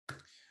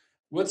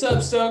What's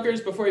up, Stokers?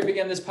 Before we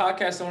begin this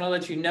podcast, I want to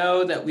let you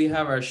know that we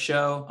have our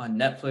show on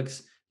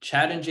Netflix,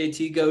 Chad and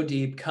JT Go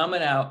Deep,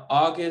 coming out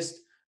August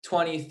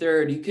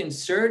 23rd. You can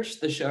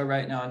search the show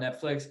right now on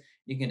Netflix.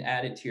 You can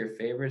add it to your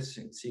favorites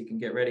so you can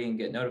get ready and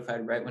get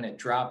notified right when it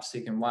drops so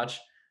you can watch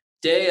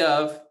day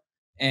of.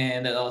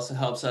 And that also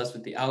helps us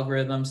with the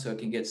algorithm so it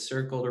can get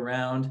circled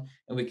around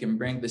and we can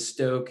bring the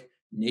Stoke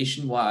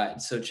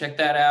nationwide. So check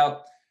that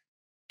out.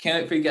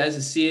 Can't wait for you guys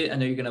to see it. I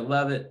know you're going to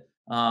love it.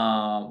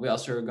 We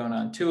also are going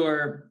on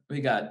tour.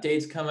 We got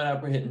dates coming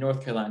up. We're hitting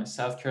North Carolina,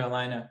 South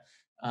Carolina.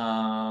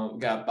 We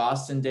got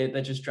Boston date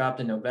that just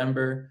dropped in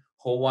November,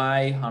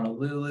 Hawaii,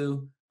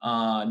 Honolulu,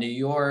 New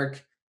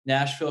York,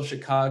 Nashville,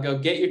 Chicago.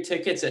 Get your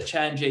tickets at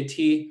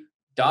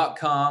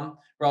chadandjt.com.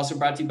 We're also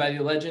brought to you by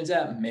the legends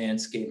at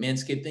Manscaped.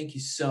 Manscaped, thank you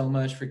so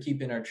much for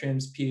keeping our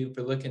trims peeled,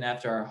 for looking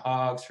after our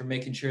hogs, for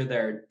making sure that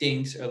our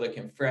dinks are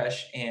looking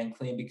fresh and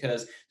clean.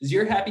 Because does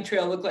your happy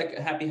trail look like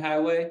a happy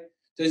highway?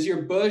 Does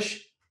your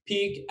bush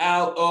peek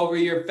out over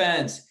your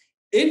fence?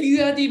 If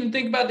you had to even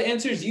think about the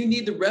answers, you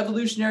need the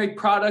revolutionary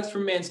products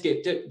from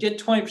Manscaped. Get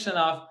 20%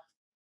 off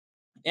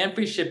and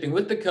free shipping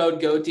with the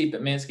code GODEEP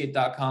at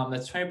manscaped.com.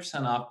 That's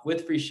 20% off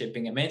with free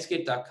shipping at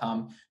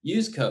manscaped.com.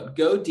 Use code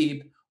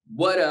GODEEP.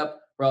 What up?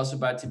 We're also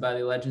brought to you by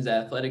the legends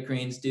at Athletic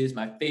Greens. Dudes,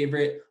 my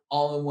favorite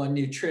all-in-one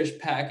nutrition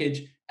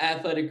package,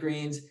 Athletic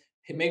Greens.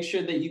 Make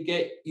sure that you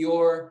get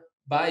your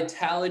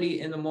vitality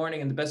in the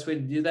morning, and the best way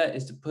to do that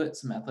is to put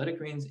some Athletic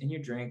Greens in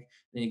your drink.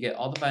 Then you get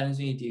all the vitamins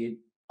you need.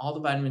 All the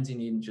vitamins you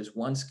need in just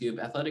one scoop.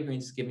 Athletic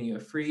Greens is giving you a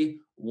free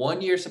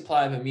 1-year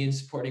supply of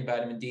immune-supporting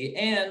vitamin D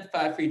and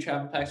 5 free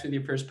travel packs with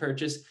your first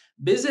purchase.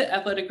 Visit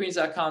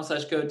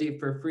athleticgreens.com/GoDeep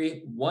for a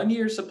free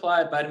 1-year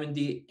supply of vitamin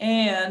D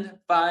and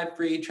 5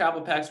 free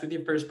travel packs with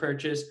your first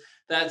purchase.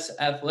 That's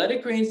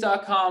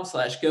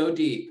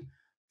athleticgreens.com/GoDeep.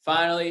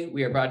 Finally,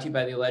 we are brought to you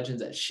by the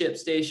legends at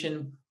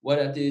ShipStation. What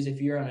up, dudes?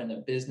 If you're in a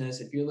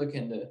business, if you're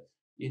looking to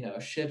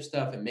ship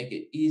stuff and make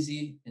it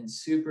easy and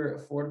super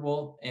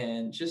affordable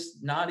and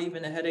just not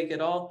even a headache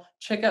at all,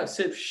 check out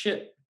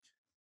ShipStation.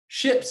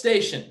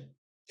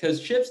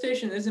 Because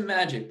ShipStation isn't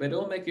magic, but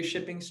it'll make your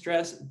shipping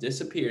stress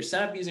disappear.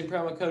 Sign up using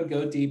promo code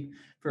GODEEP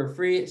for a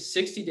free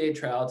 60-day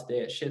trial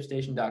today at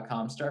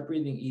ShipStation.com. Start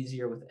breathing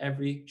easier with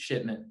every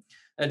shipment.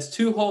 That's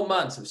 2 whole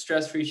months of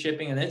stress-free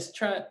shipping, and it's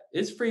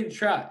free to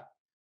try.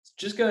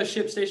 Just go to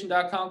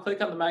ShipStation.com,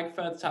 click on the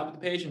microphone at the top of the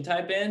page, and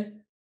type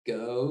in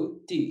Go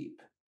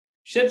Deep.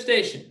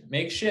 ShipStation,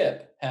 make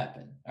ship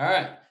happen. All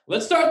right,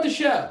 let's start the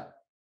show.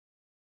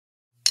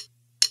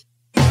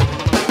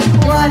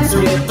 What's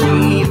with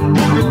deep?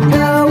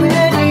 Going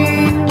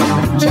deep.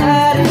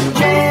 Chad and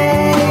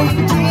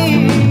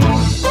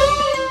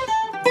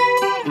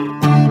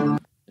JT.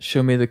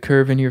 Show me the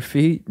curve in your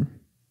feet,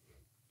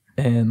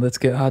 and let's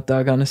get hot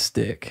dog on a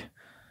stick.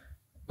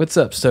 What's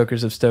up,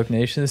 Stokers of Stoke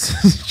Nation?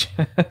 This is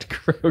Chad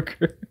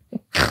Kroger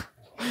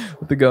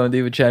with the Going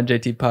Deep with Chad and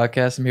JT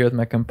podcast. I'm here with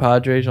my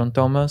compadre Jean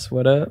Thomas.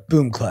 What up?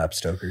 Boom clap,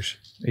 Stokers.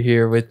 We're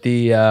here with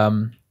the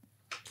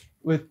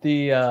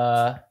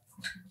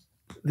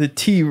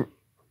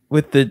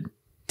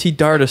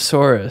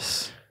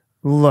T-Dartosaurus.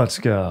 Let's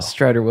go.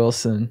 Strider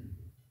Wilson.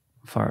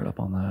 Fired up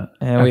on that.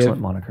 And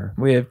excellent moniker.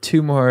 We have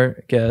 2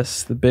 more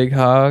guests: the Big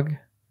Hog,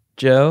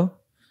 Joe,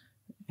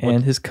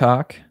 and his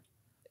cock.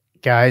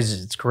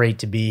 Guys, it's great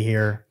to be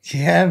here.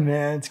 Yeah,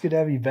 man. It's good to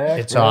have you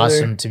back. It's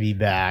awesome to be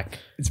back.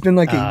 It's been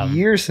like a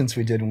year since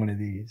we did one of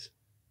these.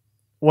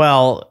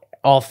 Well,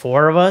 all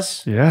 4 of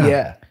us?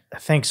 Yeah. I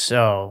think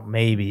so,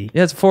 maybe.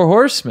 Yeah, it's 4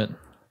 horsemen.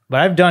 But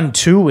I've done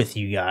 2 with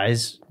you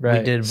guys. Right.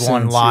 We did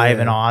one live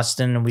in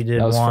Austin, and we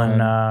did one fun.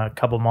 A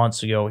couple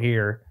months ago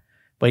here.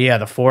 But yeah,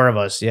 the 4 of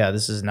us, yeah,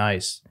 this is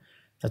nice.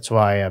 That's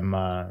why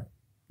I'm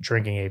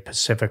drinking a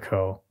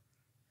Pacifico.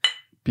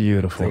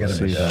 Beautiful to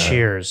see that.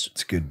 Cheers.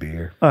 It's good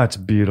beer. Oh, it's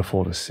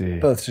beautiful to see.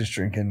 Both just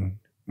drinking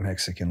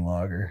Mexican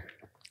lager.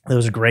 That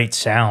was a great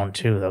sound,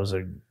 too. That was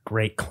a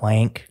great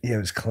clank. Yeah, it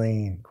was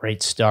clean.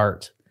 Great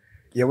start.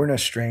 Yeah, we're no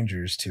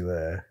strangers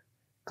to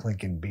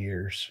clinking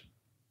beers.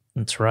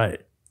 That's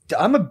right.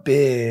 I'm a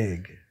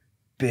big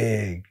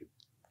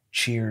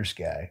cheers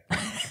guy.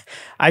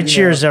 I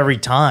cheers every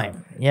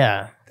time.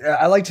 Yeah.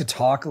 I like to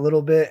talk a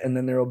little bit, and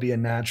then there will be a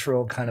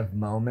natural kind of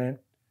moment,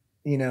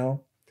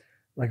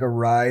 like a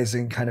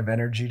rising kind of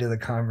energy to the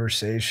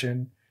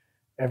conversation.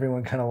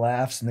 Everyone kind of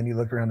laughs, and then you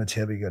look around the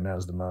table, you go,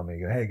 now's the moment.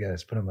 You go, hey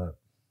guys, put them up.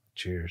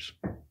 Cheers.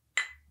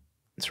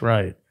 That's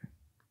right.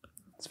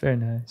 It's very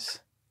nice.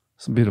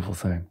 It's a beautiful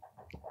thing.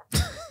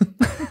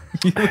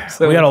 We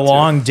got a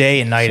long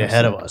day and night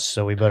ahead of us,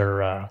 so we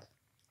better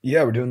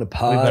yeah, we're doing the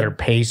pod. we better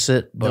pace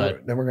it.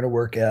 But then we're gonna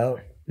work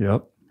out.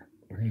 Yep.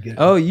 We're gonna get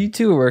you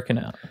 2 are working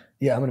out.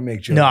 Yeah, I'm gonna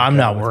make Joe. no, I'm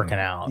not with working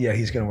me. out. Yeah,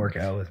 he's gonna work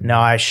out with me. No,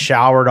 I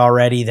showered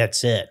already.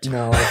 That's it.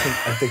 No, I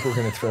think we're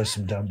gonna throw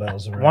some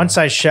dumbbells around. Once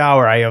I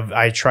shower,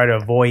 I try to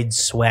avoid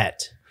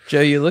sweat. Joe,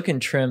 you're looking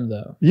trim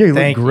though. Yeah, you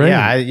look great.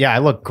 Yeah, I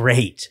look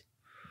great.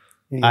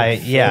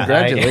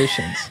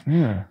 Congratulations.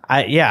 Yeah.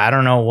 I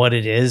don't know what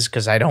it is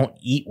because I don't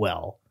eat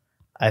well.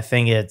 I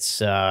think it's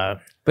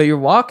But you're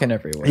walking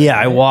everywhere. yeah,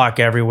 right? I walk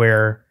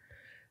everywhere.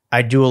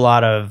 I do a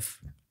lot of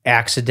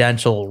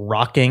accidental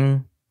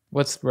rucking.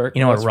 What's work?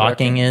 You know what what's rucking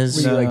working?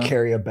 is? Where you like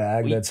carry a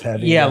bag that's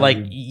heavy. Yeah, and like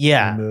you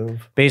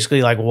move.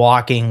 basically like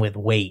walking with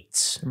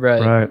weights.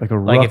 Right. Right, like a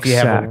Like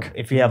rucksack.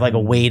 if you have like a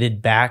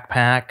weighted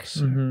backpack,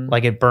 Mhm.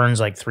 like it burns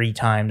like 3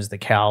 times the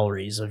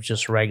calories of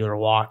just regular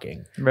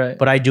walking. Right.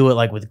 But I do it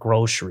like with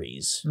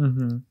groceries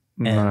Mm-hmm.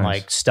 and Nice.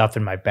 like stuff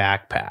in my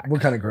backpack.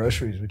 What kind of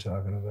groceries are we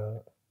talking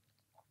about?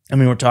 I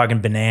mean, we're talking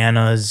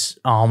bananas,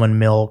 almond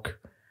milk.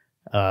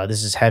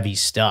 This is heavy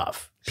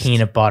stuff.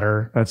 Peanut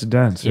butter. That's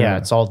dense. Yeah,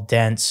 it's all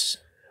dense.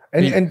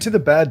 And to the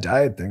bad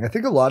diet thing, I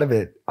think a lot of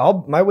it,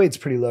 my weight's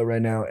pretty low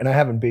right now and I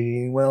haven't been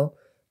eating well.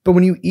 But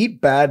when you eat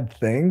bad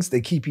things,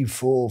 they keep you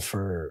full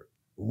for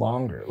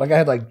longer. Like I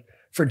had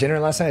for dinner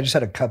last night, I just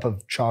had a cup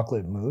of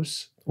chocolate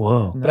mousse,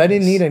 Whoa. but I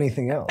didn't eat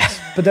anything else.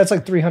 But that's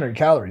like 300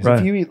 calories. Right.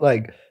 If you eat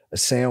like a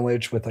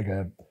sandwich with like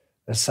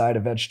a side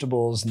of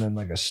vegetables and then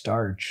like a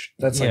starch,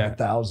 that's like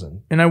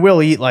 1,000. And I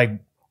will eat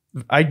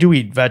I do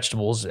eat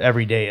vegetables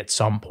every day at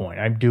some point.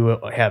 I do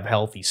have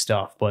healthy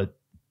stuff, but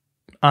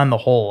on the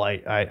whole,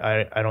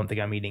 I don't think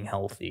I'm eating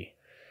healthy.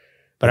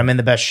 But I'm in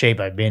the best shape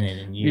I've been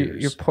in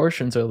years. Your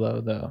portions are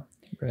low though,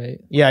 right?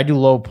 Yeah, I do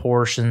low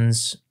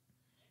portions.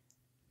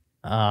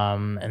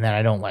 And then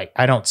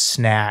I don't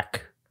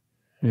snack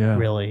Yeah.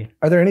 really.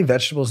 Are there any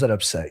vegetables that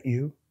upset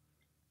you?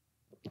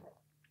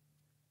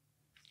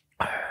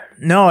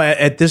 No,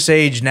 at this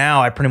age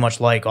now, I pretty much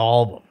like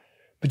all of them.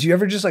 But do you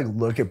ever just like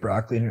look at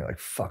broccoli and you're like,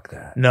 fuck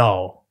that?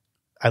 No,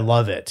 I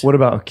love it. What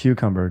about a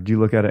cucumber? Do you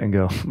look at it and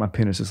go, my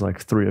penis is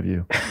like 3 of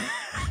you?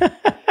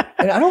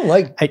 And I don't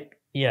like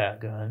Yeah,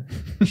 go ahead.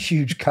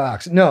 huge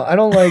cocks. No, I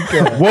don't like.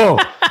 Whoa.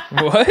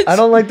 What? I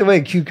don't like the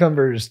way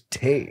cucumbers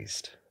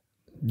taste.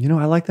 You know,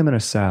 I like them in a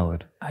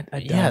salad.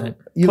 Yeah.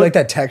 You like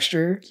that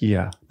texture?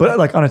 Yeah. But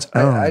like on its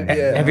own.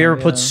 Yeah. Have you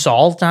ever put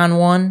salt on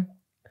one?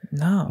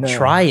 No. No.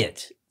 Try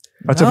it.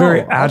 That's a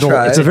very I'll adult.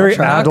 try It's a it. very I'll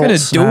try it. I'm not adult gonna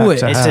snack do it.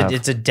 to have.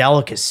 It's a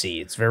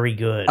delicacy. It's very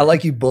good. I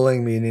like you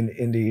bullying me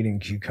into eating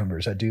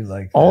cucumbers. I do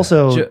like that.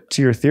 Also,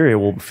 to your theory, it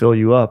will fill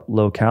you up,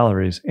 low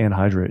calories, and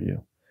hydrate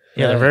you.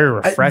 Yeah, they're very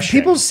refreshing.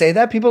 People say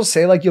that. People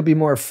say like you'll be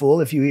more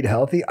full if you eat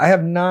healthy. I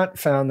have not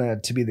found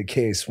that to be the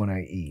case when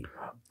I eat.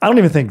 I don't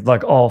even think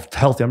like all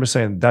healthy. I'm just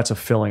saying that's a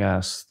filling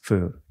ass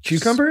food.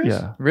 Cucumbers?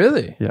 Yeah.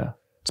 Really? Yeah.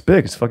 It's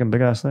big. It's a fucking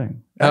big ass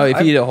thing. Oh, if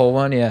you eat a whole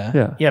one, yeah.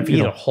 Yeah. Yeah, if you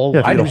eat a whole,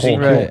 yeah, if you I eat a just eat whole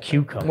whole right.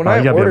 cucumber. When Oh, I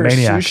you gotta be a order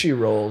maniac. sushi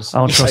rolls, I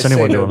don't trust say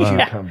anyone no doing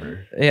that.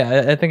 cucumber.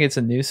 Yeah, I think it's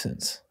a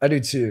nuisance. I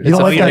do too. You don't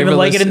So like you that? don't even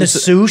like it in the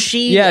It's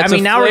sushi? Yeah, it's I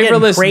mean, a now we're getting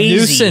flavorless crazy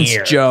nuisance,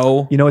 here.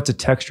 Joe. You know, it's a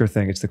texture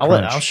thing. It's the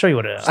crunch. I'll show you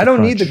what it is. I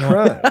don't need the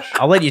crunch. crunch.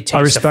 I'll let you taste I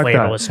the respect that.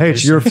 flavorless. Hey,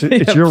 it's your goose.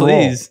 it's your role.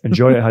 Please.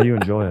 Enjoy it how you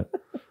enjoy it.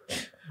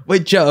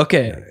 Wait, Joe.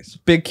 Okay,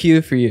 big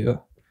cue for you.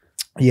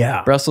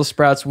 Yeah. Brussels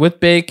sprouts with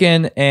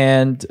bacon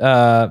and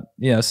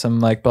some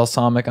like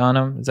balsamic on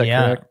them. Is that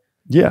Yeah. correct?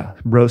 Yeah,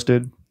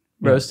 roasted.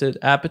 Roasted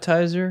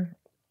appetizer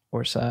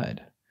or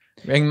side.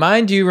 And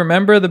mind you,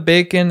 remember the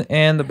bacon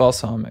and the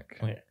balsamic.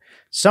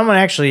 Someone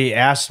actually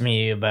asked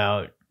me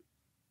about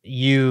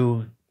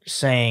you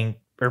saying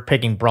or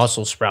picking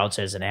Brussels sprouts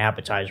as an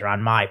appetizer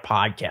on my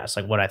podcast,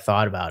 like what I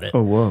thought about it.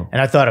 Oh, whoa.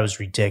 And I thought it was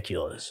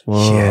ridiculous.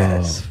 Whoa.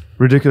 Yes.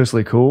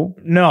 Ridiculously cool.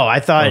 No, I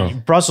thought Oh.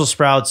 Brussels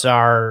sprouts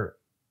are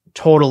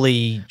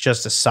totally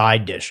just a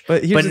side dish.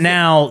 But here's But the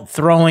now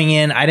throwing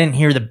in, I didn't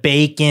hear the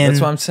bacon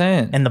That's what I'm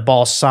saying. and the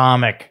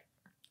balsamic.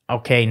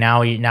 Okay,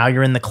 now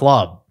you're in the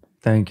club.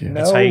 Thank you. No.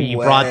 That's how you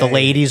brought the way.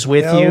 ladies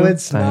with No, you.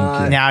 it's Thank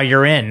not. you. Now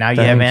you're in. Now you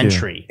Thank have you.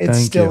 entry. It's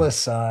Thank still you. a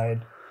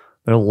side.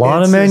 There are a lot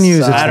of It's a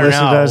menus. side. It's I don't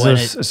listed know, as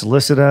when it's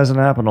listed as an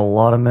app on a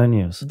lot of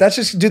menus. That's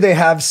just, do they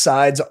have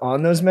sides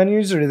on those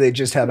menus or do they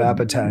just have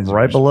appetizers?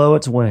 Right below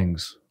it's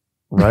wings.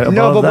 Right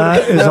No, above but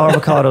that is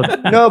avocado.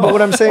 No, but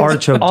what I'm saying is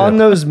Artichoke on dip.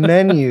 those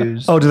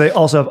menus, Oh, do they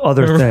also have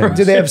other things?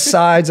 do they have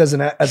sides as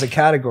a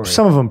category?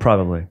 Some of them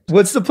probably.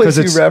 What's the place 'Cause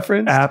you it's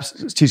referenced?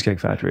 Apps, it's Cheesecake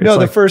Factory. No, It's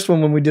the like, first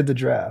one when we did the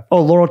draft.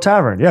 oh, Laurel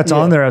Tavern. Yeah, it's Yeah.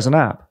 on there as an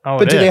app. Oh,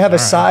 But it do they is. have a All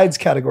right. sides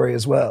category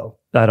as well?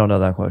 I don't know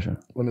that question.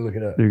 Let me look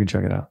it up. You can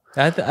check it out.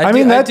 I I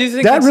mean, that do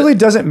think that it's really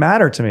doesn't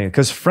matter to me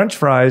because French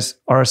fries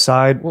are a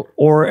side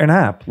or an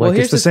app. well, Like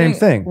here's it's the the same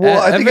thing. thing.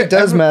 Well, I think it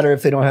does every- matter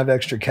if they don't have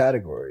extra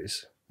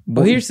categories.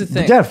 Well, here's the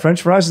thing. Yeah,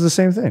 French fries is the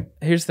same thing.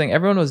 Here's the thing.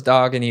 Everyone was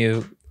dogging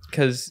you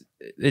because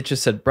it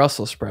just said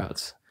Brussels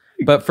sprouts.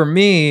 But for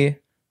me,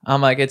 I'm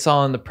like, it's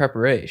all in the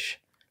preparation.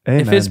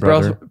 Amen, if it's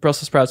brother.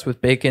 Brussels sprouts with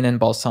bacon and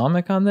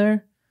balsamic on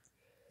there,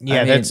 Yeah, I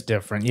mean, that's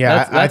different.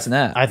 Yeah, that's an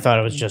app. I thought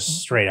it was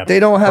just straight up. They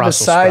don't have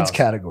Brussels a sides sprouts.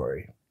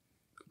 category.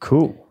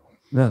 Cool.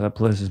 Yeah, that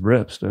place is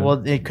rips, dude.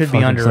 Well, it could be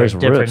Fucking under a place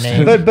different rips.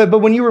 name. But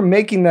when you were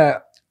making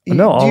that, No,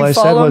 do all you I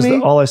said follow was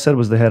me? all I said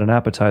was they had an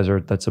appetizer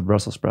that's a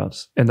Brussels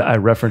sprouts, and I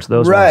referenced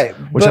those right,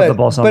 ones, which have the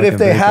balsamic. but if and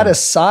they had bacon. a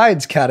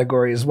sides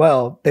category as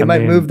well, they I might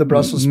mean, move the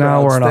Brussels sprouts.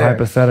 Now we're in a there.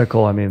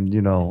 hypothetical. I mean,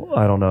 you know,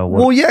 I don't know what.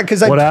 Well, yeah,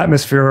 because what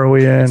atmosphere are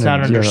we in? It's not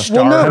and, under you know,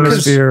 Star Well, no,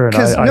 hemisphere, and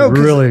I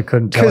really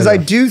couldn't tell because you. I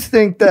do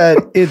think that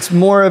it's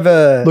more of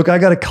a Look, I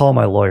got to call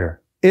my lawyer.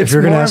 If It's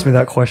you're going to more ask me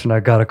that question, I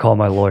got to call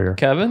my lawyer.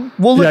 Kevin?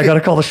 well. Yeah, Look, I got to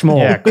call the schmoll.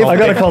 Yeah, call I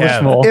got to call the Kev.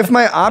 schmoll. if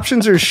my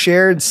options are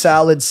shared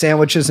salad,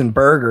 sandwiches, and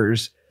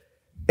burgers,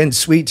 and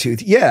sweet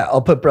tooth, yeah,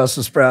 I'll put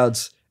Brussels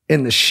sprouts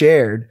in the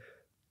shared.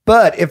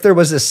 But if there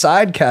was a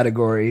side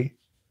category,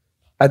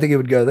 I think it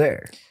would go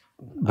there.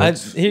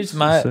 Here's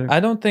my. sick. I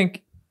don't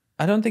think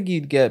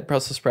you'd get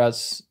Brussels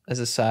sprouts as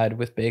a side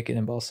with bacon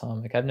and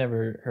balsamic. I've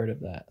never heard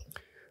of that.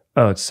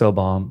 Oh, it's so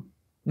bomb.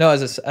 No,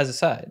 as a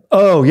side.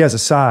 Oh, yeah, as a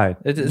side.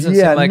 It doesn't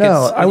seem like it's.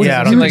 I would,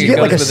 yeah, I you don't would think it get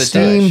goes like a with a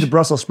steamed dish.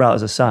 Brussels sprout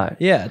as a side.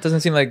 Yeah, it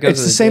doesn't seem like it goes It's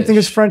with the a same thing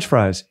as dish. French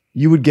fries.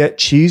 You would get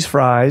cheese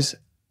fries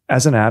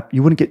as an app.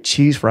 You wouldn't get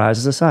cheese fries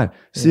as a side.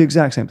 It's the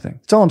exact same thing.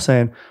 That's all I'm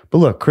saying. But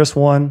look, Chris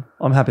won.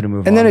 I'm happy to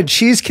move on. And then at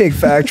Cheesecake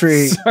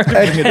Factory,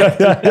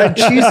 at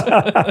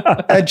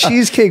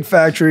Cheesecake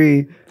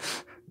Factory,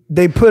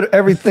 they put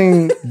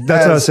everything. That's what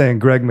I was as saying.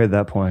 Greg made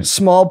that point.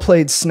 small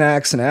plate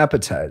snacks and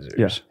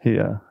appetizers.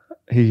 Yeah,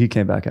 he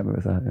came back at me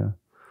with that.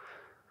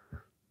 Yeah.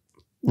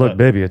 Look,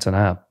 baby, it's an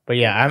app. But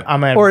yeah,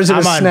 I'm Or is it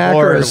I'm a on snack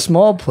or board. a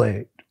small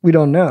plate? We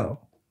don't know.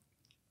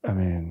 I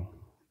mean,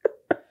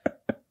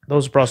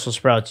 Those Brussels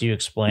sprouts you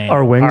explained.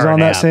 are wings are on an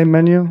that app. same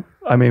menu?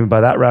 I mean,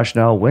 by that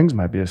rationale, wings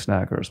might be a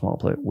snack or a small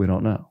plate. We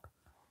don't know.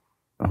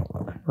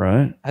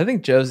 Right? I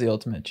think Joe's the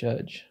ultimate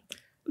judge.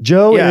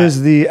 Joe Yeah.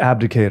 is the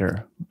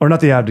abdicator. Or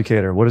not the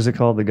abdicator. What is it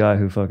called? The guy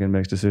who fucking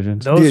makes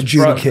decisions? Those The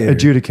adjudicator.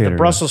 Adjudicator. The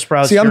Brussels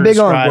sprouts. See, I'm you're big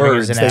on describing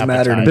words. as an They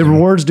matter to me. The appetizer.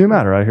 rewards do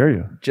matter. I hear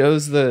you.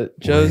 Joe's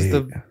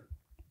the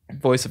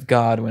voice of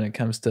God when it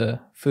comes to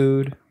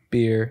food,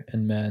 beer,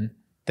 and men.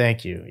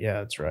 Thank you. Yeah,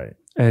 that's right.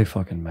 Hey,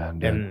 fucking man,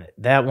 dude. And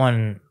that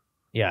one,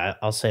 yeah,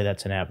 I'll say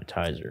that's an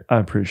appetizer I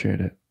appreciate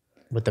it.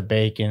 with the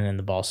bacon and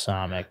the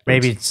balsamic.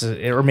 Maybe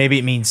or maybe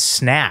it means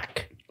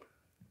snack.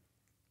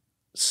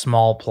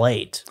 Small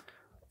plate.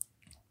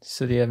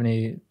 So do you have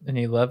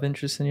any love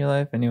interests in your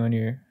life? Anyone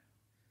you're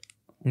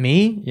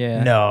Me?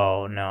 Yeah.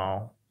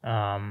 No.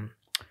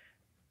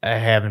 I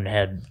haven't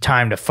had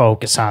time to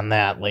focus on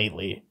that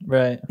lately.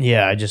 right?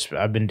 Yeah,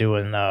 I've been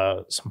doing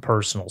some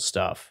personal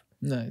stuff.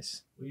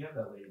 Nice.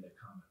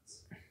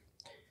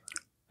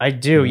 I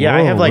do. Yeah, I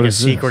Whoa, have like what a is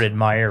secret this?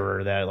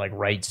 admirer that like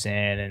writes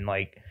in and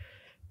like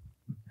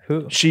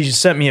Who? she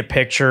sent me a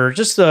picture,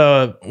 just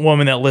a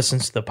woman that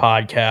listens to the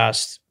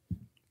podcast.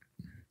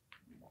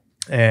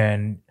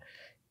 And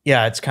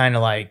yeah, it's kind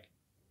of like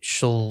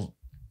she'll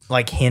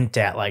like hint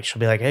at, like she'll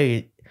be like,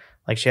 hey,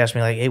 like she asked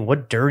me like, hey,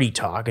 what dirty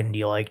talking do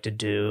you like to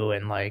do?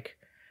 And like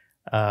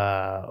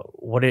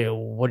what do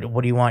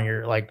you want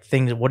your like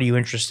things, what are you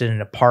interested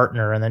in a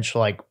partner? And then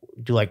she'll like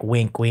do like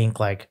wink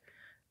like,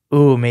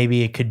 ooh,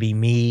 maybe it could be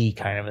me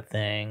kind of a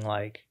thing.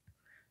 Like,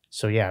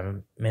 so yeah,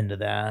 I'm into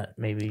that.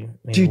 Maybe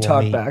Do you we'll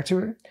talk meet. back to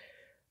her?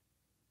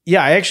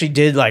 Yeah, I actually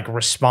did like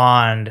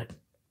respond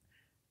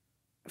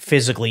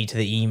physically to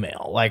the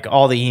email. Like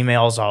all the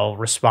emails I'll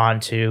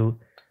respond to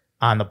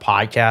on the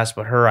podcast,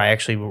 but her, I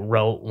actually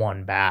wrote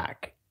one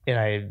back.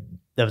 And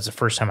that was the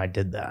first time I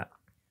did that.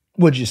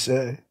 What'd you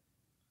say?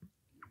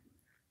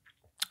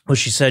 Well,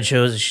 she said,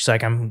 she's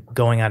like, I'm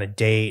going on a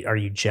date. Are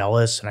you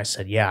jealous? And I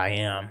said, yeah, I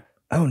am.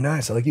 Oh,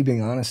 nice. I like you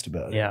being honest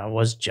about it. Yeah, I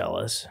was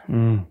jealous.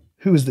 Mm.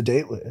 Who was the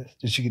date with?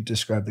 Did she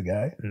describe the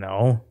guy?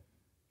 No.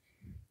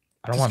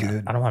 I don't That's want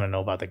good. I don't want to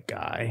know about the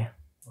guy.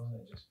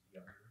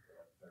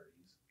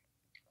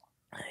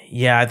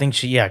 Yeah, I think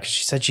because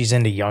she said she's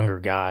into younger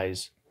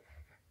guys.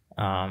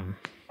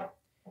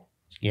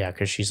 Yeah,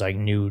 because she's like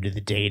new to the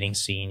dating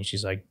scene.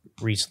 She's like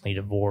recently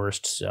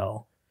divorced,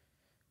 so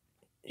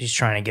she's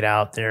trying to get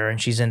out there,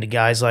 and she's into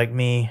guys like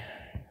me,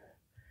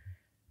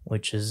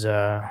 which is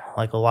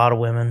like a lot of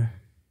women.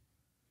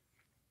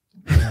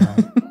 You know.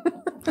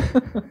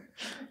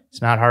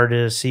 It's not hard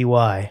to see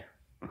why.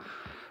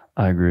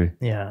 I agree.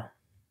 Yeah.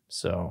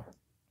 So,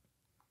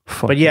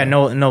 Fuck but yeah,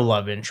 no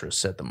love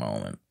interests at the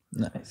moment.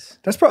 Nice.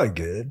 That's probably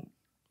good.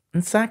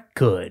 It's not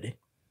good.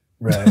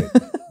 Right.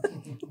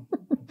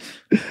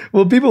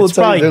 Well, people will It's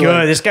tell probably you good. they're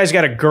like, This guy's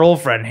got a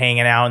girlfriend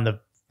hanging out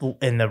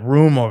in the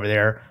room over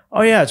there.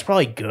 Oh yeah, it's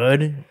probably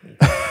good.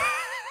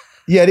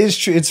 yeah, it is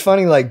true. It's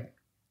funny, like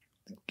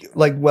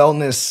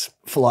wellness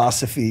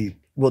philosophy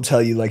will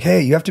tell you, like,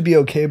 hey, you have to be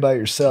okay by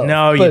yourself.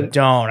 No, you But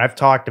don't. I've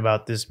talked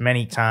about this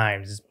many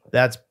times.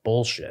 That's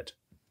bullshit.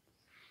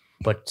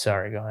 But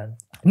sorry, go ahead.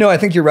 no, I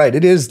think you're right.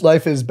 It is.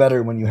 Life is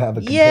better when you have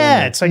a companion.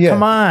 Yeah, it's like, yeah.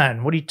 come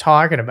on. What are you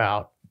talking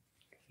about?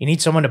 You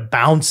need someone to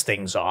bounce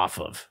things off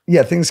of.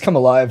 Yeah, things come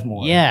alive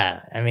more.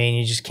 Yeah. I mean,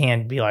 you just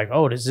can't be like,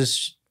 oh, does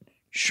this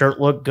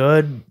shirt look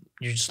good?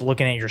 You're just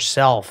looking at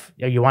yourself.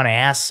 You want to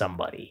ask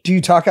somebody. Do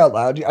you talk out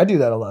loud? I do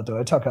that a lot, though.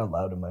 I talk out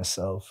loud to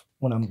myself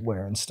when I'm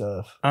wearing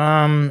stuff.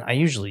 I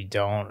usually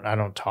don't. I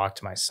don't talk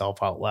to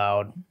myself out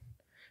loud.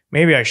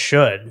 Maybe I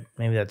should.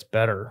 Maybe that's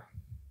better.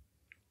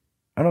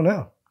 I don't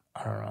know.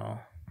 I don't know.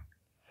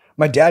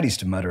 My dad used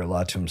to mutter a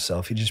lot to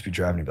himself. He'd just be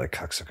driving. He'd be like,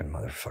 cocksucking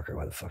motherfucker,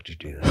 why the fuck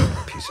did you do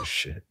that? Piece of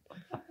shit.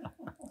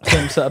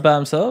 About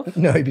himself?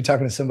 No, he'd be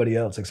talking to somebody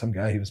else, like some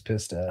guy he was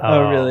pissed at.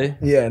 Oh, really?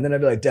 Yeah, and then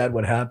I'd be like, Dad,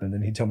 what happened?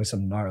 And he'd tell me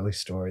some gnarly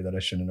story that I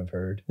shouldn't have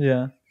heard.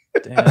 Yeah.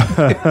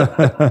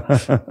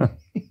 Damn.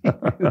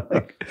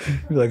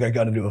 He'd be like, I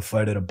got into a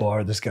fight at a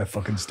bar. This guy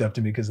fucking stepped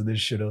to me because of this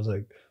shit. I was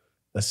like,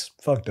 that's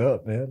fucked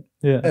up, man.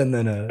 Yeah. And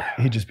then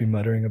he'd just be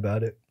muttering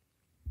about it.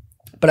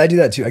 But I do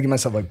that too. I give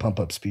myself like pump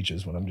up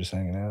speeches when I'm just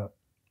hanging out.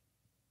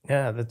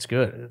 Yeah, that's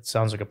good. It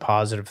sounds like a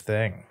positive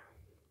thing.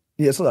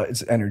 Yeah, it's a lot.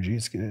 It's energy.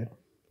 It's good.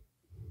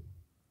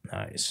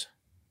 Nice.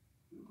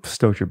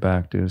 Stoked you're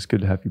back, dude. It's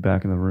good to have you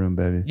back in the room,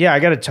 baby. Yeah, I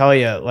got to tell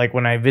you, like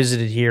when I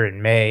visited here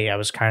in May, I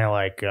was kind of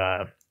like,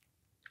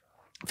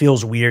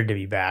 feels weird to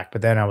be back.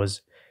 But then I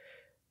was,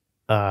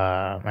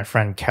 my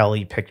friend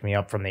Kelly picked me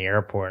up from the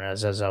airport, and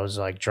as I was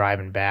like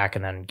driving back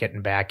and then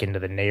getting back into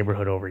the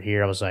neighborhood over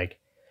here, I was like,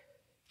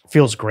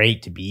 feels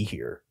great to be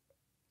here.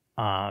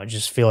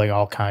 Just feeling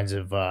all kinds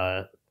of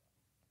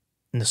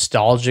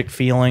nostalgic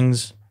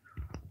feelings.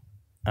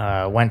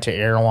 Went to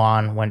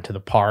Erewhon, went to the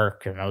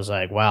park, and I was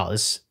like, wow, I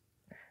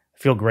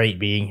feel great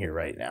being here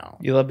right now.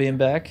 You love being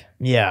back?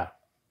 Yeah.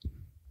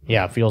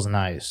 Yeah, it feels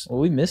nice. Well,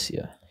 we miss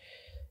you.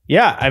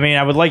 Yeah, I mean,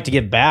 I would like to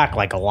get back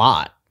like a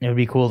lot. It would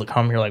be cool to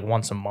come here like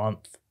once a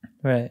month.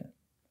 Right.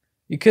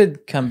 You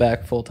could come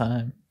back full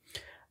time.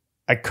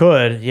 I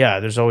could.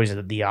 Yeah, there's always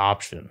the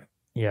option.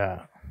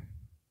 Yeah.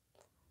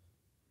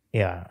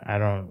 Yeah,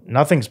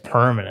 nothing's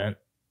permanent.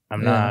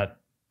 I'm not,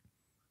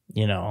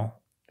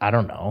 I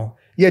don't know.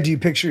 Yeah. Do you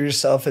picture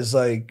yourself as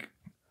like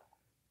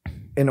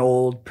an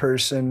old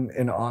person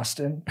in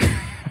Austin?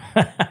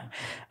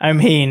 I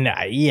mean,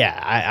 yeah,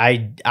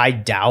 I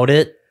doubt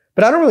it.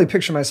 But I don't really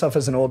picture myself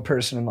as an old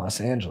person in Los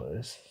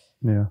Angeles.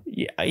 Yeah.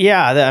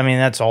 Yeah. I mean,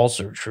 that's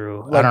also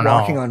true. Like I don't know.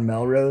 walking on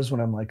Melrose when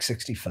I'm like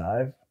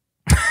 65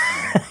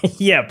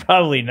 Yeah,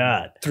 probably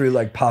not. through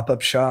like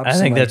pop-up shops. I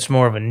think and, like, that's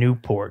more of a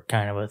Newport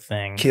kind of a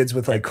thing. kids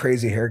with like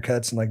crazy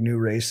haircuts and like new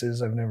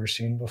races I've never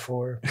seen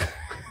before.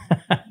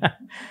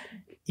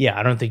 Yeah,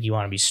 I don't think you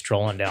want to be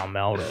strolling down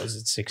Melrose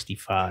at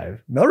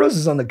 65. Melrose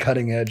is on the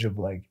cutting edge of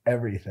like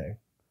everything.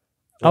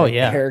 Oh, Like,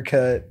 yeah.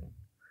 haircut,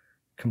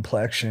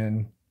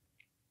 complexion,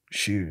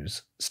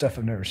 shoes, stuff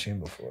I've never seen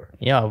before.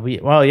 Yeah,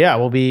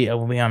 we'll be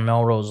on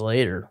Melrose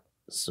later,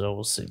 so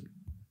we'll see.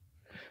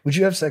 Would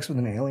you have sex with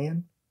an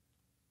alien?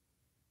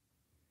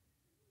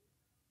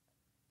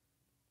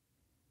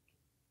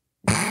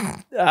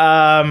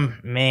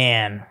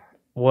 Man,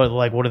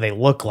 what do they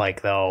look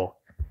like though?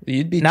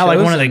 You'd be Not like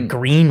one of the chosen-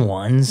 green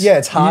ones. Yeah,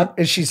 it's hot.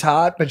 She's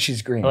hot, but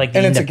she's green. Like the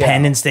and it's a gal.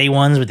 Independence Day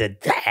ones with the,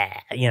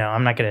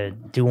 I'm not gonna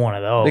do one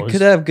of those. They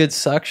could have good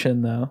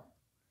suction though.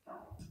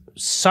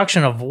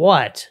 Suction of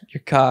what?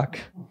 Your cock.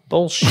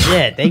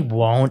 Bullshit. They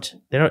won't.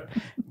 They don't.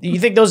 You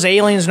think those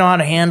aliens know how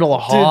to handle a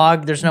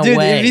hog? There's no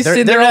way. Have you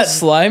seen they're all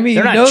slimy?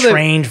 They're You not know that-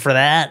 trained for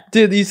that.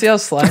 Dude, you see how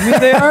slimy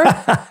they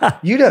are?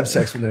 You'd have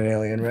sex with an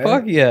alien, right?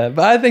 Fuck yeah.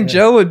 But I think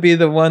Joe would be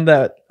the one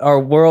that our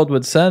world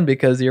would send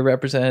because you're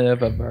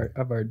representative of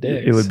our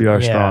dicks. It would be our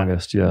Yeah.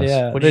 strongest, yes.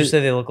 Yeah. Would you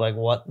say they look like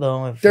what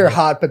though? If They're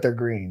hot, but they're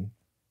green.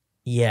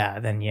 Yeah,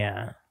 then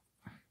yeah.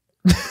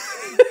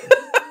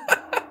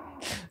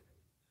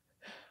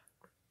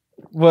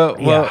 Well,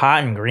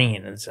 Hot and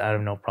green. I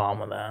have no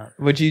problem with that.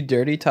 would you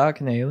dirty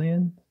talk an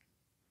alien?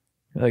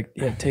 Like,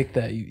 yeah, take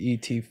that, you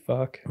ET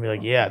fuck. I'd be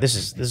like, yeah, this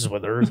is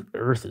what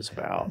Earth is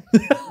about.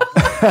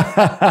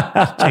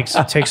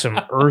 Take some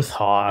Earth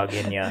hog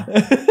in you.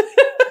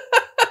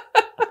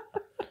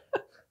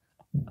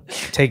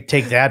 Take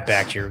that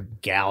back to your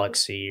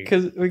galaxy.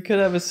 Because we could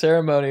have a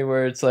ceremony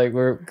where it's like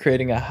we're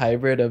creating a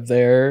hybrid of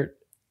their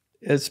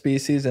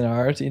species and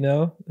ours, you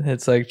know?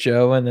 It's like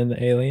Joe and then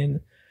the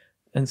alien.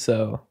 And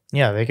so,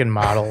 Yeah, they can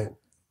model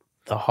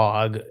the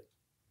hog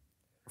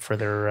for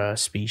their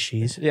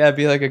species. yeah, it'd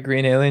be like a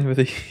green alien with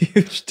a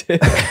huge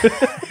dick.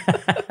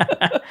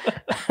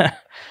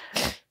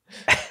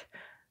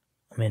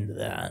 I'm into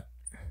that.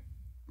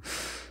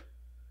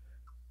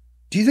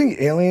 Do you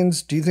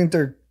think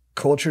their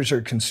cultures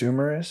are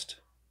consumerist?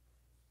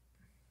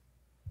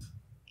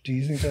 Do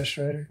you think that's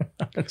Strider?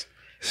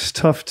 It's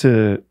tough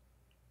to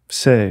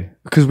say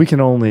because we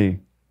can only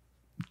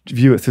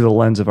view it through the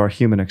lens of our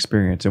human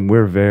experience, and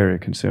we're very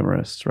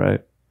consumerists,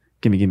 right?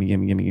 Gimme, gimme,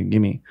 gimme, gimme,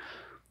 gimme.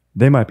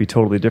 They might be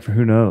totally different.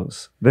 Who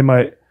knows? They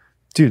might,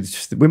 dude,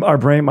 our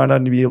brain might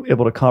not be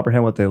able to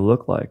comprehend what they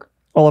look like.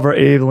 All of our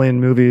alien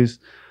movies,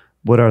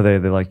 what are they?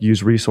 They like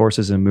use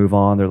resources and move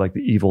on. They're like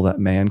the evil that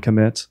man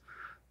commits,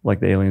 like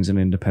the aliens in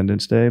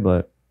Independence Day,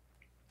 but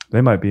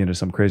they might be into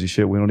some crazy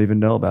shit we don't even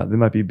know about. They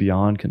might be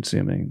beyond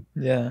consuming,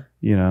 Yeah.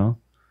 you know?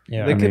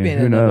 Yeah. They could be in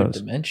who another knows?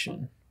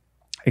 dimension.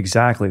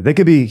 Exactly. They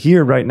could be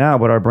here right now,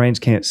 but our brains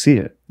can't see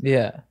it.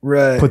 Yeah.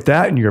 Right. Put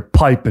that in your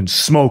pipe and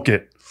smoke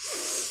it.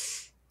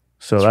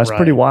 So that's right.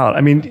 pretty wild.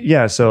 I mean,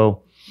 yeah,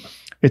 so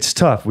it's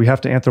tough. We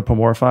have to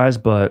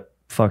anthropomorphize, but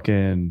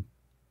fucking,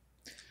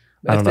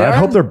 I don't know. I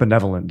hope they're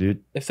benevolent,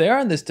 dude. If they are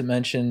in this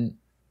dimension,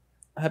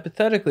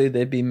 hypothetically,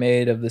 they'd be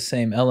made of the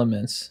same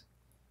elements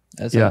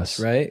as Yes. us,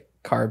 right?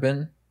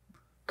 Carbon.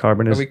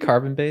 Carbon Are is, we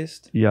carbon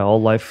based? yeah,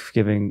 all life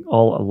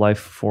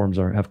forms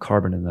have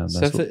carbon in them. So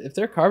That's if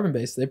they're carbon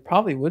based, they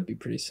probably would be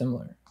pretty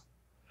similar.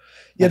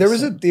 Yeah, there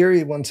was a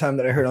theory one time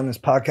that I heard on this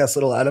podcast,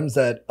 Little Atoms,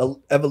 that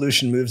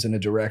evolution moves in a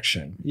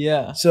direction.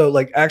 Yeah. So,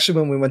 like, actually,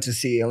 when we went to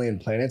see alien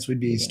planets, we'd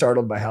be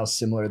startled by how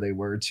similar they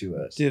were to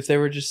us. Dude, if they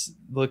were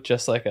look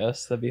just like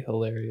us, that'd be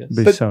hilarious.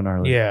 be but- so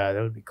gnarly. Yeah,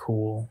 that would be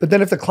cool. But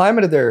then, if the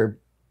climate of their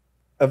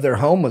of their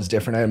home was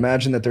different, I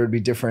imagine that there would be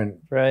different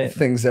Right.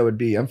 things that would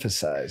be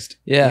emphasized.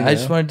 Yeah, you I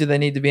just know? wondered, do they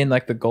need to be in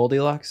like the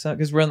Goldilocks zone?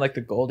 Because we're in like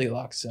the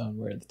Goldilocks zone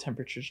where the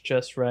temperature's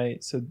just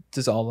right. So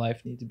does all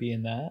life need to be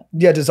in that?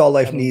 Yeah, does all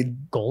life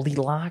need?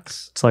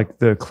 Goldilocks? It's like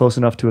the close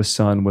enough to a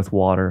sun with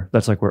water.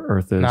 That's like where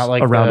Earth is Not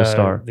like around the, a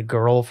star. The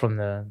girl from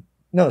the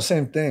No,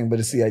 same thing, but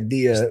it's the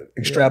idea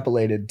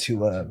extrapolated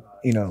to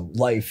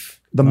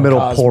life. The middle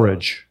cosmos.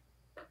 porridge,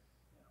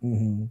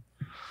 Mhm.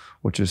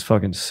 which is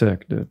fucking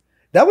sick, dude.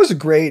 That was a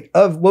great.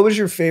 What was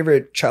your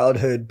favorite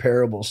childhood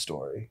parable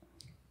story?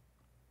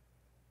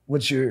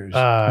 What's yours?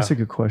 That's a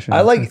good question.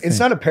 I like. think. It's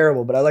not a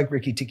parable, but I like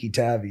Ricky Tikki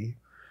Tavi.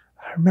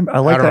 I remember. I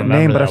like don't that name,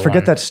 remember but I that forget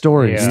one. that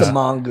story. It's Yeah. the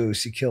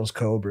mongoose. He kills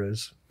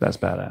cobras. That's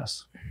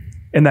badass.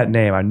 In that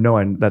name, I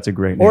know that's a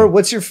great name. Or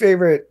what's your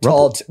favorite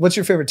Rumple. What's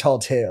your favorite tall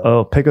tale?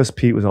 Oh, Pecos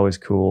Pete was always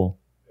cool.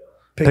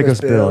 Pecos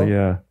Bill,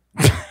 yeah.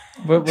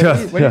 What Yeah,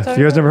 are you yeah. talking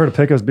You guys about? never heard of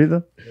Pecos Pete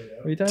though?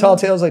 What are you talking Tall about?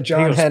 tales like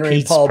John Henry,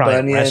 Pete's Paul probably a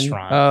Bunyan.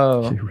 restaurant.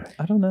 Oh,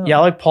 I don't know. Yeah,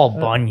 I like Paul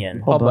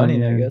Bunyan. Paul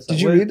Bunyan, I guess. Did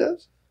you What- read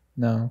those?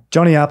 No.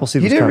 Johnny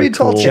Appleseed You was didn't kind read of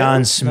Tall cool. Tales?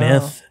 John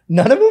Smith.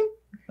 None of them.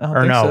 I don't Or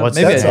think no, so. what's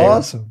Maybe that? That's I did.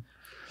 awesome.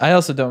 I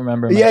also don't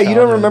remember. my Yeah, you don't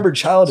childhood. remember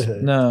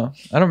childhood. No,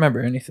 I don't remember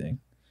anything.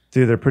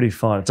 Dude, they're pretty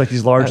fun. It's like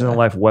these larger than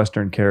life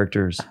Western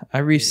characters. I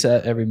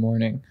reset every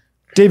morning.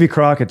 Davy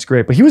Crockett's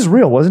great, but he was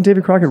real, wasn't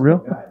Davy Crockett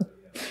real?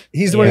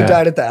 He's the one who Yeah.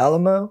 died at the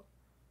Alamo,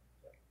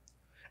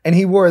 and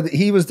he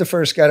was the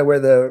first guy to wear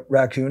the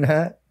raccoon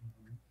hat.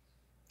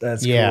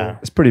 That's Yeah. cool.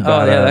 It's pretty Oh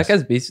badass. yeah, that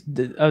guy's beast.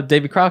 Oh,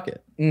 Davy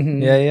Crockett.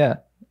 Mhm. Yeah, yeah.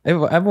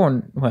 I've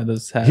worn one of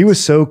those hats. He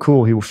was so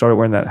cool. He started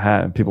wearing that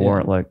hat, and people Yeah.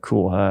 weren't like,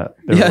 "Cool hat."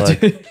 They Yeah, were like,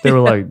 dude. they were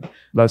like,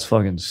 "That's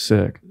fucking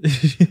sick."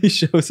 he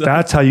shows up.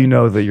 That's how you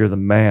know that you're the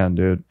man,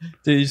 dude.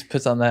 Dude, he just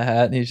puts on that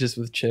hat and he's just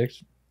with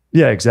chicks.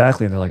 Yeah,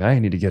 exactly. And they're like, "I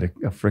need to get a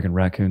freaking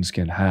raccoon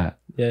skin hat."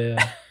 Yeah,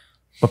 yeah.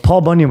 But Paul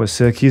Bunyan was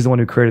sick. He's the one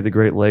who created the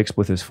Great Lakes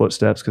with his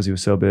footsteps because he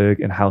was so big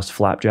and housed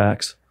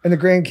flapjacks. And the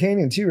Grand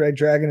Canyon too, right?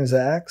 Dragging his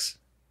axe,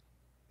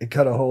 it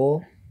cut a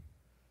hole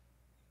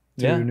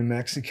through Yeah. New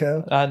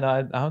Mexico. No,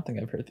 I don't think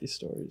I've heard these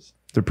stories.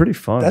 They're pretty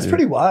fun. That's dude.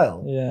 pretty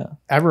wild. Yeah.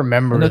 I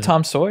remember. I know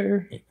Tom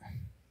Sawyer.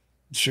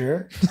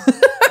 Sure,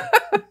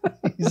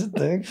 he's a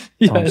thing.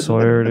 Tom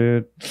Sawyer,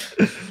 dude.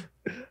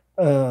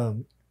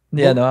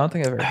 Yeah, no, I don't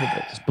think I've ever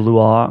heard those. Blue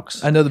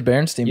Ox. I know the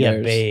Berenstain Yeah,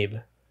 Bears. Babe.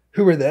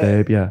 Who were they?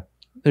 Babe, yeah.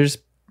 There's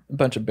a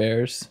bunch of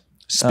bears.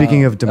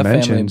 Speaking of A family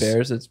of dimensions,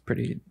 bears.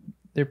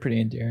 They're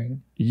pretty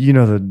endearing. you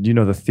know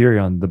the theory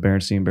on the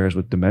Berenstain Bears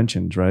with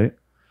dimensions, right?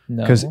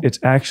 No. Because it's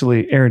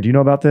actually, Aaron, do you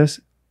know about this?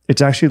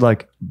 It's actually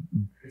like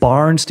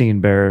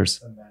Barnstein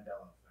Bears.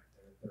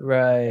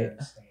 right.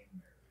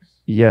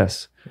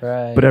 Yes.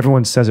 Right. But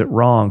everyone says it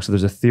wrong. So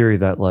there's a theory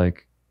that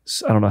like,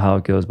 I don't know how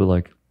it goes, but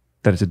like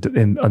that it's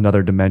in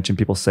another dimension.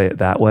 People say it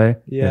that way. And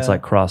it's Yeah.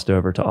 like crossed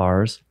over to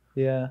ours,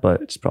 yeah.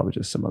 but it's probably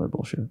just some other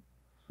bullshit.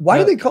 Why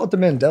do No. they call it the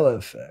Mandela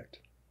effect?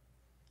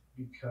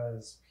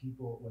 Because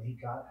people, when he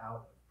got out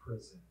of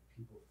prison,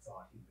 people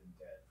thought he'd been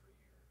dead for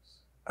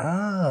years.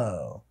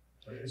 Oh,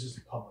 But it was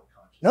just public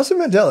consciousness. Nelson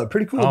Mandela,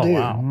 pretty cool Oh, dude.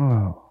 wow.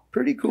 Oh,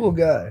 Pretty cool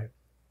guy.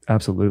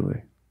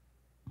 absolutely.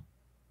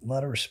 A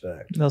lot of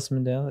respect.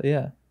 Nelson Mandela.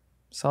 Yeah.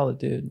 Solid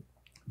dude.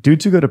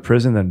 Dudes who go to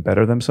prison then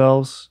better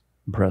themselves,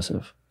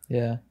 impressive.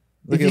 Yeah.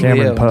 If Look you- at Cameron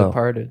Leo in Poe.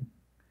 Departed.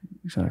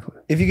 Exactly.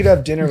 If you could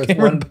have dinner with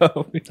Cameron one,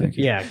 Poe. Thank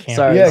you. Yeah, Cameron.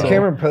 Sorry, yeah, so-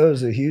 Cameron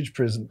Poe's a huge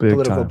Big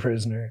political time.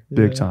 prisoner.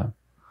 Big Yeah. time.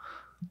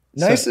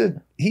 Nice So-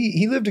 that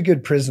he lived a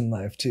good prison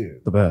life too,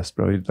 The best,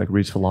 bro. He like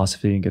reads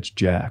philosophy and gets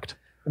jacked.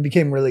 and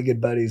became really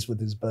good buddies with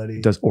his buddy.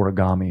 He does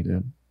origami,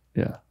 dude.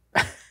 Yeah.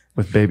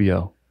 With Baby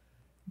O.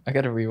 I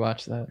got to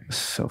rewatch that.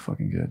 So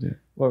fucking good, dude.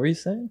 What were you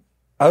saying?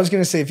 I was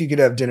gonna say, if you could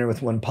have dinner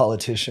with one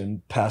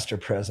politician, past or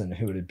present,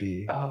 who would it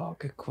be? Oh,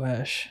 good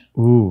question.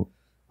 Ooh.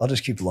 I'll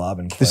just keep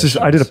lobbing. This is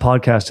I did a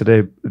podcast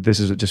today. This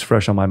is just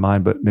fresh on my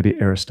mind, but maybe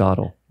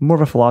Aristotle. More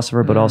of a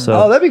philosopher, but also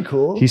Oh, that'd be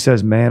cool. he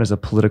says man is a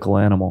political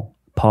animal.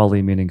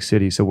 Poly meaning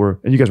city. So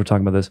and you guys were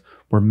talking about this,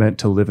 we're meant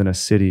to live in a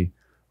city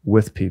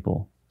with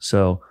people.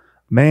 So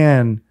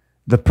man,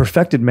 the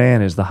perfected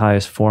man is the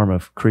highest form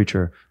of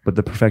creature, but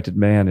the perfected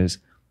man is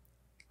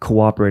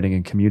cooperating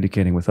and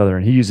communicating with other.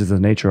 And he uses the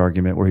nature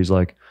argument where he's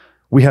like,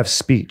 we have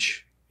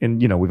speech. And,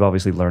 we've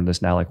obviously learned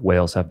this now, like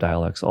whales have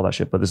dialects, all that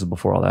shit, but this is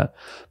before all that.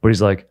 But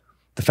he's like,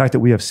 the fact that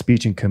we have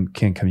speech and can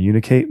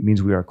communicate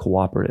means we are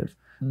cooperative,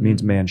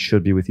 means man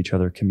should be with each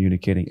other,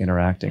 communicating,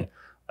 interacting.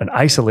 An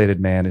isolated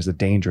man is a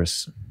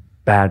dangerous,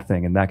 bad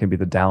thing, and that can be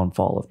the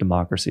downfall of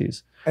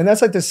democracies. And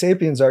that's like the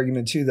sapiens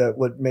argument too, that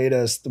what made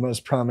us the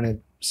most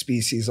prominent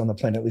species on the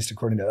planet, at least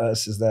according to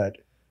us, is that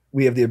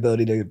we have the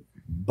ability to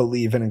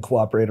believe in and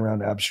cooperate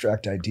around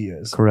abstract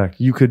ideas. Correct.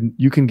 You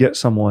can get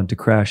someone to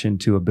crash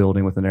into a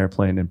building with an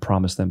airplane and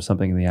promise them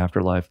something in the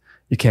afterlife.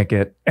 You can't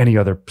get any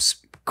other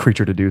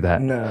creature to do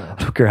that. No.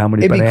 I don't care how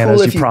many It'd be cool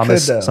bananas if you you could,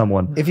 promise though.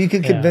 someone. If you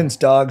could Yeah. convince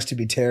dogs to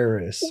be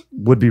terrorists.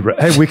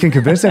 Hey, we can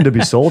convince them to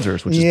be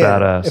soldiers, which is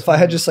badass. If I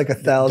had just like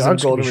 1,000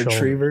 Dogs can golden be soldiers.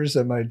 retrievers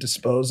at my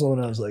disposal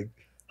and I was like,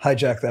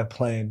 hijack that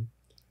plane.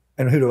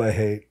 And who do I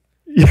hate?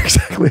 Yeah,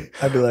 exactly.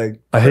 I'd be like,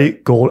 I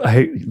hate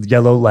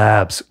yellow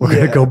labs. We're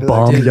Yeah, gonna go I'd be like,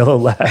 bomb dude. yellow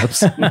labs.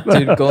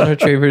 Dude, golden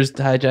retrievers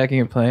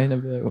hijacking a plane.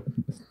 I'd be like,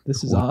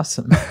 this is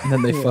awesome. And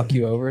then they fuck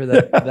you over.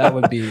 That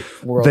would be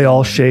world. They all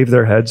ending. shave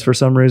their heads for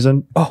some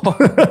reason. Oh,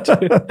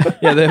 dude.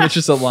 Yeah, they have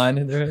just a line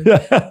in their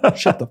head.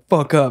 Shut the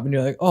fuck up. And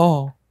you're like,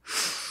 oh.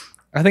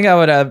 I think I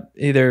would have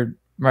either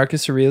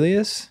Marcus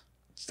Aurelius.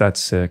 That's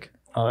sick.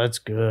 Oh, that's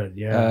good.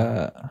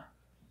 Yeah.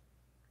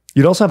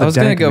 You'd also have I a was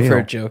going to Dan go for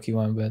a Camino. jokey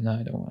one, but no,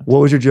 I don't want to. What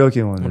was your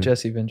jokey one? dude?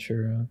 Jesse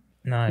Ventura.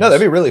 Nice. no,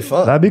 that'd be really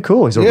fun. That'd be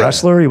cool. He's a Yeah.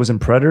 wrestler. He was in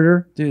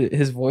Predator. Dude,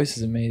 his voice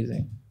is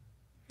amazing.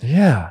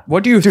 Yeah.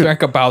 What do you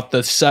think about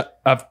the set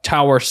of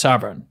Tower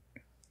 7?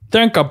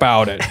 Think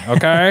about it,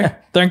 okay?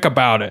 Think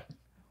about it.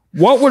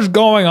 What was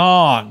going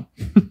on?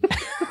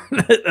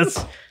 That's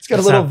It's got a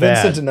That's little not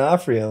bad. Vincent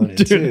D'Onofrio in it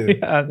too.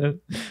 Yeah,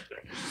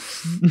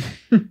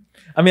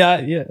 I mean, I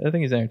think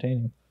he's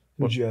entertaining.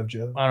 What'd you have,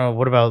 Joe? I don't know.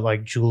 What about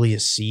like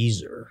Julius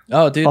Caesar?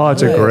 Oh, dude. Oh,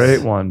 it's nice. a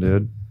great one,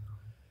 dude.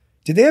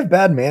 Did they have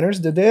bad manners?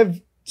 Did they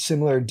have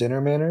similar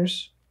dinner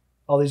manners?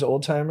 All these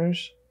old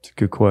timers? It's a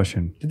good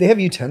question. Did they have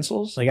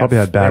utensils? They Probably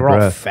had they bad were all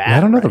breath. fat, Yeah,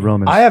 I don't know the right?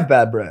 Romans. I have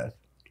bad breath.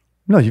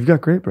 No, you've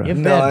got great breath. You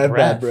have No, bad I have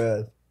bad breath.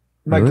 breath.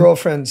 My Really?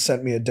 girlfriend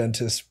sent me a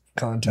dentist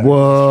contact.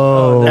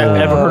 Whoa.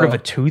 Ever heard of Oh. a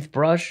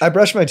toothbrush? I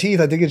brush my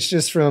teeth. I think it's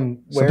just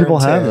from Some wear people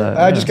and have tear. that,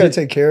 I yeah. just got to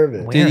take care of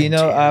it. Wear Dude, you and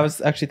know, tear. I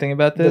was actually thinking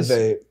about The this.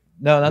 vape.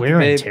 No, not Wear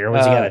the and vape. tear.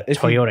 Was he got a if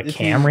you- Toyota if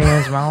you- Camry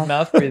in his mouth?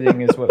 Mouth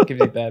breathing is what gives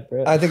you bad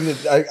breath. I think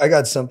that I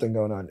got something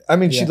going on. I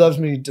mean, she Yeah. loves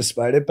me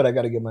despite it, but I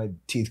got to get my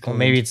teeth Well, cleaned.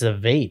 maybe it's the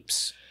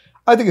vapes.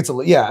 I think it's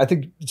I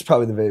think it's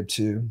probably the vape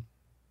too.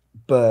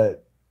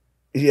 But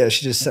yeah,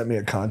 she just sent me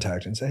a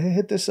contact and said, "Hey,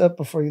 hit this up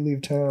before you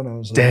leave town." I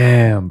was like,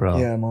 Damn, bro.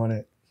 "Yeah, I'm on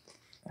it."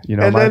 You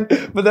know, And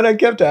but then I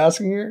kept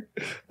asking her.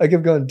 I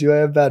kept going, "Do I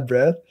have bad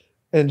breath?"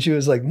 And she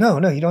was like, "No,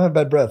 you don't have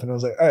bad breath." And I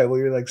was like, "All right, well,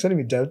 you're like sending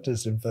me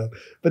dentist info."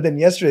 But then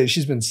yesterday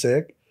she's been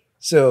sick.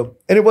 So,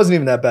 and it wasn't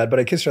even that bad, but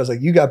I kissed her. I was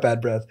like, "You got bad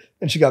breath."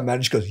 And she got mad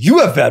and she goes, "You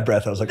have bad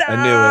breath." I was like, "I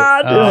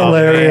knew it. Oh,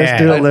 hilarious, man.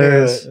 dude. I knew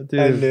hilarious. it.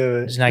 I knew it."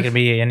 There's not going to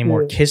be any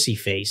more Yeah. kissy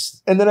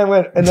face. And then I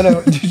went,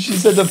 she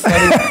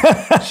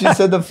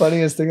said the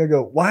funniest thing. I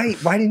go, why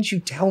didn't you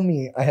tell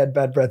me I had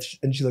bad breath?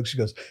 And she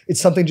goes,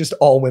 it's something just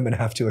all women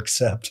have to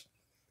accept.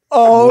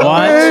 Oh,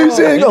 What?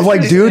 amazing. I'm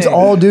like, dudes,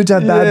 all dudes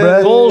have bad Yeah.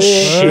 breath.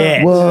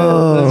 Bullshit.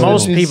 Whoa. That's what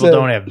Most she people said.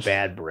 don't have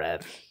bad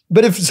breath.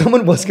 But if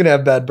someone was going to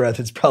have bad breath,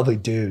 it's probably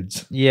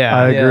dudes. Yeah.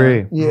 I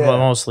agree. Yeah. But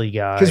mostly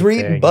guys. Because we're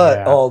eating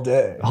butt all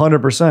day.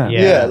 100%. Yeah.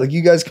 Yeah. Like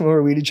you guys come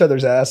over, we eat each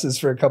other's asses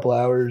for a couple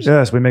hours.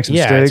 Yes, we make some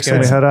Yeah, it's steaks and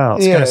we gonna- head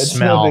out. Yeah, gonna it's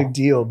smell. no big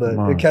deal, but Come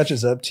on. it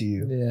catches up to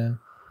you.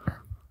 Yeah.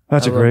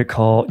 That's a I love- great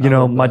call. You I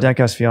know, love my that.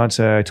 Denkast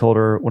fiance, I told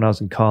her when I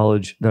was in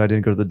college that I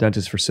didn't go to the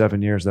dentist for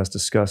 7 years. That's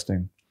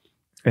disgusting.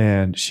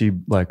 And she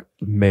like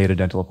made a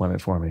dental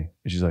appointment for me.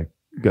 And she's like,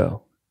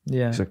 go.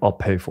 Yeah. She's like, I'll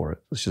pay for it.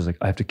 She's like,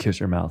 I have to kiss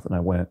your mouth. And I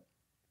went,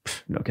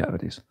 no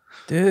cavities.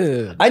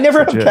 Dude. I never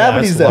have Legit.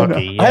 cavities That's though.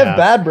 lucky, I have yeah.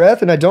 bad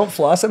breath and I don't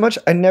floss that much.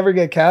 I never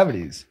get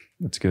cavities.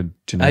 That's good.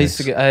 I used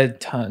Genetics. I had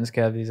tons of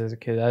cavities as a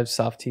kid. I have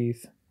soft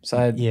teeth. So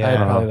I had Yeah.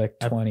 probably like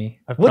I- 20.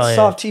 I've What's probably-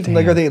 soft teeth?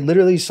 Like, are they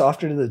literally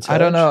softer to the touch? I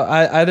don't know.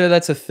 Either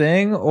that's a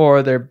thing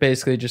or they're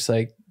basically just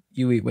like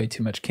you eat way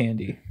too much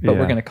candy, but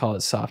we're Yeah. gonna call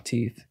it soft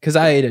teeth because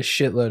I ate a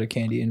shitload of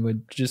candy and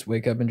would just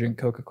wake up and drink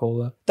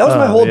Coca-Cola. That was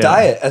my Oh, whole yeah.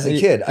 diet as a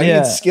kid. I Yeah.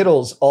 eat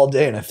Skittles all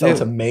day and I felt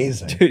Dude.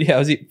 amazing. Dude, yeah, I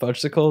was eating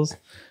fudgesicles.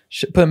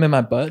 Put them in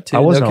my butt too.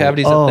 I No wasn't.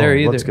 cavities up there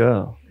either. Let's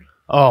go.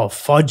 Oh,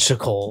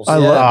 fudgesicles. I I,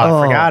 love- I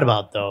oh. forgot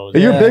about those.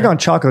 You're Yeah. big on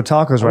Choco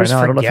Tacos right always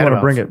now. I don't know if you forget want to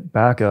about bring food. it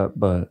back up,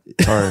 but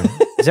sorry.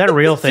 Is that a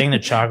real thing? The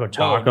Choco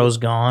Taco's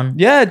gone?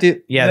 Yeah,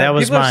 dude. Yeah, that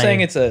was people are my- saying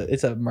it's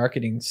a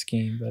marketing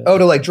scheme, but Oh,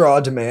 to like draw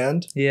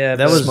demand? yeah,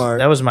 That but was Smart.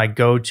 that was my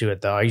go-to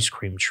at the ice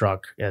cream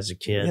truck as a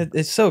kid.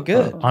 it's so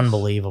good.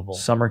 Unbelievable.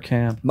 Summer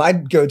camp. My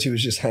go-to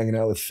was just hanging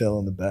out with Phil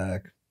in the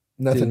back.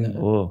 Nothing, Dude,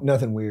 Whoa.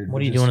 nothing weird.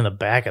 What are you Just- doing in the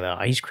back of the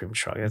ice cream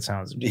truck? That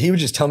sounds. He would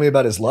just tell me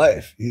about his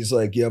life. He's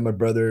like, yeah, my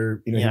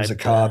brother, he Yeah, was a I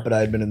cop, bet. but I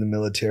had been in the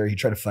military. He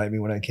tried to fight me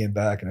when I came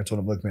back. And I told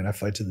him, look, man, I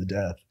fight to the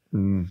death.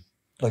 Mm.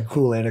 Like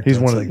cool anecdotes He's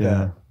one of like the, that.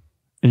 yeah.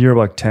 And you're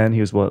like 10.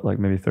 He was what, like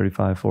maybe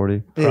 35, 40?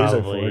 Yeah, he was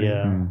like Probably, 40.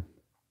 yeah. Mm.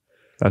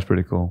 That's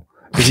pretty cool.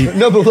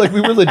 No, but like we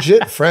were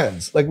legit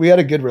friends. Like we had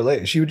a good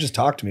relation. She would just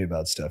talk to me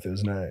about stuff. It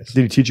was nice.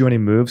 Did he teach you any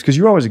moves? Because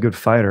you were always a good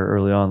fighter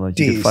early on. Like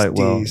you could D's, fight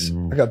well. D's.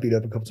 Mm. I got beat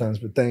up a couple times,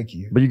 but thank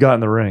you. But you got in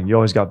the ring. You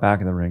always got back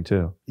in the ring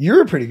too. You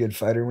were a pretty good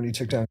fighter when you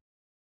took down.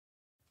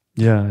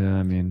 Yeah, yeah.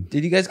 I mean,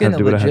 Did you guys get in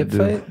Had a to do what I had legit to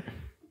do. fight?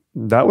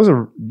 that was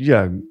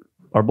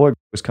our boy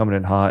was coming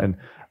in hot and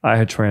I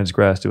had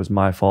transgressed. It was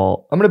my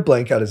fault. I'm gonna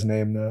blank out his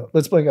name though.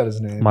 Let's blank out his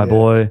name. My Yeah.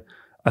 boy,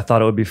 I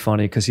thought it would be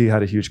funny because he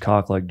had a huge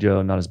cock like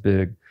Joe, not as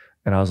big.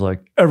 And I was like,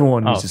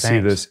 everyone needs Oh, to see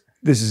thanks. this.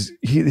 This is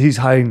he's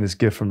hiding this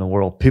gift from the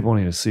world. People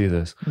need to see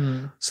this.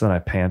 Mm, So then I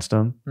pantsed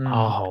him.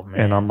 Oh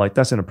man. And I'm like,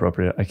 that's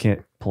inappropriate. I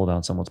can't pull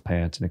down someone's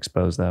pants and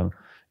expose them.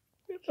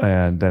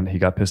 And then he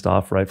got pissed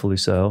off, rightfully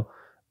so.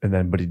 And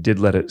then, but he did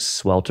let it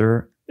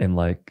swelter. And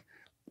like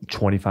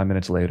 25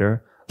 minutes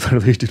later,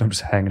 literally, dude, I'm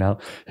just hanging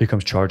out. He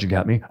comes charging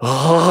at me.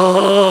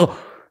 Oh!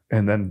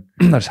 And then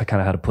I just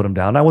kind of had to put him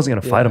down. I wasn't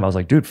going to fight him. I was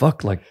like, dude,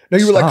 fuck. Like, No,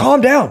 you were like, stop.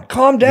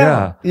 calm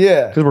down.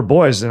 Yeah. Because we're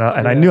boys. And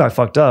I knew I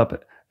fucked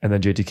up. And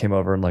then JT came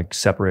over and like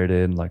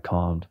separated and like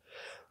calmed.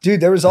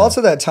 Dude, there was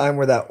also that time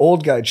where that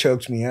old guy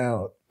choked me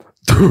out.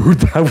 Dude,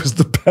 that was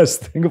the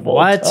best thing of all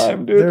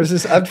time, dude. There was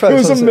this. It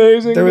was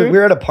amazing. We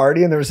were at a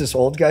party and there was this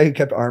old guy who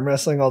kept arm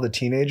wrestling all the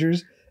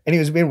teenagers, and he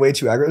was being way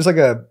too aggro. It was like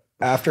a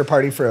after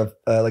party for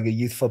like a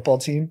youth football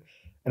team,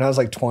 and I was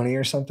like 20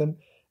 or something,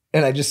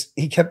 and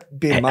he kept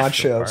being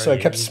macho, so I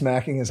kept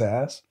smacking his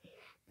ass.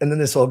 And then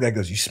this old guy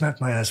goes, "You smack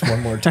my ass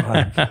one more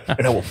time,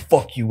 and I will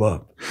fuck you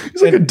up."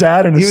 He's like a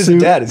dad in a suit. He was a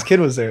dad. His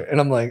kid was there, and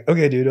I'm like,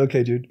 "Okay,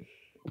 dude."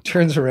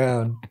 Turns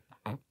around.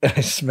 And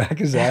I smack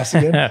his ass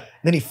again.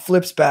 Then he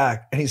flips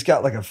back and he's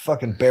got like a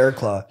fucking bear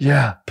claw.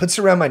 Yeah. Puts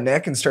it around my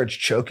neck and starts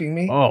choking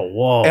me. Oh,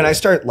 whoa. And I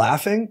start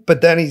laughing,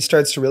 but then he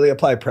starts to really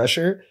apply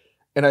pressure.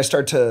 And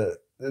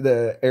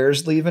the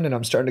air's leaving and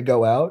I'm starting to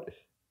go out.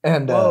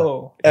 And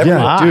Whoa. Dude,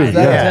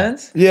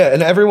 Intense? Yeah.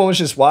 And everyone was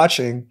just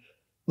watching.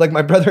 Like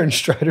my brother and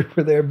Strider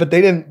were there, but they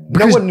didn't,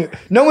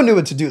 no one knew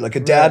what to do. Like a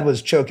dad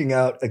was choking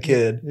out a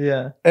kid.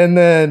 Yeah.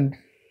 And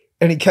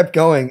he kept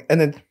going. And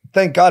then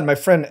thank God my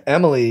friend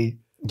Emily,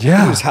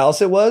 whose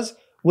house it was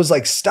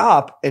like,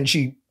 stop. And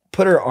she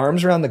put her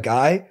arms around the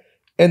guy,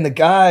 and the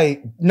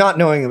guy, not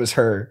knowing it was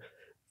her,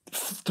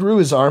 threw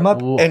his arm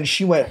up. Whoa. And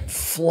she went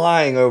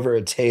flying over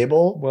a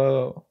table.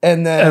 Whoa.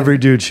 And then every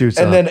dude shoots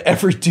up. And then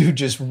every dude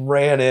just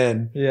ran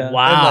in. Yeah.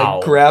 Wow. And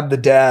like grabbed the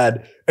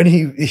dad. And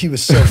he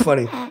was so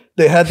funny.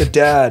 They had the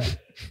dad,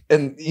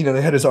 and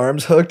they had his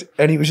arms hooked,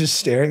 and he was just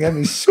staring at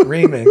me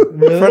screaming in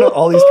front of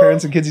all these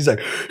parents and kids. He's like,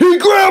 "He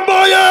grabbed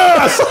my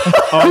ass!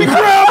 He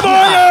grabbed my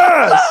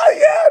ass!"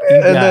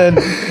 And then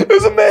it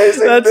was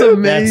amazing. That's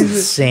amazing. That's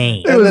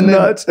insane. It was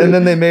nuts. And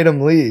then they made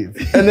him leave.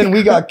 And then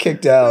we got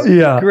kicked out.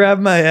 Yeah. Grab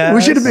my ass.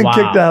 We should have been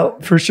kicked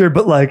out for sure.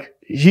 But like,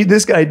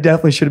 this guy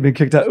definitely should have been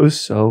kicked out. It was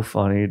so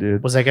funny,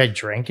 dude. Was that guy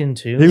drinking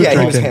too? He was Yeah,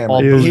 he was drinking. hammered.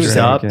 All He was boozed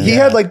up. drinking. He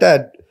had like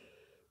that,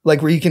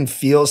 like where you can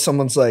feel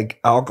someone's like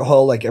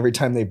alcohol, like every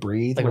time they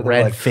breathe. Like where a they're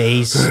red like,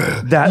 face.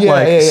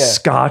 That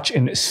scotch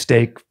and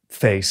steak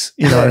face.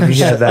 You know what I mean?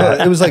 He had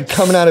that. It was like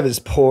coming out of his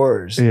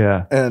pores.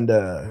 Yeah.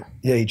 And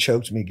he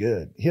choked me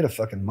good. He had a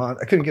fucking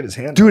I couldn't get his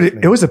hand. Dude, off me.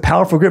 it was a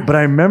powerful grip, but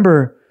I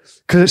remember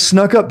because it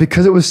snuck up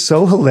because it was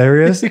so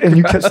hilarious and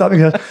you kept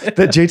stopping us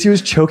that JT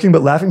was choking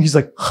but laughing. He's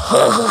like,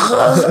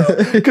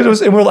 because it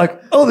was, and we're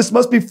like, oh, this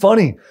must be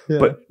funny. Yeah.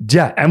 But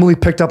yeah, Emily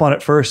picked up on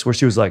it first where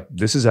she was like,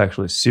 this is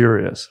actually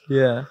serious.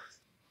 Yeah.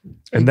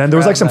 And then there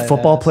was like some grabbed my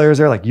football ass. players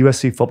there, like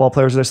USC football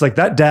players there. So like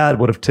that dad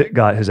would have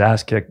got his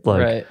ass kicked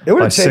like Right. It would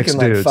by have six taken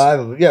like dudes. 5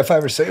 of them. Yeah,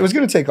 5 or 6. It was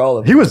going to take all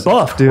of them. He was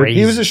buff, dude. Crazy.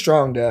 He was a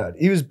strong dad.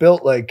 He was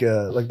built like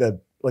a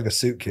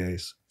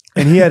suitcase.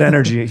 And he had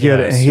energy. He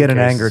Yeah, he had an suitcases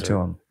anger are- to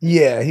him.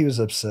 Yeah, he was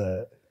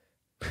upset.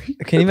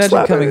 Can you imagine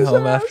Slapping coming his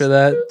home ass. after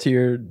that to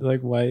your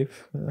like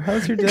wife?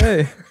 How's your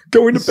day?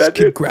 Going to This bed,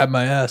 kid dude. grabbed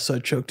my ass, so I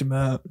choked him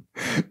out.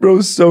 Bro, it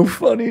was so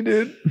funny,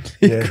 dude.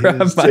 He Yeah, he grabbed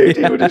was- my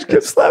JT would just keep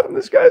ass. slapping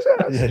this guy's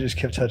ass. Yeah, just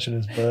kept touching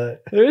his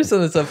butt. There is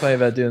something so funny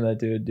about doing that,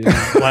 dude.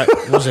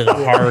 What was it? A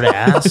hard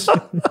ass?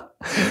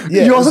 Yeah,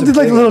 You it also was did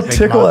like a big- little big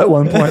tickle mouth. at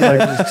one point. Like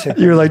Just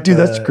tickle you're like, dude,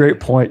 his that's a butt. great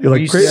point. You're Were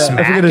like, you great. I forget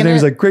his smacking name.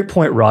 He's it? like, great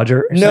point,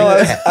 Roger. or No,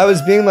 something. I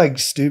was being like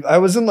stupid. I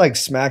wasn't like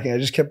smacking. I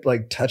just kept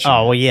like touching.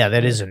 Oh, it. well, yeah,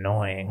 that is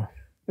annoying.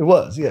 It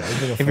was. Yeah. It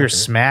was like a If you're fucker.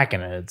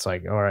 smacking it, it's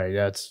like, all right,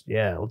 let's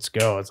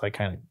go. It's like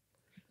kind of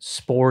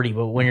sporty,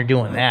 but when you're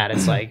doing that,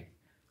 it's like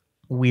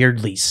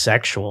weirdly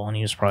sexual. And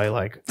he was probably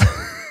like,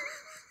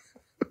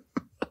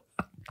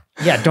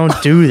 yeah, don't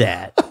do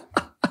that.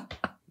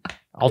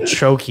 I'll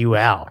choke you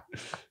out.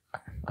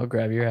 I'll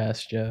grab your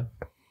ass, Joe.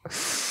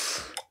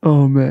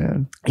 Oh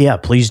man, Yeah,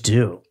 please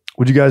do.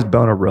 would you guys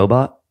bone a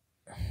robot?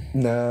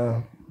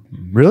 No.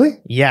 Really?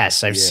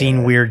 Yes, I've seen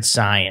Yeah. Weird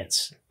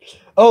Science.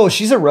 Oh,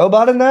 she's a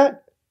robot in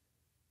that?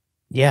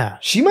 Yeah,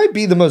 She might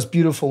be the most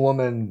beautiful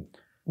woman.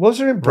 What was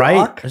her name? right?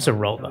 Brock? It's a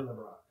robot.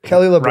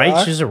 Kelly LeBrock?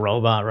 Right? She's a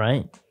robot,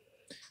 right?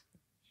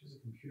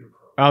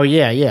 Oh,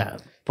 yeah.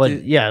 But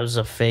Dude. yeah, it was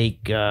a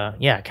fake.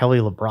 Yeah, Kelly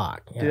LeBrock.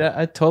 Yeah. Dude,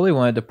 I totally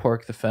wanted to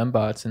pork the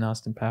fembots in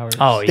Austin Powers.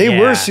 Oh, They yeah.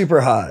 were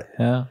super hot.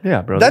 yeah.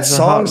 Yeah, bro. That these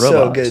are hot song's so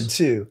robots. good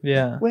too.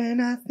 Yeah.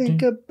 When I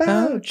think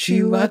about you,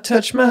 you, I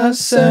touch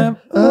myself.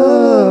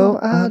 Oh,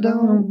 I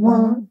don't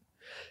want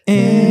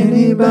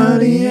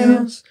anybody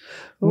else.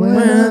 When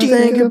I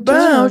think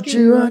about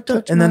you, I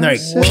touch And then they're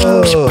like,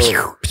 Whoa.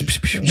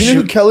 You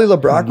know who Kelly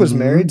LeBrock was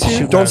married to?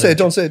 Shoot. Don't say it.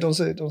 Don't say it. Don't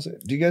say it. Don't say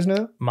it. Do you guys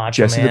know? Macho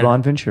Jesse Man. the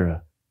Bon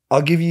Ventura.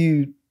 I'll give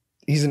you.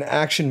 He's an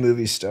action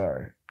movie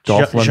star.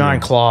 Dolph Lundgren.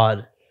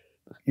 Jean-Claude.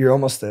 You're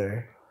almost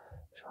there.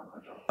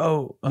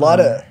 Oh, A lot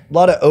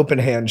of open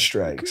hand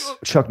strikes.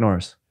 Chuck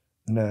Norris.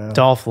 No,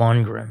 Dolph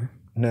Lundgren.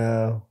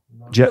 no,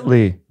 Jet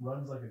Li.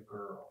 Runs like a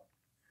girl.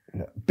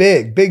 no.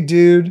 Big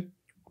dude.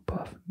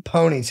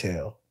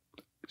 Ponytail.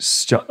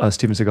 Steven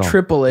Seagal.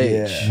 Triple H.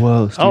 Yeah.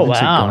 Whoa. Oh, Steven wow.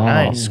 Seagal.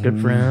 Nice.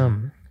 Good for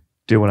him.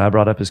 Dude, when I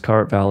brought up his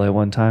car at valet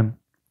one time,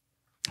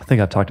 I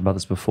think I've talked about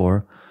this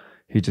before.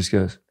 He just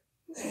goes,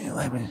 and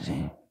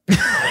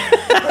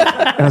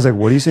I was like,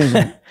 what are you saying? He's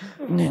like,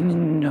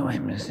 know what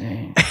I'm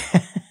saying.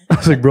 I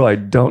was like, bro, I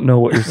don't know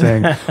what you're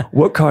saying.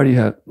 What car do you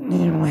have?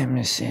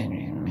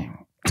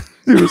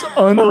 It was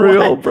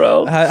unreal,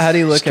 bro. How do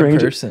you look in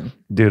person?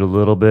 Dude, a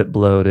little bit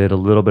bloated, a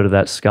little bit of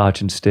that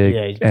scotch and steak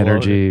Yeah, he's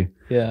energy.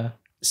 Yeah.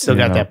 Still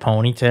got that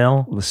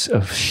ponytail.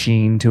 A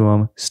sheen to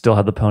him. Still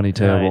had the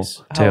ponytail.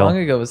 Nice. How long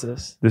ago was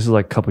this? This is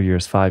like a couple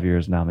years, 5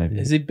 years now, maybe.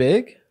 Is he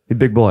big? He's a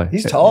big boy.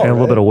 He's tall, And a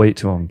little right? bit of weight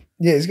to him.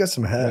 Yeah, he's got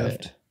some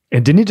heft. Right.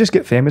 And didn't he just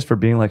get famous for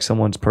being like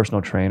someone's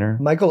personal trainer?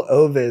 Michael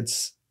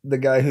Ovitz, the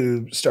guy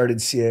who started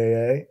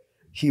CAA,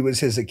 he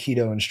was his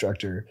Aikido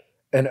instructor.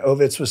 And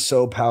Ovitz was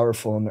so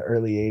powerful in the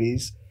early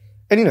 80s.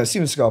 And, you know,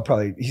 Steven Seagal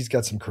probably, he's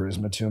got some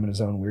charisma to him in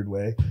his own weird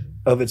way.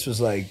 Ovitz was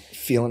like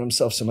feeling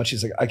himself so much.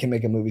 He's like, I can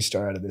make a movie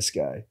star out of this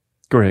guy.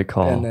 Great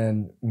call. And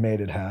then made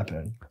it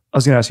happen. I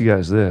was going to ask you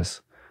guys this.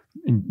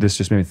 This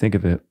just made me think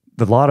of it.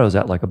 The lotto's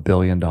at like $1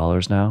 billion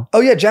now. Oh,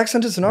 yeah. Jack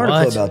sent us an article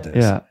What? about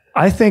this. Yeah.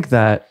 I think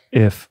that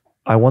if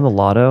I won the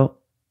lotto,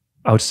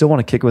 I would still want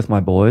to kick it with my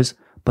boys,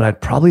 but I'd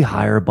probably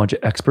hire a bunch of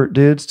expert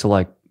dudes to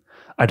like,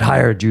 I'd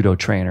hire a judo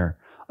trainer.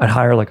 I'd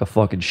hire like a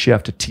fucking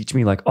chef to teach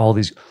me like all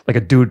these, like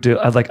a dude to,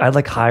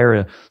 I'd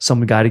hire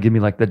some guy to give me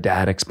like the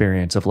dad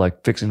experience of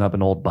like fixing up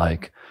an old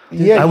bike.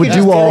 Yeah, I you would could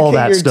just do all dedicate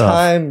that your stuff.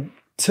 time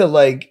to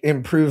like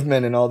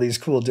improvement in all these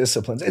cool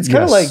disciplines. It's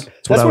kind of Yes, like, that's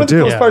what that's I one would of the do.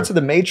 coolest Yeah. parts of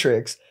the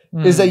Matrix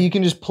is that you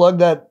can just plug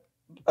that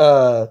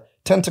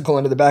tentacle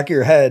into the back of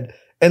your head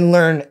and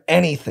learn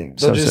anything.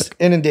 They'll So just sick.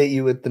 inundate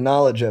you with the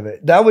knowledge of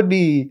it. That would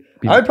be,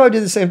 I would probably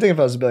do the same thing if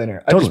I was a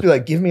billionaire. I'd just Totally. be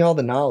like, give me all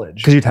the knowledge.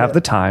 Because you'd have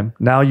the time.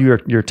 Now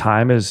your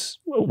time is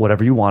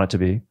whatever you want it to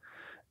be.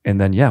 And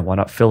then, yeah, why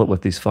not fill it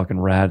with these fucking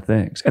rad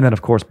things? And then,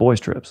 of course, boys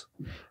trips.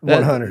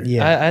 100.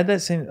 Yeah. I had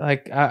that same,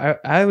 like,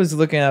 I was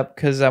looking up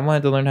because I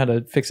wanted to learn how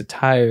to fix a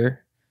tire.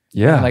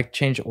 Yeah. And like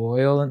change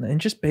oil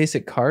and just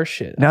basic car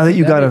shit. Now that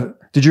you got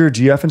did your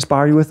GF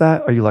inspire you with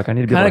that? Are you like, I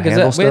need to be kind able of to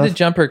handle because we had to stuff?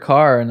 jump her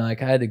car and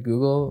like I had to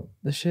Google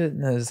the shit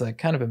and it was like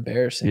kind of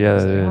embarrassing. Yeah, I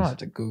was it like, I don't is. have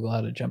to Google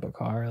how to jump a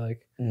car.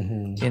 Like,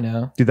 Mhm. you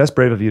know, Dude, that's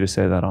brave of you to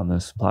say that on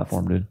this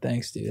platform, dude.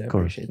 thanks, dude. I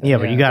course. appreciate that. Yeah,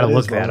 but you got to that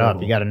look is that up.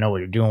 vulnerable. You got to know what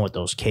you're doing with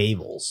those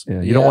cables. Yeah,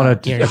 you Yeah. don't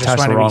want to You just attach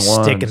want the to wrong be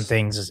sticking ones.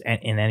 things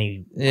in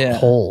any Yeah.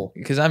 hole.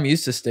 Because I'm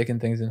used to sticking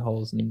things in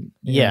holes. And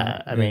you Yeah,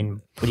 know, I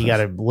mean, but you got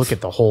to look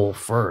at the hole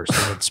first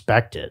and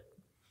inspect it.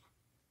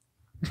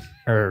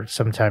 Or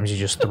sometimes you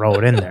just throw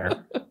it in there.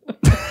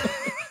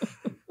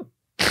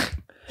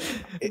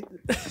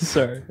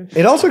 sorry.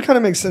 It also kind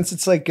of makes sense.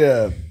 It's like,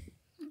 it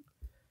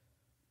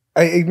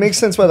makes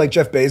sense why like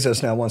Jeff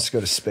Bezos now wants to go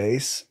to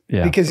space.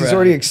 Yeah. Because he's Right.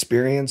 already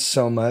experienced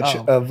so much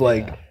Oh, of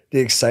like yeah. the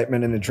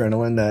excitement and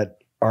adrenaline that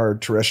our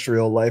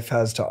terrestrial life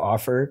has to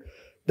offer,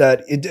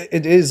 that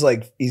it is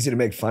like easy to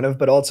make fun of,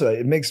 but also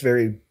it makes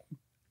very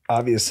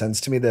obvious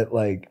sense to me that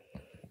like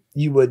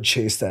you would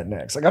chase that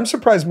next. Like I'm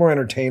surprised more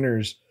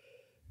entertainers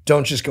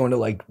don't just go into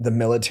like the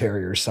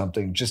military or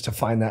something just to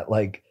find that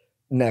like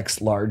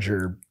next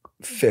larger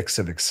fix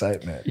of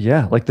excitement.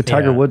 Yeah, like the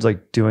Tiger Yeah. Woods,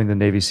 like doing the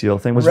Navy SEAL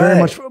thing was very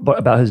Right. much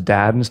about his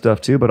dad and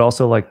stuff too, but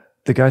also like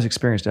the guy's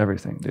experienced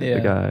everything, dude. Yeah.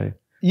 The guy,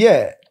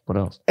 Yeah. what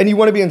else? And you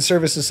want to be in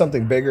service of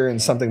something bigger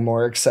and something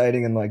more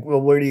exciting. And like, well,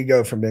 where do you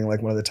go from being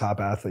like one of the top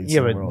athletes?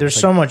 Yeah, in the but world? there's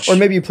It's so like- much. or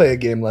maybe you play a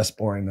game less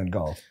boring than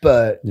golf,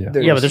 but Yeah.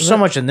 Yeah, but there's so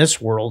much in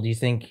this world. You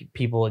think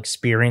people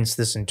experience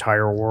this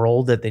entire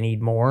world that they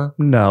need more?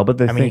 No, but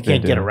they I mean, you think they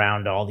can't get do.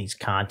 around to all these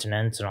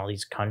continents and all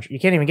these countries. You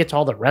can't even get to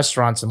all the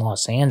restaurants in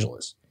Los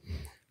Angeles.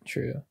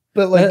 True.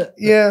 But like,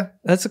 yeah,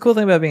 That's the cool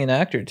thing about being an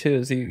actor too,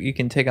 is you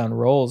can take on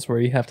roles where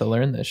you have to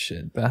learn this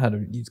shit about how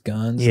to use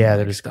guns. Yeah, and that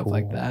like is stuff cool.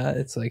 like that.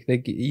 It's like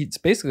it's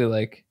basically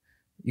like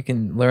you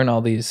can learn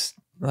all these.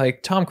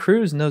 Like Tom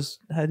Cruise knows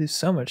how to do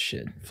so much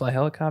shit: fly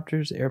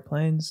helicopters,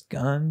 airplanes,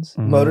 guns,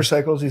 Mhm.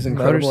 motorcycles. He's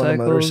incredible on a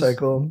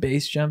motorcycle.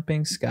 base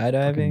jumping, Fucking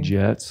skydiving,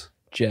 jets.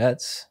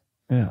 jets.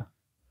 Yeah.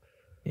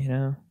 You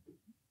know,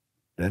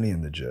 Benny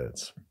and the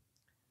Jets.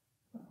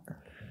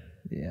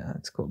 yeah,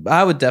 it's cool. But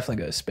I would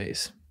definitely go to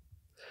space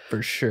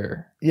for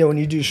sure. Yeah, when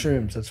you do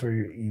shrooms, that's where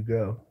you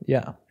go.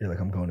 Yeah. You're like,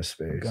 I'm going to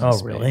space. Going Oh,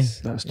 to really?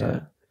 space. That's Yeah.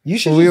 tight. You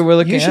should. Well, we just- were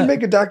looking you should at-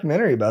 make a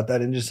documentary about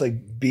that and just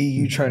like be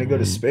you trying to go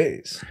to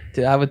space.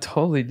 Dude, I would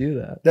totally do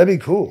that. That'd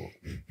be cool.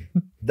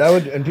 That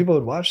would, and people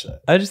would watch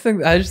that. I just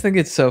think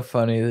it's so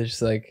funny. There's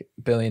just like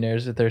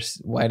billionaires with their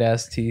white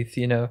ass teeth,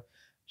 you know,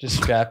 just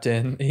strapped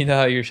in. You know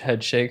how your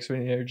head shakes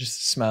when you're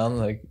just smiling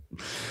like.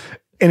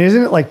 And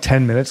isn't it like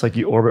 10 minutes? Like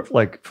you orbit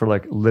like for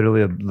like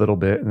literally a little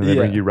bit and then they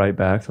bring Yeah. you right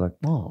back to like,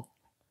 oh.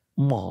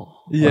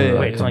 Yeah,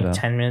 Wait, it's come like down.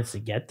 10 minutes to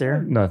get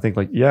there? No, I think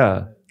like,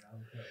 yeah.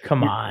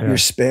 Come on. You're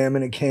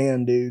spamming a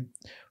can, dude.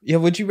 Yeah,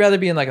 would you rather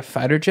be in like a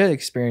fighter jet,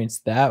 experience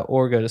that,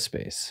 or go to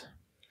space?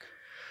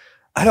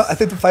 I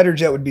think the fighter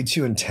jet would be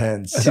too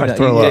intense. I'd You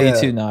throw get up.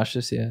 you too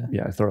nauseous. Yeah.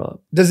 Yeah, I throw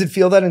up. Does it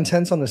feel that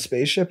intense on the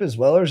spaceship as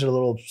well, or is it a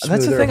little smoother?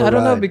 That's the thing. of a I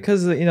don't know ride?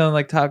 because you know,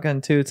 like Top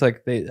Gun 2, it's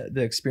like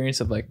the experience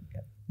of like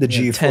the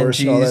you know, G force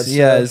and all that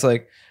Yeah, stuff. it's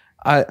like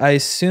I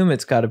assume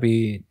it's got to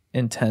be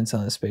intense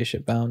on a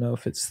spaceship. But I don't know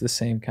if it's the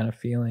same kind of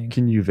feeling.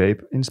 Can you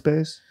vape in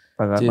space?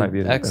 That Dude, might be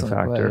a excellent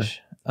factor.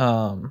 question.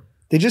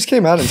 They just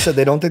came out and said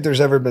they don't think there's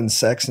ever been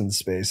sex in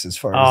space, as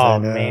far as Oh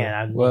they know. man,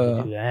 I'd love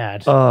to do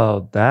that.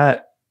 Oh,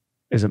 that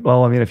isn't.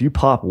 Well, I mean, if you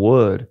pop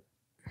wood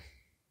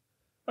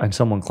and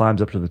someone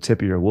climbs up to the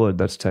tip of your wood,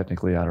 that's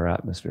technically outer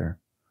atmosphere.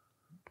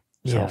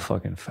 That's how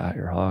fucking fat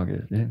your hog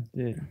is, dude.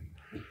 Dude,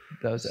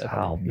 that was That's epic.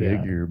 how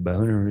big your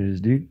boner is,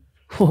 dude.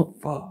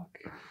 Fuck.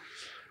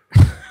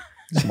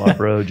 My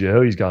bro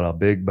Joe, he's got a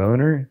big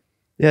boner.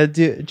 Yeah,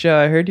 dude, Joe,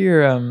 I heard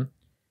you're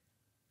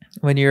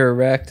when you're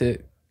erect,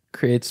 it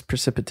creates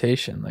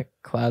precipitation, like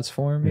clouds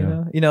form.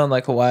 Yeah. You know, in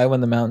like Hawaii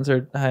when the mountains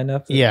are high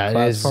enough. that Yeah, it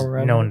clouds is form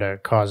around known them.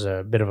 to cause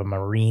a bit of a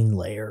marine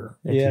layer,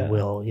 if Yeah. you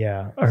will.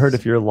 Yeah. I heard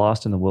if you're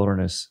lost in the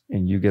wilderness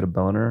and you get a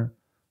boner,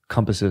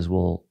 compasses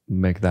will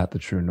make that the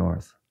true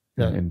north,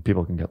 Yeah. and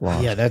people can get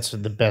lost. Yeah, that's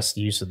the best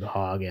use of the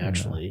hog,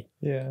 actually.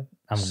 Yeah.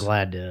 I'm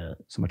glad to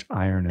So much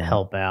iron in it.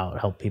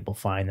 help people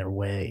find their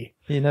way.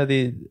 You know,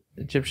 the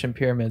Egyptian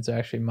pyramids are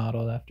actually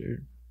modeled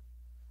after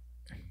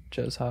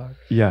Joe's hog.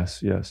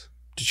 Yes, yes.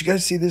 Did you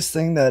guys see this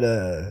thing that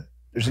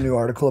there's a new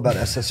article about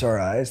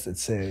SSRIs that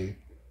say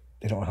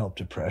they don't help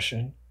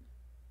depression?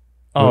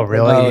 Oh,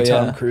 really? Oh, Maybe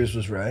Tom yeah. Cruise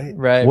was right.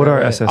 Right. What are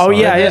right. SSRIs? Oh,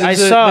 yeah, I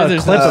There's a- saw a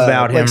there's clip a-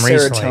 about him like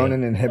recently.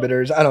 serotonin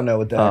inhibitors. I don't know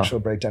what the actual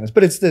breakdown is,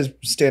 but it's the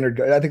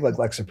standard. I think like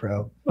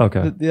Lexapro,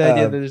 Okay. The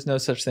idea Uh, that there's no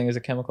such thing as a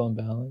chemical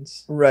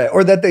imbalance. right?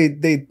 Or that they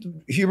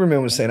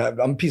Huberman was saying.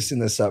 I'm piecing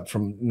this up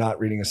from not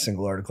reading a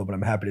single article, but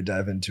I'm happy to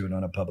dive into it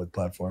on a public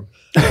platform.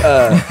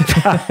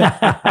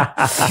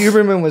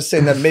 Huberman was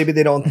saying that maybe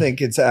they don't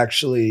think it's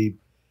actually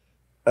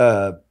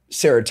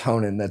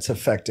serotonin that's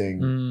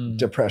affecting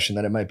depression,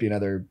 that it might be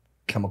another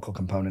chemical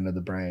component of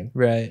the brain.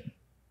 Right.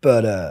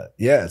 But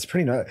yeah, it's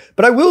pretty nice.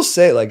 But I will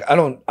say, like, I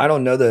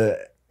don't know the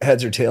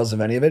heads or tails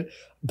of any of it,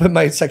 but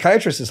my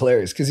psychiatrist is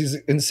hilarious because he's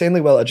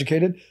insanely well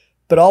educated.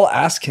 But I'll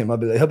ask him, he'll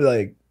be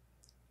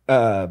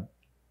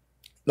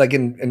like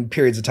in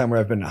periods of time where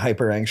I've been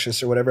hyper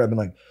anxious or whatever, I've been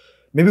like,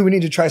 maybe we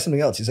need to try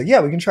something else. He's like,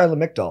 yeah, we can try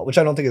Lamictal, which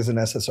I don't think is an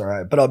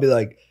SSRI, but I'll be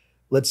like,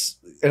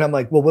 and I'm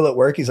like, well, will it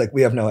work? He's like,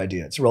 we have no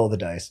idea. It's a roll of the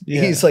dice.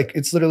 Yeah. He's like,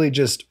 it's literally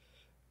just,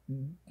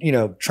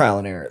 trial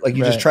and error. Like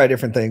you just Right. try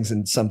different things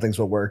and some things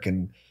will work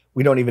and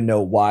we don't even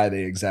know why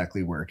they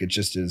exactly work. It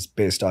just is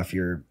based off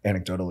your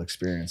anecdotal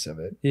experience of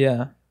it.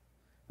 Yeah.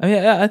 I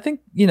mean, I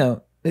think,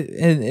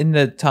 in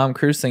the Tom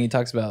Cruise thing, he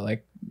talks about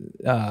like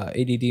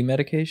ADD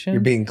medication.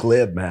 You're being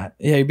glib, Matt.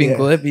 Yeah, you're being Yeah.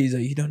 glib. He's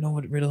like, you don't know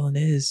what Ritalin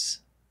is.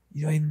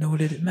 You don't even know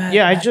what it is. Matt,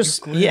 Yeah, I Matt,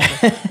 just, you're glib."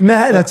 yeah.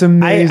 Matt, that's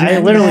amazing. I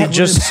literally Matt,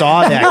 just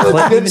saw that No,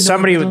 clip. it's-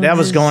 Somebody that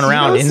was going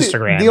around You know,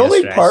 Instagram. The only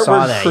yesterday. I part saw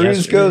where that Cruise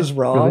yesterday. goes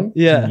wrong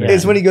Yeah. Yeah.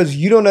 is when he goes,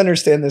 you don't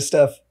understand this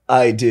stuff.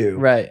 I do.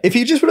 Right. If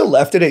he just would have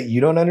left it at you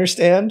don't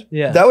understand,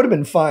 Yeah. that would have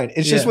been fine.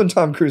 It's just Yeah. when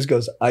Tom Cruise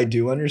goes, I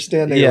do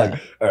understand. Then you're Yeah.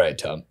 like, all right,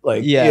 Tom.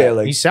 Like, Yeah. yeah,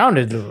 like He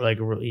sounded like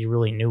he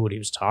really knew what he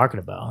was talking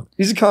about.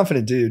 he's a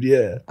confident dude.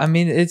 Yeah. I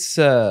mean, it's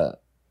I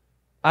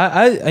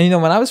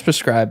when I was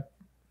prescribed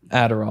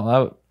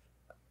Adderall,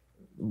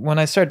 when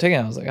I started taking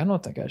it, I was like, I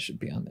don't think I should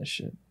be on this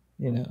shit.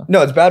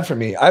 No, it's bad for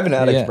me. I have an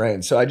addict Yeah.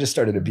 brain, so I just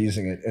started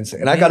abusing it,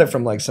 and I got it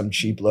from like some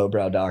cheap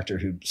lowbrow doctor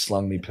who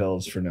slung me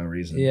pills for no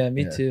reason. Yeah,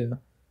 me too.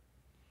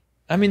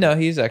 I mean, no,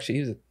 he's a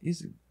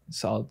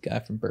solid guy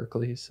from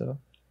Berkeley. So.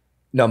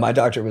 No, my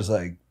doctor was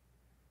like,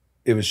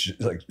 it was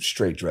like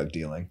straight drug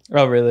dealing.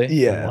 Oh, really?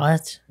 Yeah,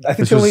 What? I think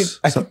This they only, was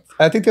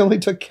I think they only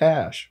took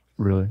cash.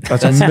 Really?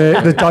 That's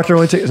amazing. The doctor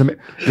only takes.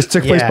 This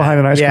took place Yeah, behind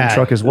an ice cream yeah.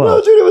 truck as No,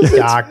 well. dude, it was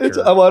Doctor.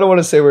 well, I don't want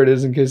to say where it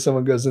is in case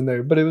someone goes in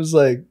there, but it was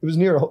like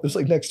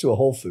next to a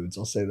Whole Foods.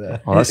 I'll say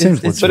that. Oh, that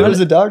seems it's But legit. it was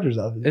a doctor's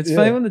office. It's Yeah.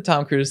 funny when the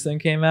Tom Cruise thing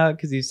came out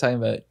because he's talking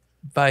about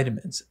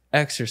vitamins,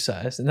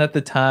 exercise, and at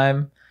the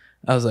time,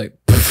 I was like,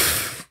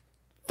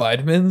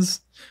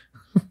 vitamins,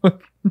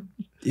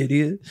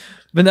 idiot.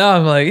 But now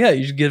I'm like, yeah,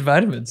 you should get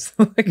vitamins.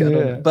 But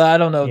I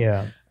don't know.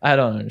 Yeah. I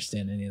don't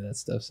understand any of that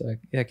stuff, so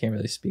I can't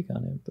really speak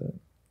on it. But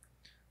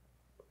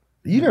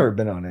You've never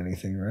been on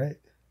anything, right?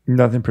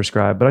 Nothing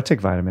prescribed, but I take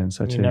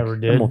vitamins. I You take never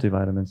the did?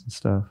 multivitamins and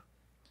stuff.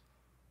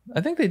 I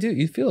think they do.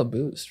 You feel a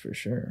boost for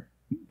sure.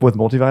 With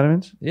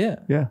multivitamins? Yeah.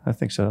 Yeah, I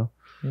think so.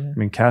 Yeah. I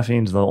mean,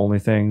 caffeine's the only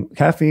thing.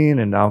 Caffeine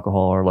and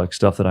alcohol are like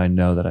stuff that I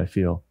know that I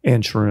feel.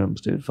 And shrooms,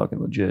 dude. Fucking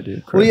legit,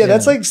 dude. Well, yeah, Yeah.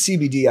 that's like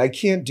CBD. I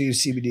can't do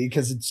CBD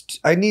because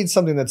I need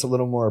something that's a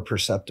little more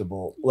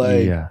perceptible.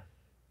 Like yeah.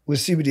 with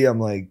CBD, I'm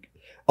like,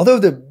 although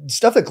the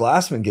stuff that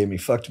Glassman gave me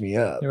fucked me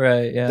up.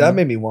 Right. Yeah. That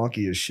made me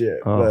wonky as shit.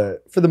 Oh.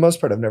 But for the most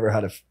part, I've never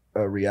had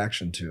a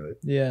reaction to it.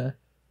 yeah.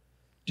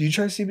 Do you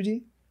try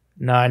CBD?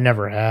 No, I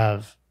never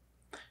have.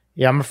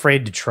 Yeah, I'm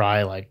afraid to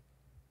try like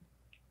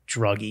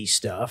druggy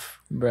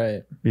stuff.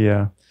 Right.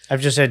 Yeah.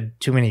 I've just had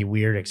too many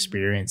weird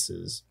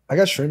experiences. I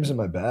got shrooms in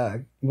my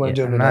bag. You want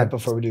to Yeah, do them I'm tonight not-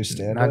 before we do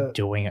stand Not up?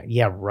 doing it.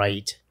 Yeah,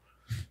 right.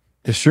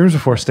 The shrooms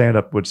before stand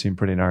up would seem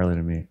pretty gnarly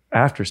to me.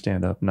 After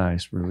stand up,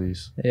 nice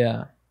release.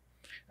 Yeah.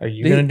 Are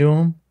you The- gonna do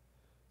them?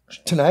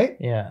 Tonight?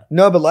 Yeah.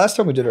 No, but last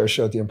time we did our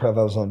show at the Improv,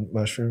 I was on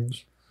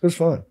mushrooms. It was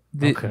fun.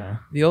 Okay.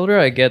 The older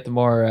I get, the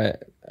more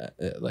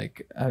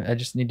I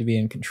just need to be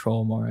in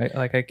control more. I used to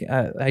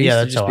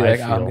that's just how be I like,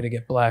 oh, I'm feel. gonna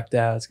get blacked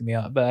out. It's gonna be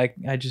out, but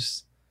I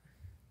just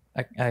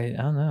I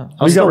don't know.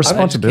 We got I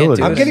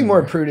responsibility. I'm it getting more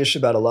anymore. prudish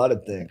about a lot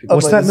of things.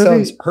 What's I'm that this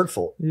movie? Sounds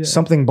hurtful. Yeah.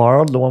 Something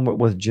Borrowed, the one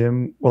with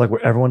Jim,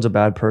 where everyone's a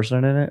bad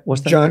person in it.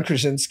 What's that? John movie?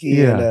 Krasinski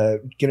Yeah.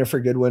 and Jennifer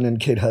Goodwin and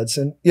Kate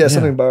Hudson. Yeah,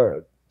 Something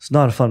Borrowed. It's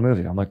not a fun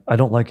movie. I'm like, I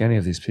don't like any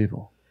of these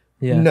people.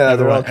 Yeah. No,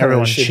 they're all kind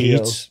everyone of shit cheats.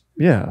 heels.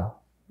 Yeah.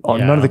 Oh,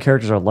 Yeah. None of the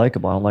characters are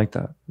likable. I don't like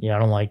that. Yeah, I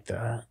don't like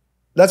that.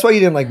 That's why you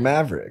didn't like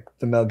Maverick,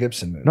 the Mel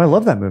Gibson movie. No, I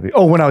love that movie.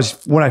 Oh,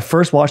 when I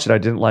first watched it, I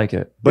didn't like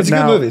it. But It's a good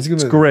now movie. It's a good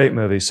movie. great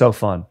movie. So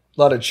fun.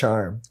 A lot of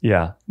charm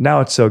Yeah. Now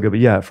it's so good. But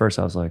yeah, at first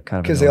I was like kind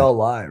of because they annoyed. all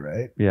lie,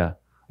 right? Yeah.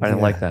 I didn't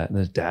Yeah. like that. And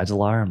his dad's a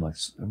liar. I'm like,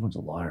 everyone's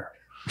a liar.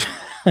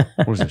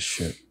 What is this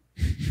shit?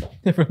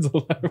 Everyone's a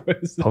liar. What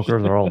is this Poker,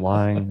 shit? they're all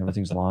lying.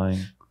 Everything's lying.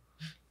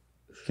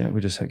 Can't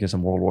we just get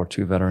some World War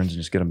II veterans and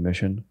just get a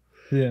mission?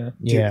 Yeah.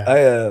 Dude, Yeah.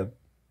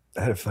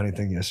 I had a funny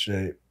thing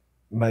yesterday.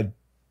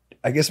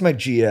 I guess my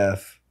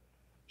GF,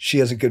 she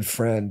has a good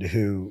friend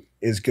who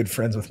is good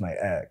friends with my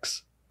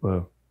ex.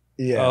 Whoa.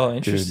 Yeah. Oh, Dude,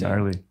 interesting.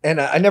 gnarly.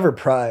 And I never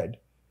pried,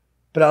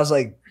 but I was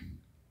like,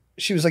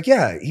 she was like,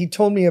 yeah, he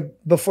told me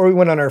before we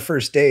went on our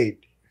first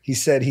date, he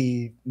said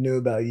he knew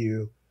about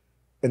you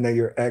and that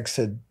your ex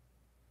had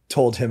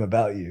told him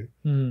about you.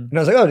 Hmm. And I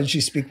was like, oh, did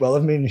she speak well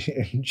of me?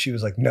 And she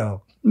was like,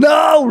 no.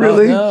 No,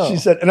 really? no. She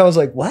said, and I was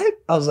like, what?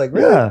 I was like,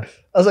 really? Yeah.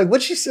 I was like,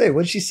 what'd she say?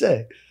 What'd she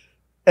say?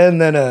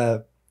 And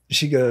then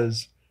she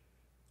goes,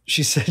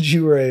 she said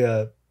you were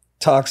a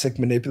toxic,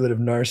 manipulative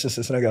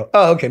narcissist. And I go,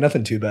 oh, okay,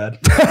 nothing too bad.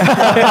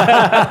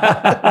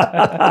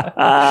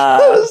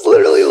 I was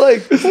literally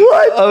like,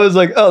 what? I was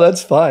like, oh,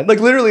 that's fine. Like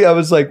literally, I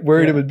was like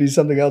worried it would be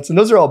something else. And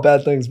those are all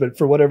bad things. But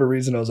for whatever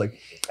reason, I was like,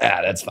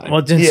 that's fine. Well,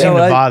 it didn't Yeah. seem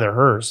to I- bother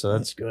her, so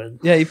that's good.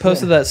 Yeah, he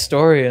posted that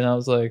story, and I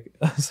was like,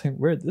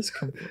 where'd this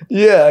come from?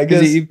 Yeah, I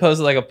Because guess. he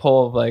posted like a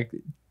poll of like,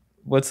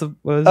 what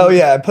was Oh it?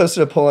 yeah, I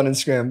posted a poll on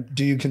Instagram.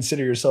 Do you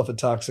consider yourself a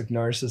toxic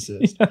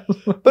narcissist?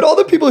 But all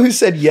the people who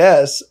said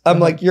yes, I'm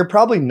like, you're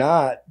probably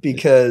not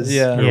because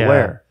Yeah. You're Yeah.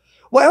 aware.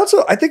 Well,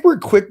 I think we're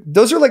quick.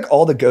 Those are like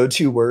all the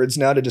go-to words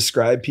now to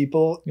describe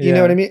people. You know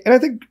Yeah. what I mean? And I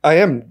think I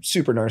am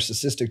super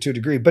narcissistic to a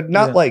degree, but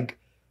not Yeah. like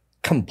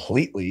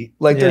completely.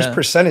 Like there's Yeah.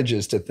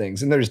 percentages to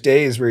things, and there's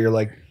days where you're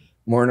like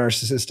more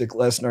narcissistic,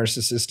 less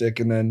narcissistic,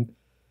 and then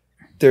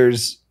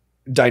there's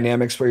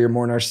dynamics where you're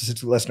more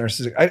narcissistic, less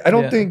narcissistic. I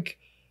don't Yeah. think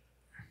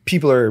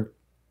people are.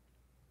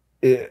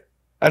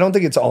 I don't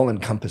think it's all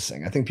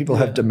encompassing. I think people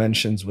have Yeah.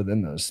 dimensions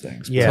within those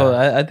things. Yeah. So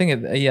I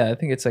think I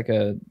think it's like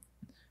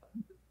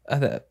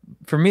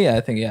for me,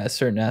 I think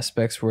certain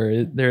aspects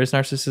where there is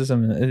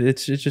narcissism, it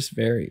just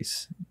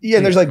varies Yeah,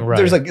 and there's like Right.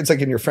 it's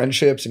like in your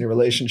friendships and your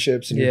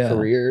relationships and your Yeah.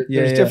 career.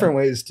 Yeah, There's yeah. different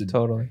ways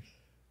totally.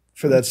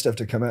 for that stuff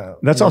to come out.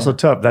 That's Yeah. also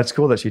tough. That's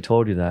cool that she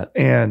told you that.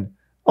 And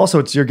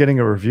also, you're getting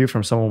a review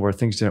from someone where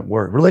things didn't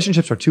work.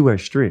 Relationships are two-way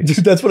streets.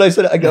 Dude, that's what I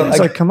said. I go, It's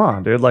like, come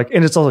on, dude. Like,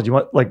 and it's also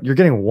you're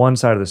getting one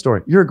side of the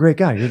story. You're a great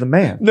guy. You're the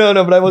man. no,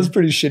 but I was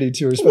pretty shitty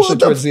to her, especially Well,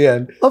 towards the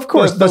end. Of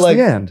course, But that's like-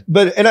 the end.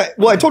 But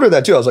I told her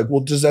that too. I was like,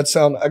 well, does that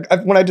sound?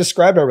 When I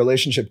described our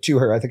relationship to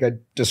her, I think I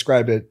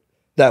described it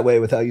that way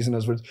without using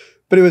those words.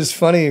 But it was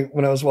funny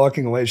when I was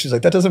walking away. She's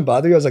like, that doesn't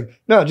bother you? I was like,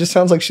 no, it just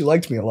sounds like she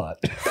liked me a lot.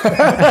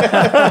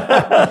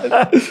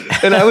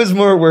 And I was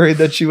more worried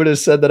that she would have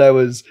said that I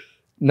was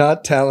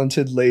not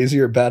talented, lazy,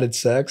 or bad at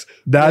sex.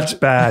 That's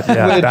bad.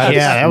 Yeah, Which-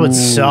 That would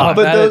suck.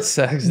 But Bad those-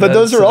 at sex, But that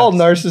those are all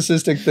sucks.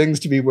 narcissistic things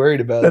to be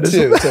worried about That is,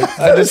 too. It's like,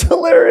 that is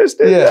hilarious,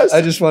 dude. yeah, Yes.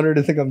 I just want her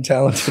to think I'm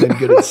talented and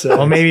good at sex.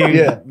 Well, maybe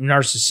yeah.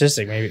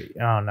 narcissistic. Maybe.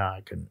 Oh no,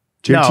 I couldn't.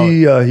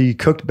 JT, he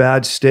cooked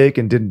bad steak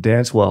and didn't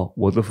dance well.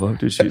 What the fuck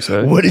did she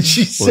say? What did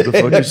she say? What the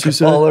fuck did she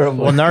say? Call her a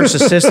Well, monkey.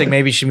 narcissistic.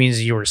 Maybe she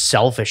means you were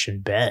selfish in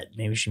bed.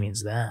 Maybe she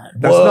means that.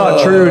 That's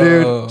not true,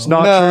 dude. Whoa. It's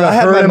not No, true. I I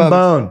had heard my him mom-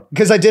 bone.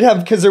 Because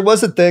there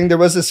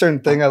was a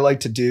certain thing I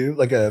like to do,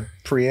 like a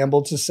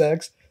preamble to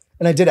sex.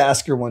 And I did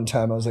ask her one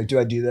time, I was like, do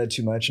I do that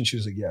too much? And she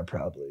was like, yeah,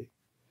 probably.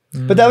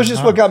 But that was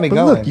just what got me But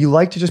going. look, you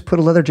like to just put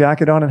a leather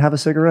jacket on and have a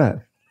cigarette.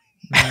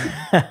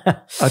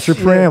 That's your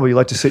preamble. You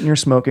like to sit in your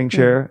smoking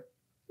chair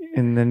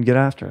and then get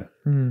after it.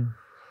 Hmm.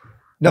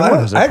 No,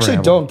 Everyone has a I actually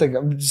preamble.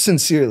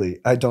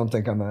 I don't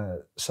think I'm a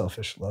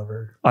selfish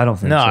lover. I don't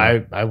think No,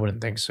 so. I wouldn't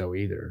think so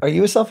either. Are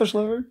you a selfish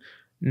lover?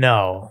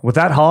 No. With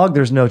that hog,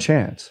 there's no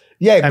chance.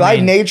 Yeah, I by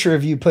mean- nature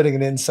of you putting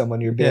it in someone,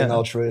 you're being Yeah. It's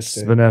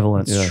altruistic.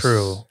 benevolent. It's yes.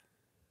 true.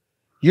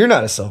 You're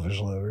not a selfish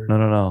lover.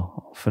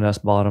 No. Finesse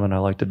bottom and I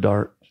like to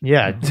dart.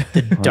 Yeah,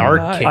 the dark.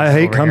 I king I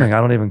hate over coming. here.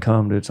 I don't even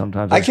come, dude.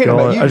 Sometimes I just can't go,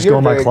 imagine. I just You're go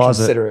in a my very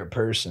closet. considerate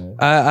person.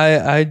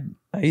 I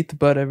eat the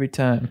butt every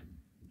time.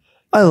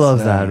 I love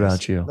that Nice.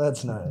 about you.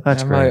 That's nice.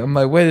 That's I'm great.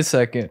 like, wait a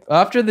second.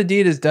 After the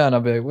deed is done,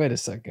 I'll be like, wait a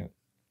second.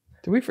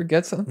 Did we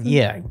forget something?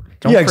 Yeah.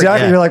 Yeah, exactly.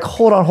 forget. You're like,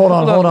 hold on.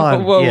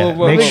 Whoa, Yeah,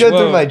 whoa, Let me make go sure-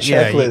 through my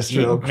Yeah, checklist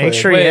you- real make quick.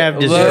 sure you have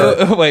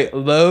dessert.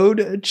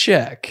 Load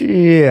check.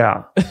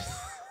 Yeah.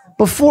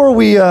 Before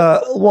we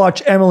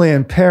watch Emily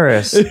in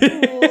Paris,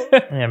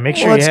 Yeah, make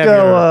sure Let's you have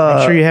go, your.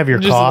 Make sure you have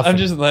your coffee. I'm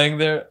just laying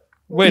there.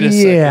 Wait a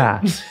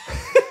yeah. second.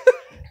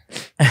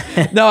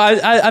 No,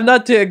 I'm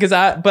not doing because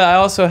but I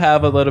also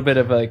have a little bit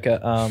of like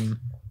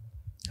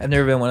a I've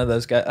never been one of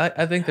those guys.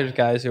 I think there's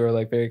guys who are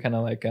like very kind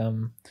of like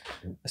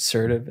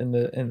assertive in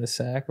the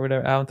sack or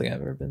whatever. I don't think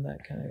I've ever been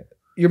that kind of.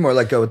 You're more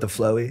like go with the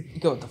flowy.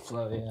 Go with the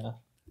flow, yeah.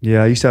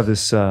 Yeah, I used to have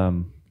this.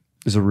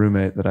 There's a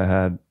roommate that I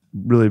had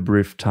really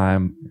brief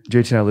time.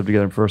 JT and I lived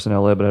together first in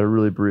LA, but I had a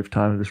really brief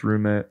time with this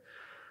roommate,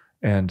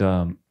 and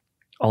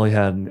all he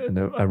had, and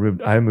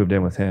I moved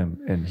in with him,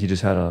 and he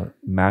just had a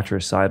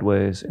mattress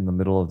sideways in the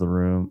middle of the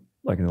room,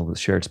 like in the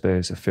shared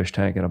space, a fish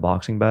tank, and a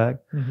boxing bag.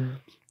 Mm-hmm.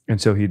 And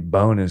so he'd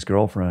bone his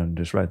girlfriend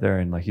just right there,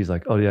 and like he's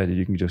like, "Oh yeah, dude,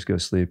 you can just go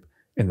sleep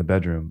in the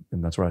bedroom,"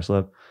 and that's where I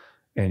slept.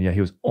 And yeah,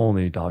 he was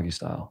only doggy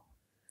style.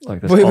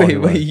 Like that's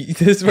wait!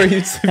 This is where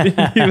you'd sleep?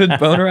 You would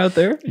bone her out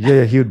there?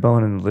 Yeah, he would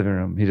bone in the living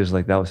room. He just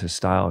like that was his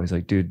style. He's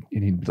like, dude,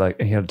 and he'd like,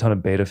 and he had a ton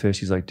of beta fish.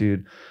 He's like,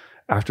 dude,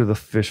 after the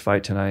fish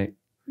fight tonight,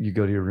 you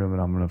go to your room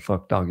and I'm gonna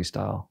fuck doggy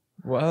style.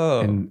 Whoa!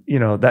 And you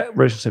know that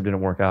relationship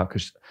didn't work out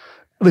because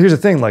here's the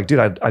thing, like, dude,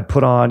 I'd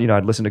put on, you know,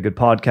 I'd listen to good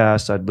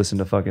podcasts. I'd listen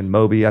to fucking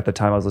Moby. At the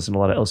time, I was listening to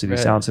a lot of LCD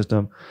Sound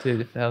System.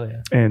 Dude, hell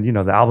yeah! And you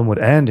know, the album would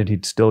end and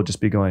he'd still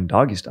just be going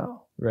doggy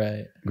style.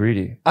 Right.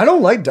 Greedy. I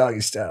don't like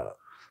doggy style.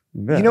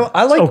 Yeah. You know,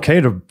 I like it's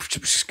okay to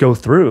just go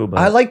through, but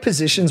I like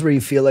positions where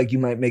you feel like you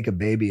might make a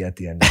baby at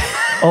the end of it.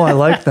 oh, I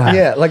like that.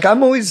 Yeah, like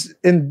I'm always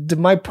in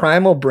my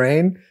primal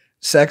brain,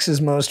 sex is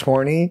most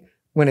horny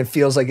when it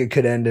feels like it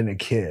could end in a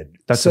kid.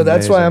 That's why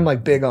amazing. I'm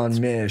like big on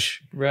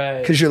Mish.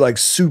 Right. Because you're like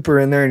super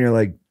in there and you're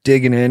like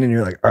digging in and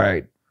you're like, all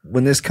right,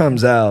 when this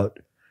comes out,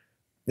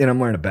 and I'm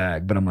wearing a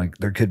bag, but I'm like,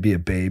 there could be a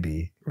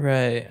baby.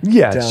 Right.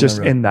 Yeah, it's just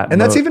in that and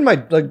mode. that's even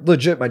my like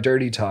legit my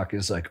dirty talk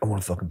is like, I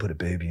want to fucking put a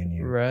baby in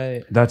you.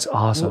 Right. That's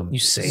awesome. You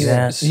say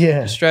that.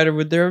 Yeah. Strider,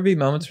 would there be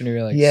moments when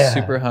you're like Yeah.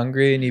 super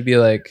hungry and you'd be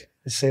like,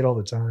 I say it all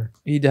the time.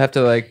 you'd have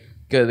to like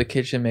go to the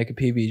kitchen, make a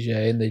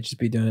PBJ, and they'd just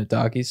be doing it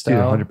doggy Dude,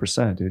 style?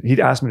 100%, dude. He'd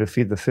ask me to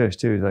feed the fish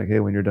too. He's like, hey,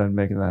 when you're done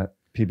making that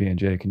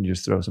PB&J, can you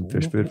just throw some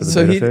fish food for the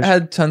So beta he fish?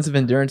 had tons of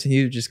endurance and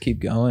he would just keep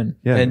going.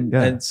 Yeah, And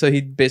yeah. and so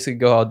he'd basically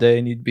go all day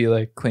and you'd be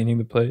like cleaning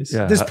the place.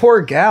 Yeah. This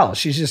poor gal,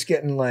 she's just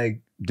getting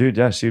like, Dude,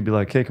 yeah, she'd be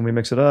like, hey, can we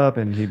mix it up?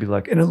 And he'd be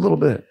like, in a little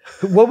bit.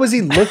 what was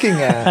he looking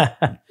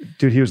at?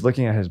 Dude, he was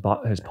looking at his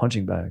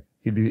punching bag.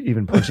 He'd be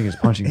even punching his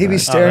punching He'd be bag.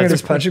 staring at that's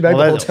his punching bag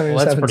well, the whole that- time he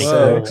well, was that's having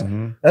pretty sex. cool.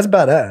 Mhm. That's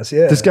badass,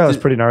 yeah. This guy was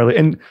pretty gnarly.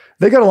 And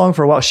they got along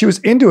for a while. She was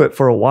into it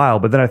for a while,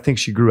 but then I think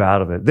she grew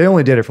out of it. They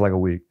only did it for like a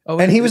week. Oh,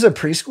 And he was a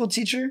preschool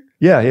teacher?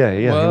 Yeah.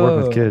 He worked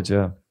with Whoa. kids,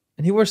 yeah.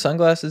 and he wore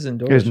sunglasses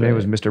indoors. His name right?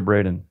 was Mr.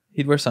 Braden.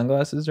 He'd wear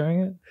sunglasses during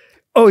it.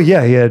 Oh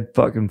yeah, he had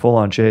fucking full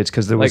on shades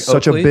because there was Like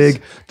such a Oakley's?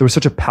 there was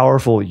such a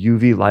powerful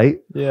UV light.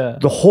 Yeah.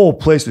 The whole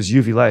place was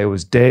UV light.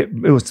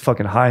 It was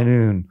fucking high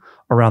noon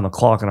around the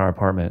clock in our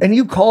apartment. And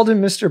you called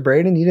him Mr.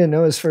 Braden? You didn't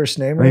know his first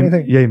name or I mean,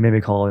 anything? yeah, he made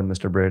me call him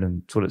Mr.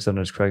 Braden. That's what it said on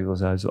his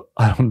Craigslist ad. So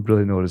I don't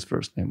really know what his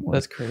first name was.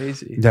 That's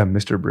crazy. Yeah,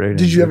 Mr. Braden.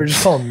 Did you dude. ever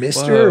just call him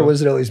Mr. Whoa. or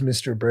was it always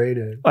Mr.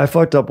 Braden? I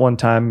fucked up one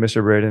time,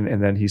 Mr. Braden,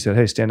 and then he said,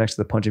 hey, stand next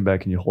to the punching bag.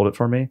 Can you hold it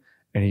for me?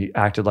 And he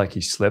acted like he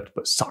slipped,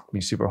 but socked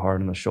me super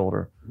hard in the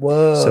shoulder.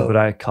 Whoa. So, but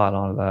I caught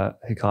on to that.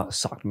 He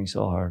socked me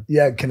so hard.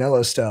 Yeah,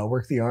 Canelo style.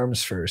 Work the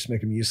arms first,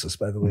 make him useless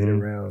by the later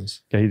Mhm.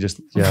 rounds.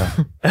 Yeah,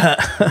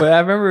 But I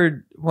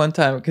remember one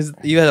time because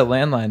you had a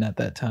landline at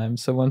that time.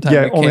 So one time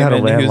Yeah, he only came had a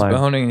in and he was landline.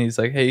 boning and he's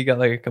like, "Hey, you got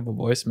like a couple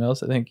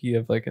voicemails. I think you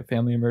have like a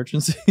family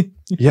emergency." You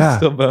Yeah.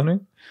 still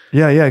boning.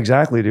 Yeah,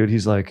 exactly, dude.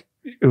 He's like,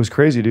 it was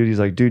crazy, dude. He's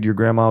like, dude, your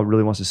grandma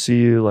really wants to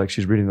see you. Like,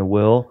 she's reading the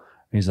will.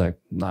 And he's like,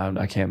 nah,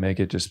 I can't make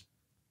it. Just,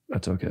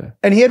 that's okay.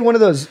 And he had one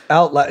of those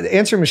out loud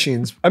answer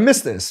machines. I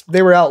missed this.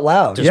 They were out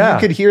loud. Yeah. You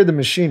could hear the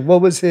machine.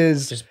 What was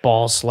his Just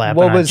ball slapping.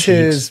 what on was cheeks.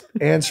 his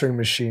answering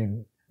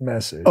machine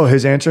message? Oh,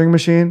 his answering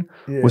machine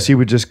Yeah. was he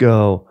would just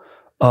go,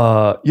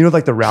 you know,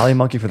 like the rally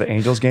monkey for the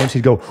Angels games?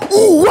 He'd go,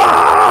 ooh,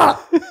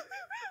 ah!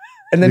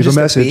 and then Leave just a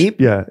a message.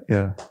 beep.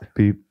 Yeah.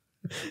 Beep.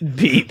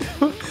 beep?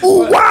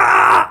 Ooh,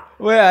 ah!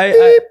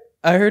 Wait,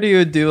 I heard he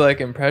would do like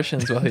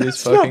impressions while he was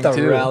It's not fucking the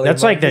too. rally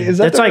That's like the. monkey. Is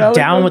that That's the like rally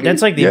down with. monkey?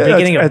 That's like the Yeah,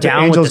 beginning at of the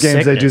down Angels with the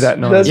games, they do sickness. that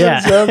noise.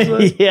 That's what it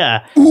sounds like.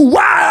 Yeah. Ooh,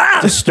 ah!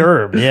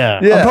 Disturbed. Yeah.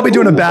 Yeah. I'm probably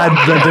doing a bad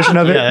rendition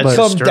of it. Yeah, but that's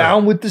Come Stir.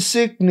 down with the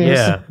sickness.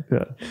 Yeah.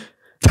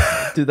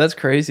 yeah. Dude, that's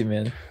crazy,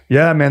 man.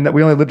 Yeah, man. That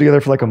we only lived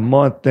together for like a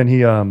month. Then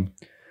he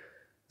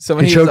So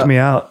when he he was choked me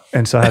out,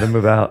 and so I had to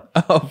move out.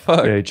 Oh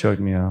fuck! Yeah, he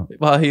choked me out.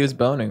 While he was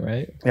boning,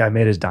 right? Yeah, I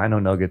made his dino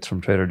nuggets from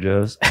Trader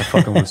Joe's. I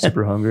fucking was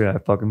super hungry. I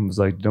fucking was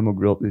like, I'm gonna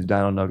grill up these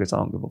dino nuggets. I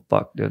don't give a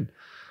fuck, dude.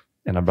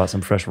 And I brought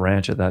some fresh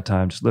ranch at that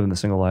time, just living the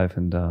single life.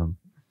 And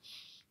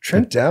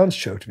Trent Downs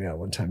choked me out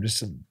one time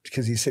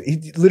because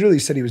he literally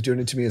said he was doing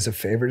it to me as a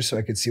favor so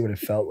I could see what it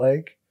felt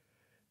like.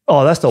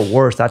 oh, that's the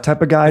worst. That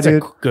type of guy, That's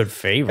dude. a good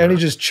favor. And he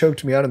just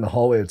choked me out in the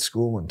hallway at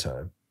school one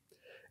time.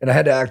 And I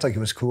had to act like it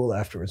was cool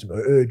afterwards. I'm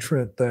like, hey,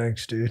 Trent,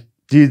 thanks, dude.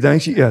 Dude,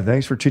 thanks. Yeah,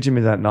 thanks for teaching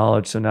me that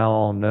knowledge. So now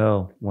I'll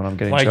know when I'm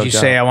getting. Why'd you choked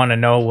say out. I want to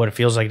know what it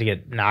feels like to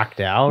get knocked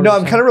out? No, or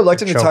I'm kind of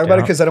reluctant to choked talk about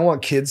it out? because I don't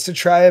want kids to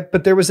try it.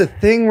 But there was a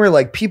thing where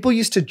like people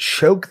used to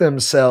choke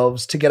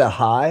themselves to get a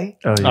high.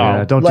 Oh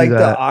yeah, Oh. don't Like do the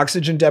that.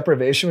 oxygen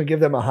deprivation would give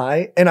them a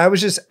high. And I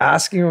was just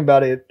asking him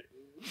about it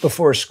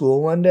before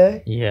school one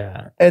day.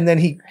 Yeah. And then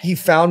he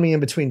found me in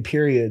between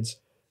periods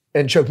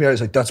and choked me out.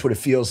 He's like, that's what it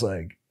feels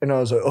like. And I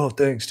was like, oh,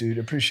 thanks, dude.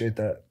 Appreciate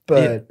that.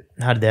 But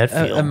How did that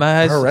feel? At my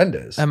high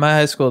horrendous. At my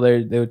high school,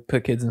 they would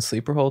put kids in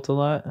sleeper holds a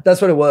lot.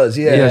 That's what it was.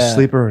 Yeah. Yeah, Yeah.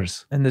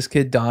 sleepers. And this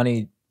kid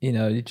Donnie,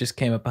 he just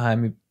came up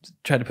behind me,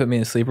 tried to put me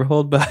in a sleeper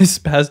hold, but I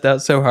spazzed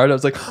out so hard. I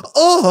was like,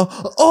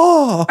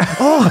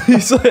 oh.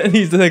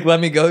 He's like, let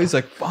me go. He's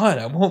like, fine,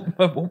 I won't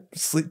put you to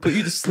sleep.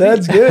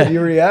 That's good.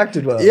 You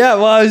reacted well. Yeah,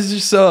 well, I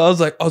was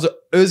like,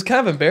 it was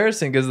kind of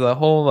embarrassing because the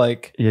whole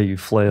You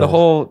flailed. the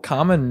whole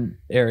common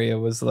area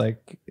was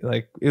like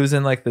it was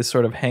in like this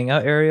sort of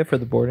hangout area for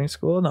the boarding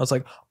school, and I was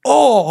like,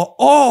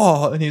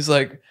 and he's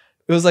like,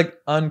 it was like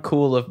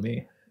uncool of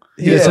me.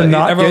 Yeah, to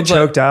not get everyone's like-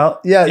 choked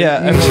out. Yeah.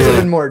 Yeah, You should have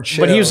been more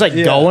chill. But he was like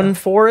Yeah. going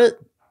for it.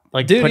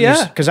 Like, Dude,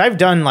 yeah. Because I've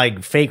done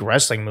like fake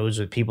wrestling moves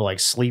with people like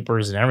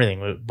sleepers and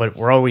everything, but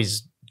we're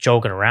always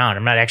joking around.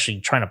 I'm not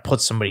actually trying to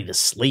put somebody to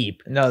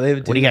sleep. No, they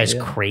would. What are you that, guys,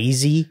 yeah.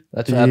 crazy?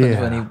 That's what happens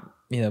Yeah. when he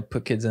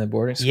put kids in a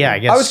boarding school. Yeah, I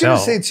guess I was going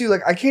to so. say, too,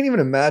 like, I can't even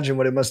imagine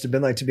what it must have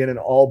been like to be in an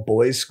all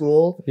boys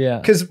school. Yeah.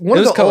 Because one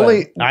It of was the co-ed.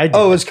 only. I did.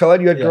 Oh, it was co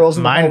ed? You had Yeah. girls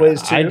in the Mine-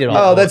 hallways, too? I did all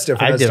Oh, boys. that's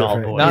different. I That's did all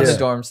different. boys. Not Yeah. in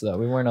the dorms though.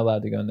 We weren't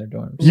allowed to go in their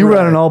dorms. You were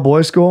at an Right. all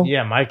boys school?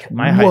 Yeah, my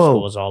high Whoa.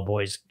 school was all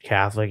boys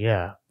Catholic.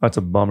 Yeah. That's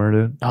a bummer,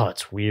 dude. Oh,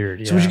 it's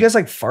weird. So would you guys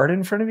like fart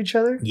in front of each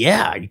other?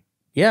 Yeah.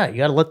 Yeah. You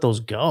got to let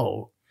those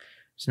go.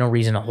 There's no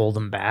reason to hold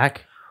them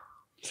back.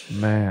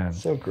 Man.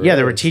 So gross. Yeah,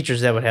 there were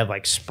teachers that would have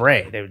like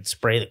spray. They would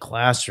spray the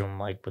classroom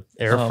like with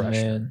air Oh freshener.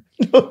 man.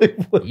 No, they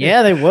wouldn't.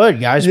 Yeah, they would.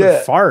 Guys Yeah.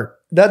 would fart.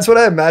 That's what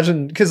I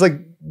imagine. Because like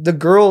the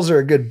girls are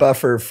a good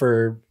buffer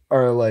for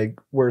our like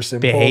worst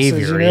impulses.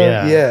 Behavior,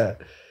 Yeah. yeah.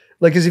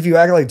 Like, because if you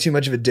act like too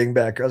much of a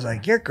dingbat, girls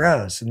like, you're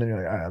gross. And then you're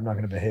like, all right, I'm not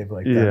going to behave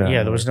like Yeah. that.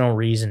 Yeah, there was no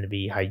reason to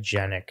be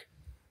hygienic.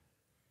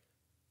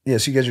 Yeah,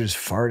 so you guys are just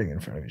farting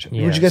in front of each other.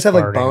 Yeah, Would you guys have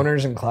like farting.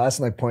 boners in class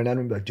and like point at them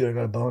and be like, dude, I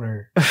got a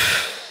boner?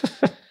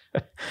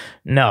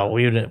 No,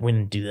 we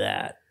wouldn't do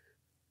that.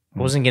 I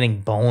wasn't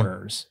getting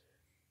boners.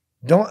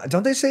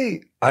 Don't they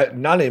say,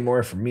 not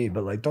anymore for me,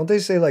 but like, don't they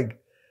say like,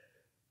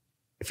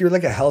 if you're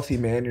like a healthy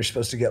man, you're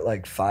supposed to get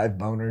like 5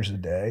 boners a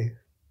day?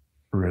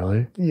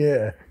 Really?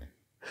 Yeah.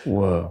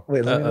 Whoa.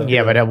 Wait, let me look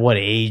Yeah, it but at what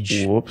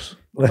age? Whoops.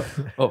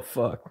 Oh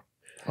fuck.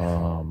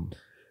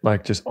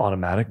 Like just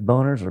automatic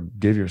boners or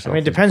give I yourself.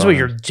 mean, it these depends what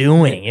you're boners?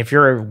 doing. If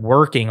you're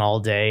working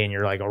all day and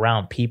you're like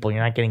around people,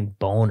 you're not getting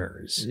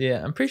boners.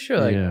 Yeah, I'm pretty sure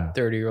like Yeah.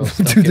 30-year-olds.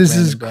 Dude, this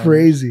is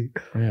crazy.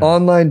 Yeah.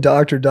 Online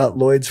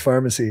doctor.lloyd's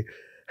pharmacy.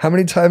 How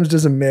many times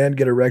does a man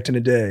get erect in a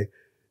day?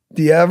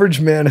 The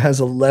average man has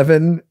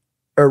 11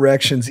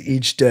 erections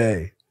each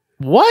day.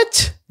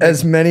 What?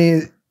 As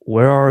many.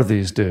 Where are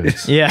these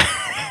dudes? Yeah.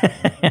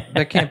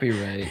 That can't be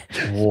right.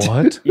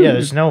 What? Yeah,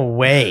 there's no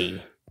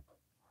way.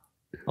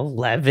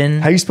 11?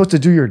 How are you supposed to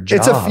do your job?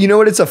 It's you know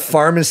what? It's a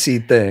pharmacy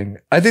thing.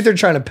 I think they're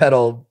trying to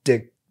peddle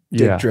dick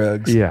Yeah.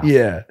 drugs. Yeah.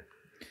 Yeah.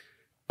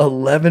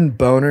 11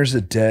 boners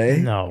a day.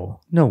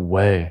 No. No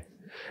way.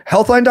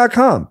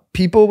 Healthline.com.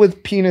 People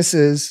with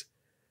penises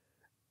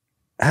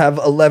have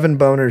 11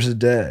 boners a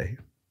day.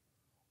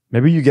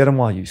 Maybe you get them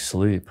while you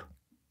sleep.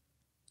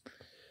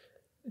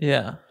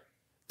 Yeah.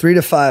 3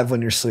 to 5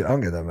 when you're sleeping. I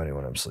don't get that many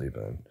when I'm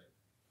sleeping.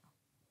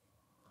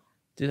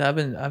 Dude, I've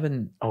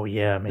been Oh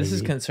yeah, maybe. this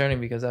is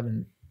concerning because I've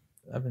been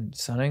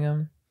sunning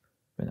him,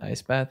 been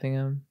ice bathing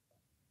him.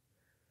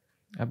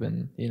 I've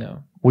been,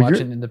 Well,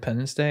 watching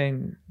Independence Day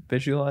and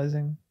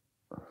visualizing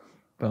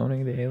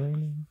boning the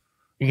alien.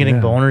 You're getting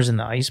Yeah. boners in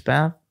the ice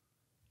bath?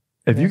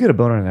 If you get a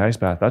boner in the ice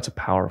bath, that's a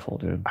powerful,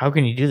 dude. How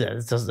can you do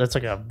that? That's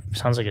like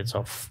sounds like it's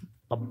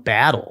a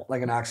battle.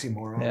 Like an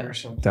oxymoron Yeah. or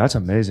something. That's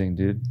amazing,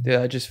 dude.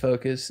 Yeah, I just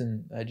focus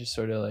and I just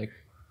sort of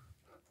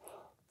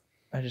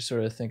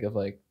think of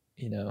like,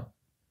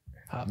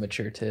 hot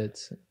mature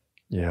tits.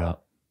 Yeah.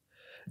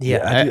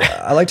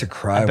 I like to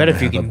cry. I when bet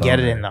if you have a can get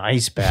it boner. in the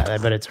ice bath, I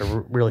bet it's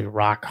really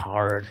rock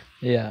hard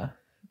Yeah.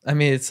 I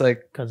mean, it's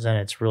like, because then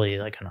it's really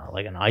like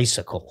an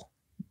icicle.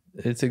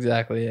 it's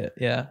exactly it.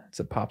 Yeah. It's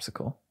a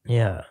popsicle.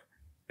 Yeah.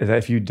 Is that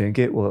if you dink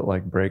it, will it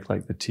like break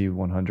like the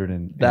T-100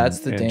 in That's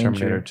the danger.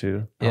 Terminator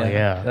 2? Oh,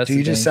 yeah. That's Dude,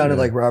 you the just danger. sounded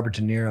like Robert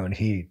De Niro in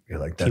Heat. You're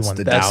like, that's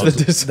the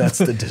T-1000. That's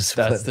the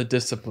discipline. That's the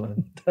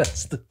discipline.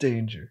 That's the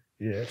danger.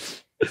 Yeah.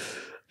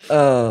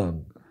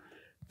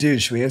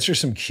 Dude, should we answer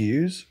some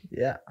cues?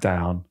 Yeah.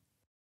 Down.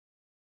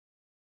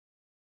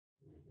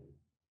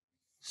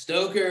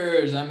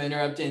 Stokers, I'm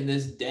interrupting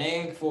this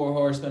dang Four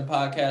Horsemen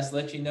podcast.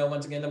 Let you know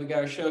once again that we got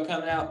our show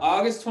coming out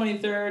August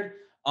 23rd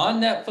on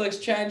Netflix.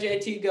 Chad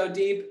and JT Go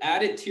Deep.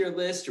 Add it to your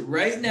list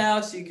right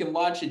now so you can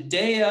watch it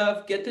day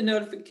of. Get the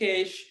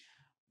notification.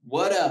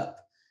 What up?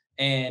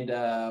 And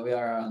we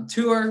are on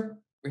tour.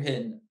 We're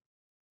hitting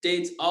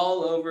dates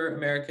all over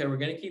America. We're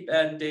going to keep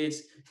adding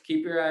dates.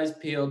 Keep your eyes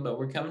peeled, but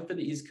we're coming for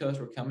the East Coast.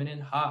 We're coming in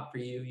hot for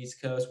you,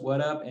 East Coast. What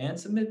up? And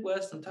some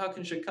Midwest. I'm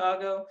talking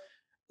Chicago.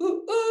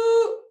 Ooh,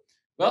 ooh.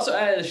 We also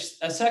added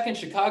a second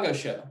Chicago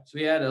show. So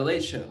we had a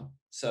late show.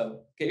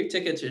 So get your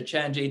tickets at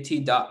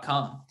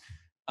chadjt.com.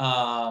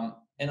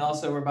 And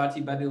also we're brought to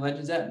you by the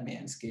legends at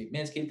Manscaped.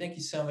 Manscaped, thank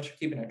you so much for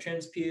keeping our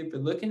trims peeled, for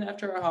looking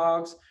after our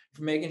hogs,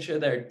 for making sure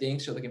that our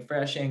dinks are looking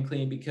fresh and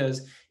clean.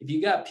 Because if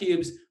you got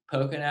pubes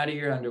poking out of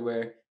your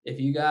underwear, if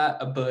you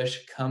got a bush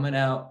coming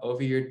out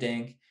over your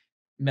dink,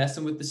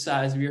 messing with the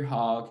size of your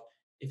hog,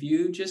 if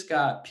you just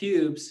got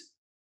pubes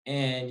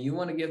and you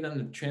want to give them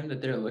the trim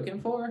that they're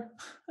looking for,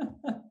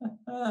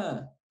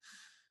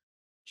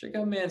 check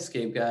out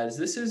Manscaped, guys.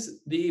 This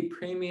is the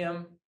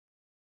premium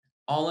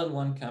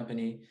all-in-one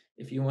company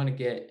if you want to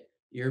get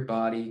your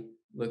body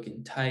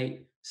looking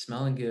tight,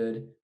 smelling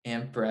good,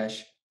 and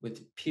fresh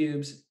with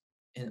pubes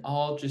and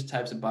all just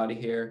types of body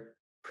hair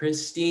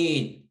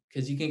pristine,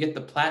 because you can get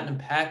the platinum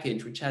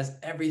package, which has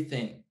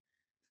everything.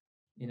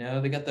 You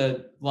know, they got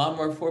the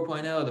Lawnmower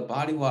 4.0, the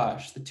body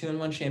wash, the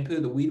 2-in-1 shampoo,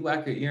 the Weed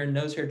Whacker ear and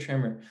nose hair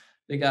trimmer.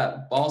 They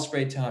got ball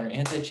spray toner,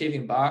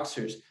 anti-chafing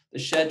boxers, the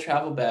Shed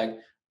travel bag,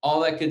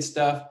 all that good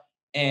stuff.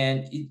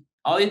 And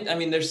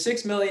there's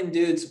 6 million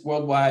dudes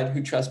worldwide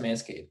who trust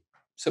Manscaped.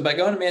 So by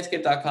going to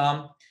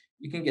manscaped.com,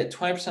 you can get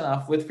 20%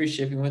 off with free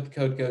shipping with the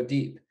code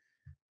GODEEP.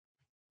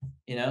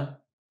 You know,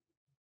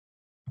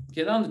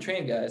 get on the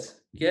train, guys.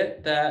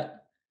 Get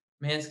that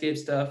Manscaped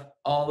stuff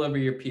all over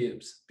your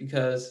pubes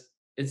because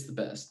it's the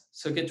best.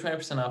 So get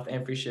 20% off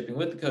and free shipping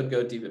with the code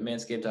GODEEP at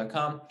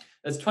manscaped.com.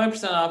 That's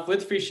 20% off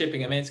with free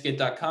shipping at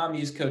manscaped.com.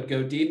 Use code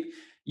GODEEP.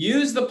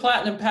 Use the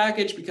platinum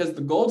package because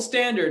the gold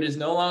standard is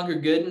no longer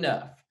good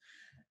enough.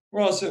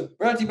 We're also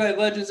brought to you by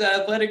Legends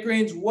at Athletic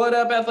Greens. What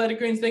up, Athletic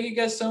Greens? Thank you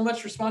guys so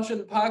much for sponsoring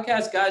the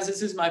podcast. Guys,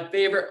 this is my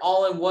favorite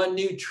all-in-one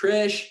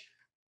Nutrish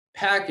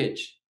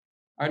package.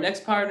 Our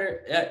next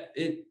partner,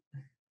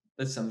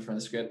 that's something from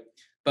the script,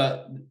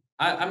 but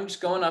I'm just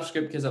going off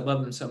script because I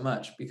love them so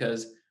much,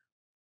 because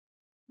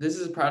this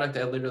is a product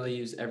I literally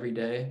use every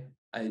day.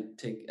 I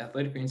take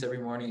Athletic Greens every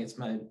morning. It's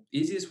my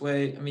easiest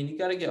way. I mean, you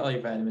got to get all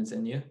your vitamins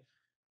in you.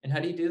 And how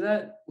do you do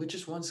that? With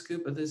just one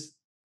scoop of this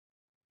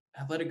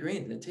Athletic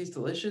Greens. And it tastes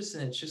delicious,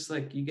 and it's just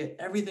like you get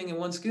everything in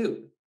one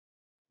scoop.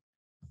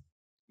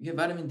 You get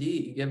vitamin D,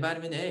 you get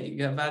vitamin A, you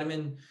get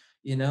vitamin,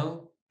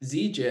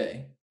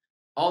 ZJ,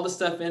 all the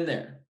stuff in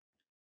there.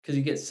 Because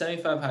you get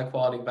 75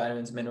 high-quality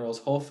vitamins, minerals,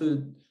 whole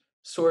food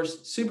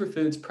source,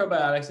 superfoods,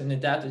 probiotics, and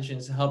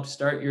adaptogens to help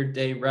start your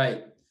day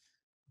right.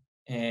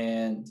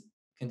 And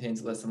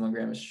contains less than 1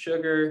 gram of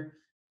sugar.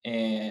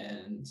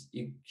 And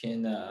you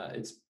can,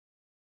 it's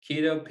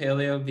keto,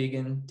 paleo,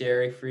 vegan,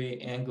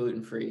 dairy-free, and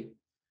gluten-free.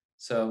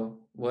 So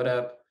what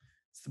up?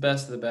 It's the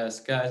best of the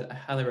best. Guys, I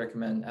highly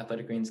recommend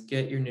Athletic Greens.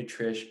 Get your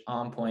Nutrish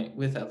on point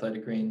with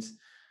Athletic Greens.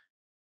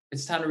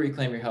 It's time to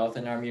reclaim your health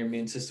and arm your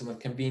immune system with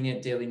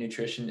convenient daily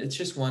nutrition. It's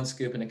just 1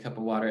 scoop in a cup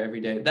of water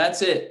every day.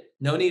 That's it.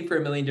 No need for a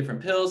million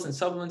different pills and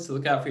supplements to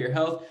look out for your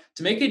health.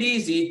 To make it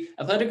easy,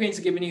 Athletic Greens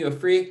is giving you a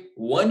free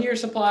 1-year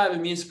supply of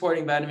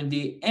immune-supporting vitamin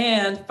D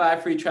and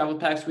 5 free travel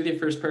packs with your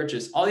first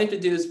purchase. All you have to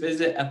do is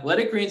visit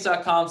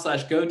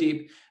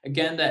athleticgreens.com/GoDeep.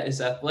 Again, that is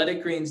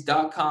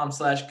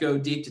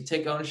athleticgreens.com/GoDeep to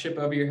take ownership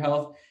over your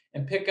health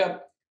and pick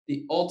up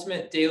the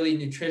ultimate daily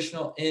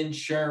nutritional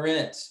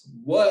insurance.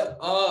 What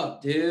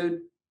up,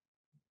 dude?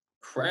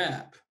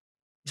 Crap.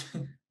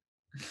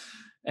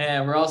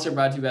 And we're also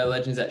brought to you by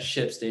Legends at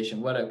ShipStation.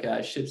 What up,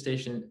 guys?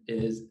 ShipStation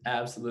is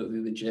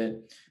absolutely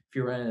legit. If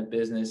you're running a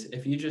business,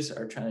 if you just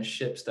are trying to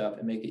ship stuff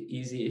and make it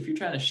easy, if you're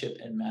trying to ship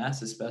en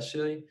masse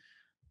especially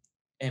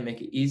and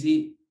make it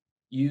easy,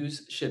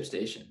 use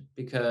ShipStation,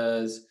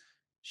 because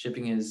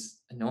shipping is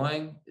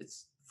annoying,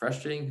 it's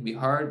frustrating, it can be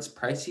hard, it's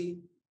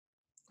pricey,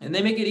 and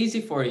they make it easy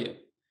for you.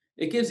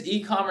 It gives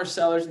e-commerce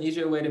sellers an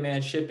easier way to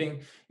manage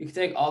shipping. You can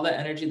take all that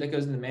energy that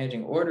goes into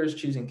managing orders,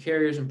 choosing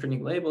carriers, and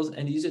printing labels,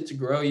 and use it to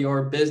grow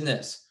your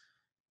business.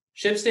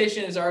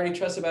 ShipStation is already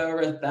trusted by over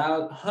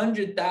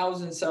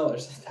 100,000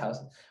 sellers.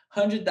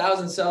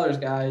 100,000 sellers,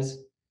 guys.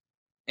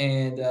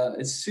 And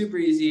it's super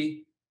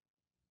easy.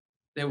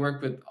 They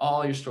work with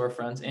all your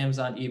storefronts,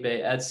 Amazon,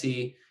 eBay,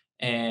 Etsy,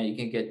 and you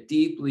can get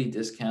deeply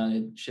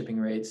discounted shipping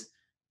rates.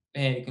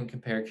 And you can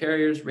compare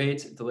carriers,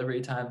 rates, delivery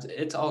times.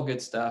 It's all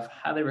good stuff.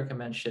 Highly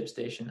recommend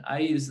ShipStation. I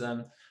use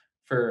them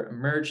for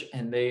merch,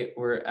 and they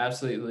were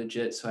absolutely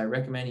legit. So I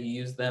recommend you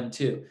use them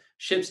too.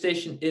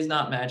 ShipStation is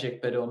not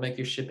magic, but it will make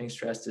your shipping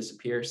stress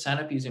disappear. Sign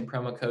up using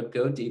promo code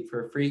GODEEP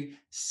for a free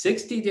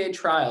 60-day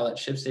trial at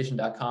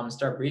ShipStation.com and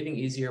start breathing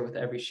easier with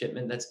every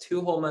shipment. That's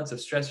 2 whole months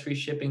of stress-free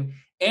shipping,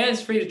 and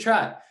it's free to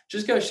try.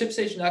 Just go to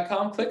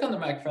ShipStation.com, click on the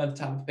microphone at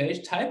the top of the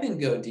page, type in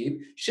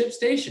GODEEP,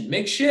 ShipStation,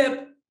 make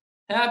ship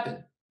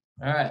happen.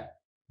 All right,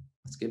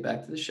 let's get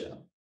back to the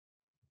show.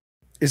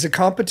 Is a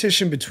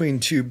competition between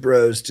 2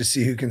 bros to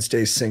see who can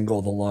stay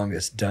single the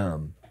longest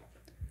dumb?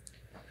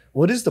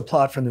 What is the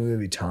plot from the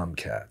movie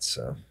Tomcat?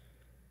 So,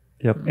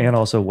 Yep, and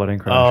also Wedding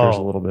Crashers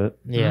a little bit.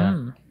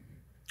 Yeah.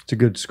 It's a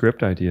good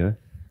script idea.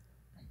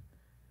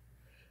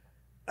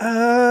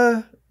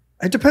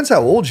 it depends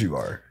how old you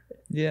are.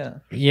 Yeah.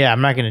 Yeah, I'm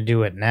not going to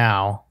do it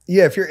now.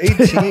 Yeah, if you're 18,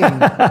 if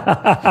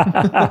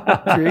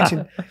you're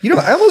 18,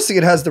 I almost think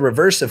it has the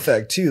reverse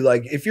effect too.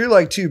 Like if you're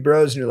like 2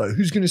 bros and you're like,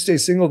 who's going to stay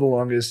single the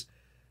longest?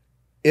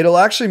 It'll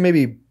actually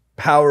maybe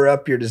power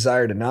up your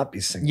desire to not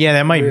be single. Yeah,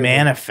 that might Really.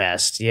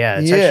 manifest. Yeah,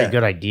 it's actually a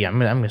good idea. I'm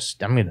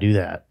gonna do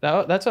that.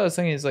 That's what I was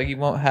thinking. Is like you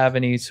won't have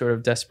any sort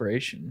of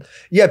desperation.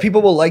 Yeah,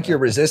 people will like your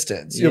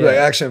resistance. You'll be like,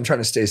 Yeah. actually, I'm trying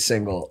to stay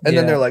single. And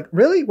then Yeah. they're like,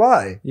 really?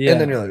 Why? Yeah.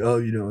 And then you're like,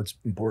 oh, it's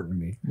important to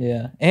me.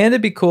 Yeah, and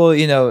it'd be cool.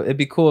 It'd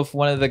be cool if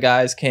one of the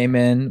guys came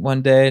in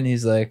one day and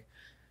he's like,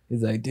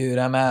 dude,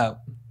 I'm out.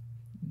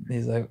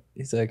 He's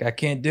like, I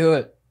can't do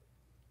it.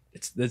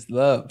 It's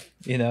love.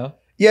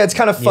 Yeah, it's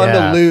kind of fun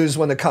Yeah. to lose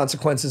when the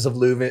consequences of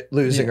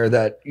losing are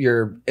that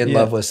you're in Yeah.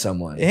 love with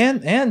someone.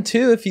 And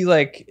too, if you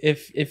like,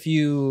 if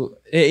you,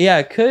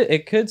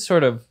 it could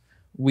sort of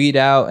weed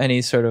out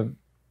any sort of,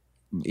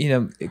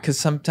 because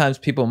sometimes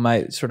people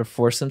might sort of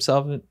force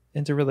themselves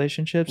into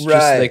relationships just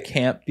so they Right.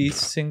 can't be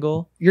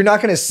single. You're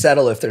not going to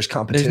settle if there's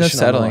competition. There's no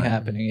settling online.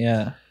 happening.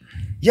 Yeah.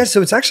 Yeah,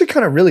 so it's actually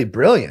kind of really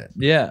brilliant.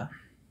 Yeah.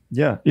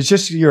 Yeah, it's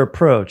just your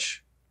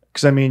approach.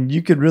 Because I mean,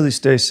 you could really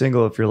stay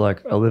single if you're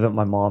like, I live at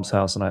my mom's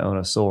house and I own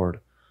a sword.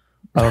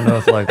 I don't know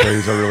if like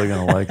ladies are really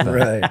gonna like that.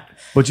 Right.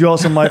 But you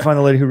also might find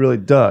a lady who really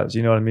does.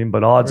 You know what I mean?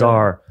 But odds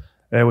are,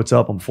 hey, what's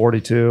up? I'm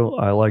 42.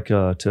 I like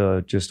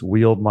to just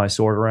wield my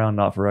sword around,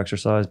 not for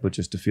exercise, but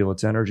just to feel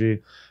its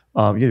energy.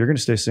 Yeah, you're gonna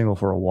stay single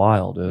for a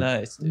while, dude.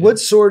 Nice. Dude. What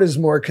sword is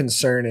more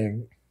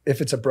concerning? If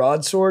it's a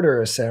broadsword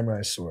or a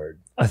samurai sword?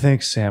 I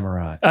think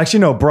samurai. Actually,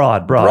 no,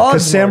 broad. Broad's Because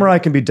more- samurai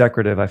can be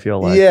decorative. I feel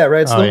like. yeah,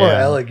 right. It's a Oh, little more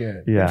yeah.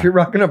 elegant. Yeah. If you're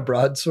rocking a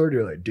broadsword,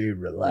 you're like, dude,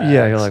 relax.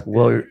 Yeah, you're like,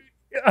 well,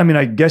 I mean,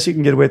 I guess you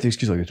can get away with the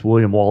excuse like it's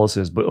William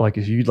Wallace's, but like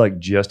if you like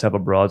just have a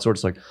broadsword,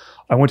 it's like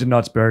I went to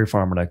Knott's Berry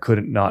Farm and I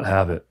couldn't not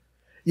have it.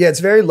 Yeah, it's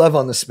very love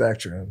on the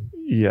spectrum.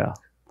 Yeah.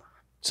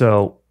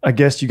 So I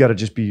guess you got to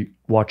just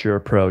watch your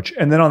approach.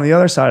 And then on the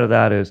other side of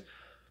that is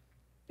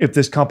if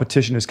this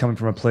competition is coming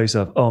from a place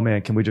of, oh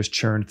man, can we just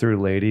churn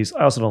through ladies?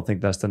 I also don't think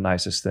that's the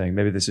nicest thing.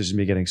 Maybe this is just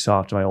me getting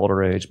soft in my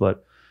older age,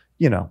 but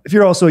if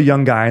you're also a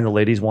young guy and the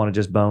ladies want to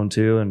just bone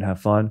too and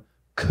have fun,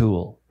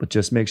 cool. But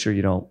just make sure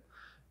you don't,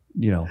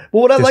 Well,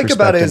 what I like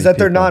about disrespect it is any that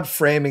they're people. not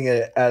framing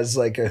it as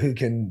like a who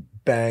can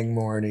bang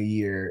more in a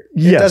year.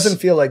 It Yes. doesn't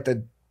feel like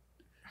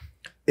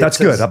That's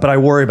good, but I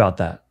worry about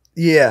that.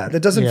 Yeah, that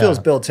doesn't feel Yeah. as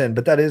built in,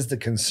 but that is the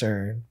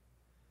concern.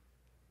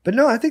 But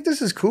no, I think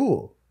this is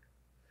cool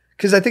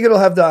because I think it'll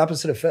have the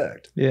opposite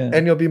effect, Yeah.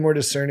 and you'll be more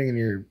discerning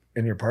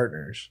in your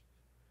partners.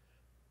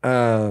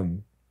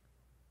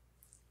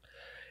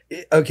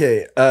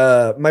 Okay.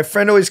 My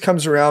friend always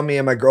comes around me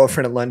and my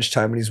girlfriend at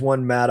lunchtime, and he's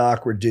one mad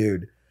awkward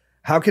dude.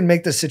 How can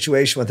make the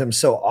situation with him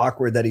so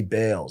awkward that he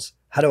bails?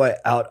 How do I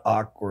out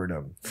awkward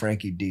him?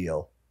 Frankie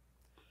Deal.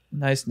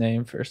 Nice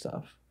name, first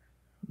off.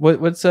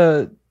 What's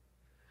a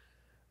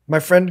My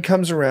friend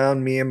comes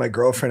around me and my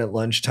girlfriend at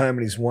lunchtime,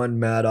 and he's one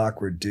mad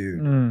awkward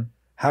dude.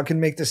 How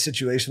can make the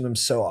situation with him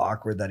so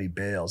awkward that he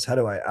bails? How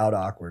do I out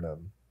awkward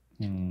him?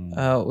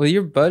 well,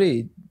 your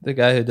buddy, the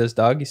guy who does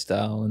doggy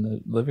style in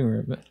the living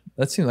room,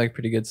 that seemed like a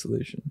pretty good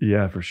solution.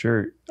 Yeah, for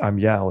sure. I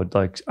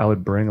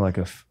would bring like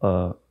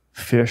a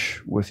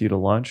fish with you to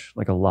lunch,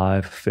 like a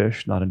live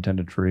fish, not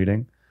intended for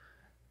eating,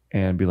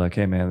 and be like,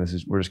 hey man,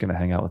 we're just gonna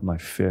hang out with my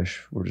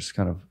fish. We're just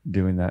kind of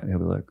doing that. And he'll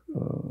be like,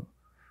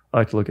 I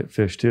like to look at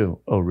fish too.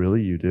 Oh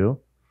really? You do?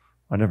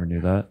 I never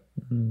knew that.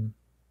 Come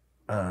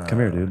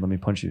here, dude. Let me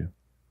punch you.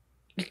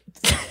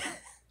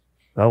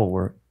 That will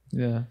work.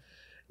 Yeah.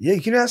 Yeah,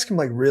 you can ask him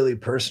like really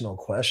personal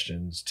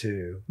questions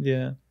too.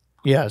 Yeah.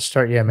 Yeah, make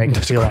them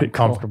That's feel pretty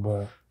cool.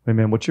 uncomfortable. Hey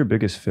man, what's your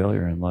biggest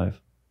failure in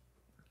life?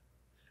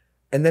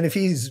 And then if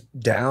he's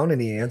down and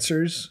he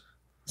answers,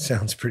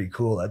 sounds pretty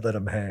cool. I'd let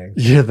him hang.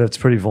 Yeah, that's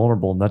pretty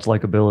vulnerable, and that's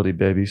likability,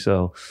 baby.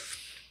 So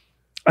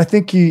I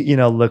think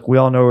look, we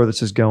all know where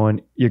this is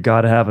going. You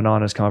got to have an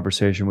honest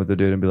conversation with the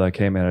dude and be like,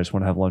 hey man, I just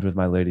want to have lunch with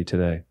my lady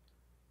today.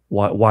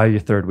 Why are you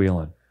third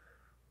wheeling?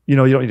 You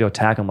don't need to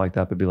attack him like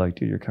that, but be like,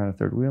 dude, you're kind of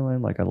third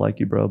wheeling. Like, I like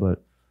you, bro,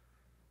 but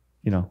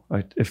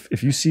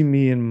if you see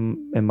me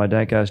and my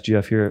dank ass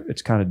GF here,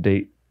 it's kind of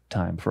date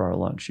time for our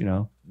lunch,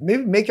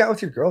 Maybe make out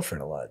with your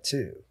girlfriend a lot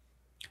too.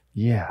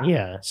 Yeah.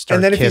 Yeah. Start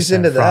And then if he's kissing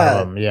into in front of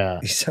that, them, yeah.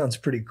 He sounds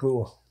pretty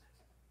cool.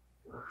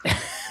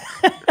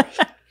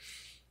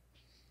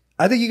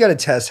 I think you got to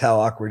test how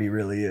awkward he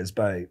really is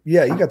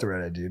you got the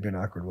right idea, being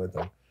awkward with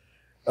him.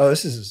 Oh,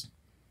 this is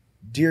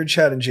Dear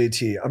Chad and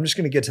JT. I'm just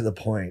going to get to the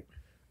point.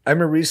 I'm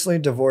a recently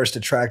divorced,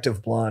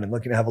 attractive blonde and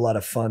looking to have a lot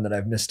of fun that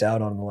I've missed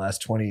out on in the last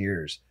 20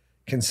 years.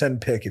 Can send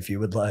pic if you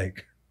would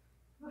like.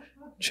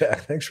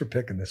 Jack, thanks for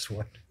picking this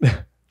one.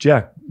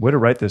 Jack, way to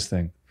write this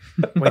thing.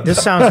 Wait,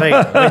 this sounds like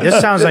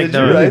Did you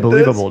the write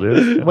Believable,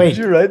 this? dude. Wait, Did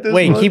you write this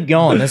wait, one? keep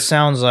going. This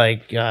sounds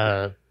like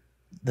the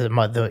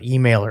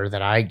emailer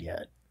that I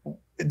get.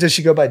 Does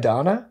she go by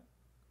Donna?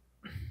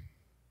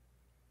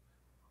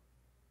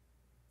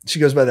 She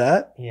goes by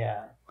that?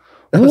 Yeah.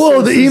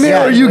 Whoa, the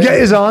emailer you get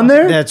is on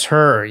there? That's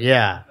her,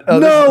 yeah. Oh,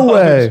 No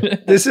way.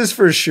 This is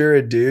for sure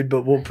a dude,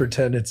 but we'll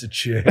pretend it's a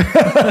chick.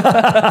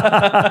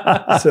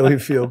 So we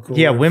feel cool.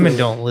 Yeah, women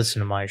don't listen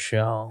to my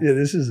show. Yeah,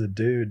 this is a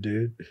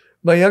dude.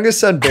 My youngest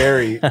son,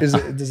 Barry, does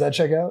that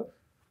check out?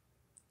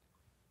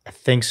 I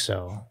think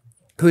so.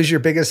 Who's your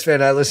biggest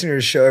fan? I listen to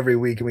your show every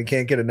week and we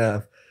can't get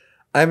enough.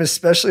 I'm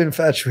especially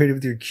infatuated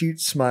with your cute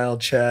smile,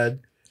 Chad,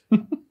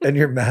 and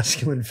your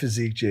masculine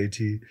physique,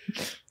 JT.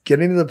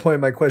 Getting to the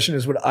point, my question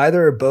is, would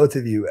either or both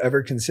of you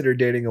ever consider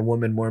dating a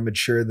woman more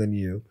mature than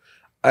you,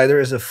 either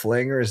as a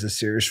fling or as a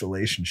serious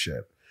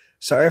relationship?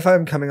 Sorry if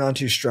I'm coming on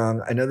too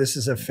strong. I know this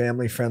is a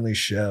family-friendly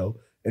show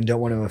and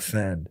don't want to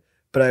offend,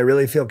 but I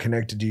really feel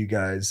connected to you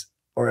guys,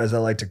 or as I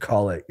like to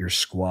call it, your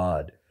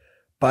squad.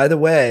 By the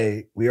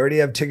way, we already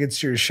have tickets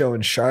to your show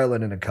in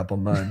Charlotte in a couple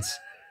months.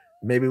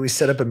 Maybe we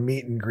set up a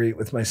meet and greet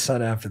with my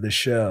son after the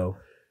show.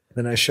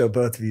 Then I show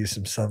both of you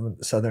some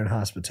southern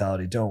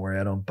hospitality. Don't worry,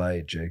 I don't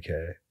bite,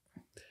 JK.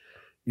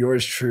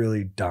 Yours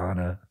truly,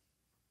 Donna.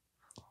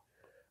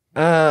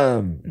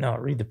 No,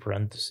 read the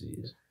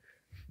parentheses.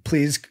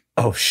 Please,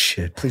 oh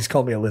shit, please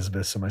call me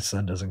Elizabeth so my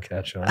son doesn't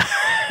catch on.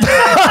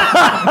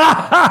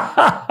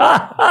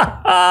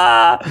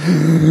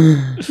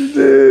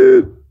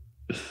 Dude.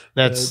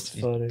 That's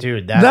funny.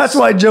 dude. That's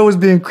why Joe was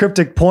being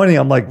cryptic pointing.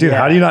 I'm like, dude, Yeah.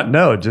 how do you not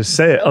know? Just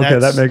say it. Okay,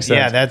 that makes sense.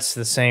 Yeah, that's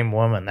the same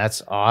woman.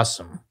 That's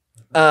awesome.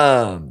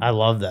 Um, I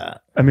love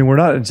that. I mean, we're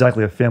not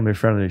exactly a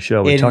family-friendly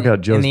show. We talk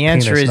about Joe's the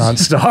penis answer is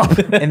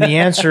nonstop. And the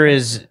answer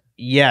is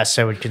yes.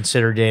 I would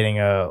consider dating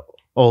a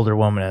older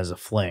woman as a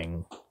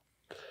fling.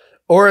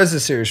 or as a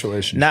serious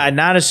relationship.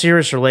 Not a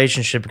serious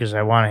relationship because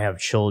I want to have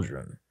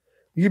children.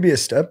 You could be a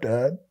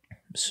stepdad.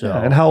 So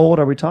Yeah, and how old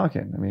are we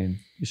talking? I mean,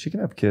 she can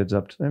have kids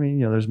up to. I mean,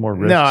 there's more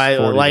risks. no, I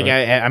 40, like but-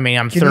 I mean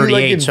I'm Can you, 38,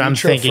 like, in so I'm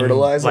vitro thinking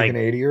fertilize like like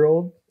an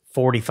 80-year-old?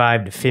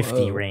 45 to 50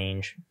 Whoa.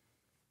 range.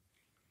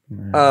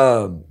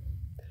 Yeah,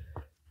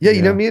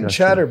 you know, Yeah, me and that's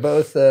Chad true. are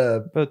both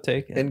Both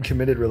taken. in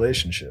committed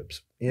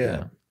relationships. Yeah.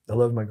 Yeah. I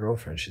love my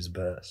girlfriend. She's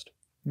the best.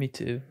 Me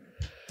too.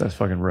 That's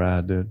fucking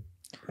rad, dude.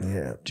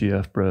 Yeah.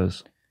 GF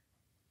bros.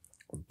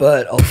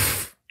 But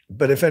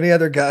if any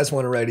other guys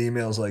want to write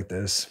emails like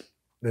this,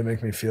 they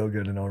make me feel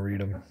good and I'll read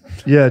them.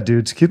 Yeah,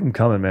 dudes, keep them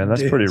coming, man.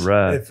 That's pretty Hey,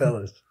 rad.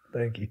 fellas.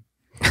 Thank you.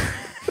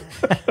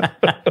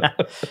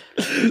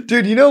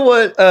 Dude, you know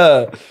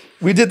what?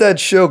 We did that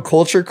show,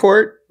 Culture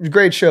Court.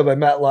 Great show by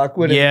Matt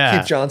Lockwood Yeah. and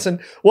Keith Johnson.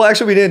 Well,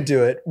 actually, we didn't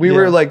do it. We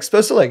were like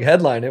supposed to like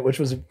headline it, which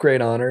was a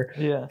great honor.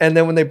 Yeah. And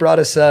then when they brought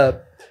us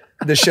up,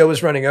 the show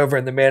was running over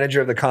and the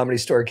manager of the Comedy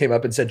Store came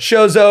up and said,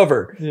 "Show's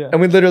over." Yeah.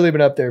 And we'd literally been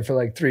up there for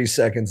like 3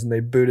 seconds and they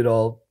booted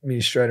all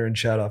me, Strider, and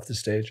Chad off the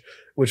stage,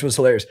 which was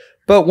hilarious.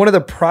 But one of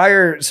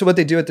the so what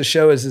they do at the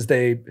show is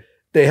they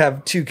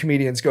have two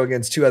comedians go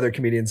against two other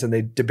comedians and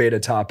they debate a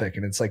topic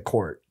and it's like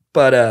court.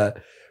 But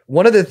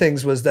one of the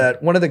things was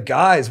that one of the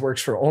guys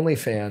works for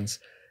OnlyFans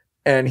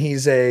and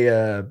he's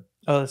Oh,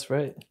 that's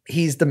right.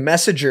 he's the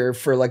messenger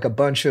for like a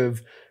bunch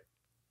of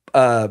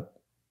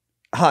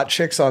hot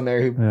chicks on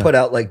there who put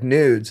out like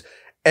nudes,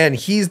 and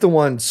he's the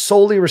one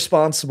solely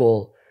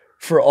responsible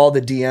for all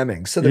the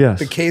DMing. So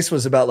the case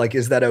was about like,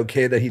 is that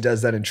okay that he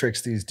does that and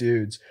tricks these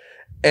dudes?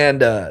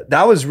 And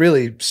that was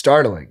really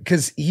startling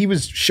because he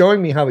was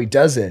showing me how he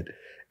does it.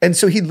 And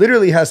so he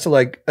literally has to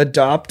like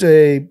adopt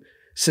a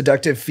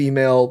seductive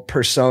female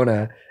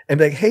persona and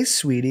be like, "Hey,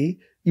 sweetie,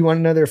 you want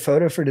another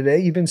photo for today?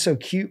 You've been so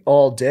cute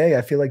all day.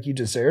 I feel like you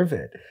deserve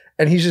it."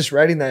 And he's just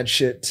writing that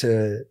shit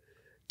to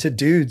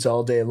dudes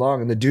all day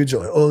long. And the dudes are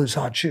like, "Oh, there's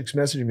hot chicks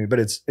messaging me," but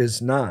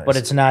it's not. But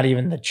it's not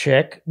even the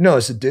chick. No,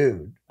 it's a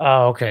dude.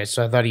 Oh, okay.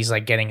 So I thought he's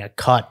like getting a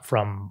cut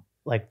from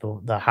like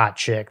the hot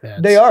chick.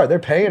 They're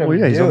paying him. Well,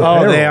 yeah, to he's do on it. the Oh,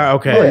 payroll. they are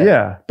okay. Well,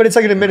 yeah. But it's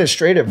like an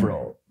administrative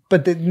role.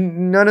 But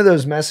none of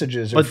those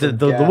messages are But from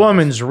the gals.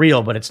 woman's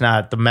real, but it's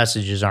not. The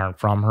messages aren't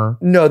from her.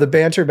 No, the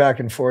banter back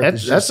and forth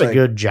is That's just a like,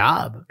 good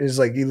job. is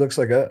like, he looks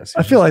like us.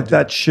 I feel like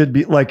that should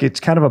be like, it's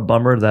kind of a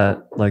bummer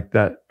that like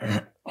that,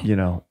 you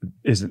know,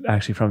 isn't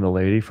actually from the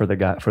lady for the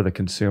guy, for the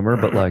consumer,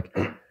 but like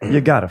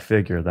you got to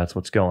figure that's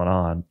what's going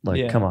on. Like,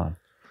 Yeah. come on.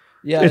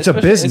 Yeah, It's a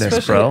business,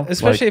 especially- bro.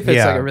 Especially Like, if it's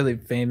yeah. like a really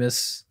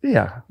famous.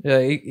 Yeah.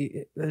 Yeah,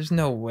 there's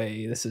no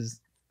way this is.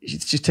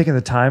 She's just taking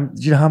the time.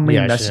 Do you know how many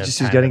Yeah, she messages has she's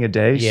time. getting a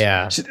day?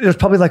 Yeah. There's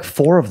probably like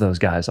 4 of those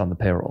guys on the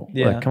payroll.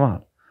 Yeah. Like, come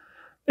on.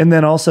 And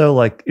then also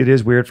like, it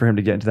is weird for him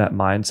to get into that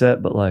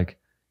mindset, but like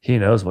he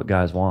knows what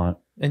guys want.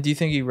 And do you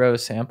think he wrote a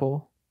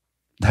sample?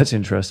 That's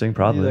interesting.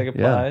 Probably. He like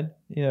yeah. applied,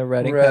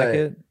 writing Right.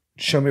 packet.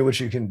 Show me what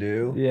you can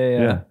do. Yeah.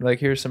 Yeah. Like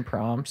here's some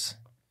prompts.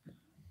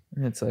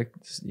 And it's like,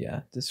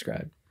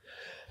 describe.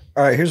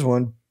 All right, here's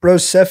one.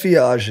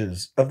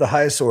 Brosephiages of the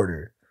highest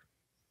order.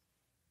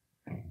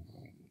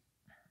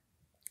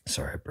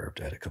 Sorry, I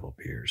burped. I had a couple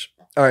beers.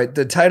 All right,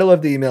 the title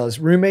of the email is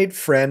Roommate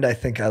Friend, I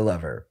Think I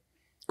Love Her.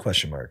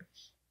 Question mark.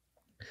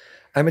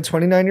 I'm a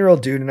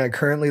 29-year-old dude and I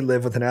currently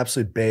live with an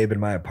absolute babe in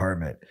my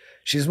apartment.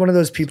 She's one of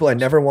those people I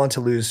never want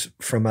to lose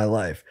from my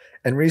life.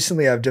 And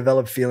recently I've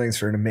developed feelings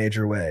for her in a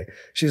major way.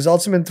 She's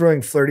also been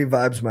throwing flirty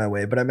vibes my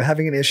way, but I'm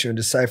having an issue in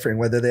deciphering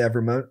whether they have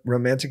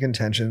romantic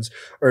intentions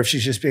or if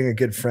she's just being a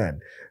good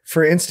friend.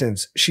 For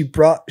instance, she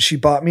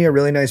bought me a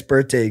really nice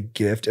birthday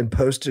gift and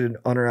posted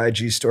on her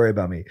IG story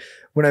about me.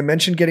 When I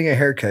mentioned getting a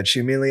haircut,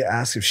 she immediately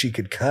asked if she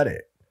could cut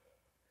it.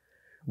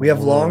 We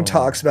have long Whoa.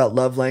 talks about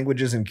love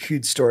languages and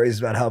cute stories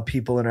about how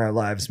people in our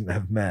lives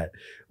have met.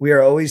 We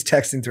are always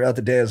texting throughout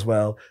the day as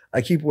well.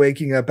 I keep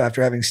waking up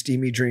after having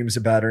steamy dreams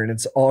about her, and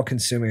it's all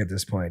consuming at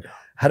this point.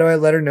 How do I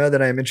let her know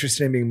that I am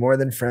interested in being more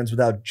than friends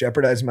without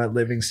jeopardizing my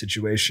living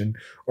situation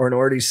or an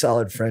already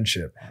solid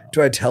friendship?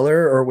 Do I tell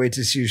her or wait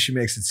to see if she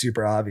makes it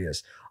super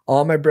obvious?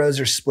 All my bros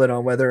are split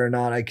on whether or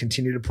not I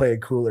continue to play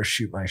it cool or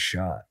shoot my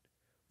shot.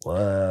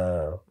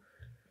 Whoa.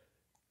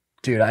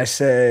 Dude, I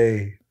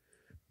say,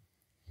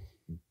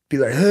 be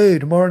like, hey,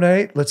 tomorrow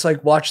night, let's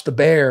like watch The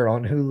Bear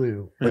on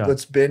Hulu. Like, Yeah.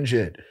 let's binge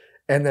it.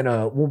 And then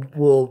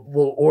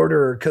we'll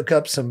order or cook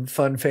up some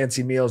fun,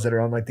 fancy meals that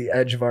are on like the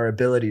edge of our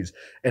abilities.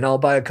 And I'll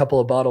buy a couple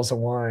of bottles of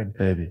wine.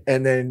 Baby.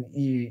 And then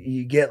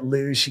you get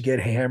loose, you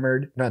get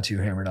hammered, not too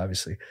hammered,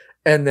 obviously.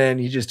 And then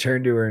you just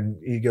turn to her and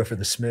you go for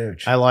the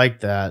smooch. I like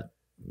that.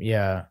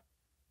 Yeah.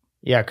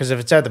 Yeah. Cause if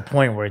it's at the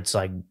point where it's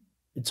like,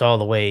 it's all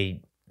the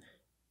way,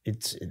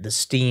 the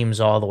steam's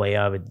all the way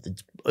up.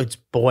 It's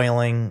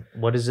boiling.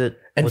 What is it?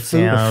 And What's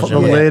food- analogy?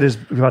 The Yeah. lid is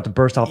about to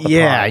burst off the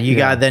Yeah, pot. you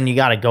got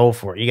to go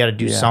for it. You got to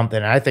do Yeah. something.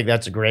 And I think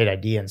that's a great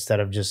idea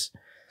instead of just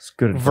It's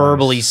good advice.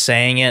 verbally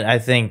saying it. I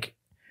think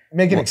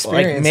Make an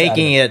experience. like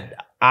making it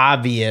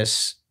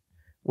obvious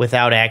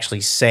without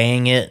actually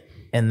saying it,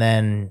 and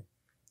then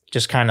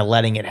just kind of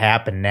letting it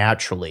happen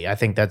naturally. I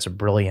think that's a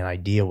brilliant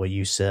idea. What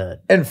you said.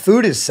 And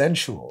food is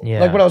sensual. Yeah.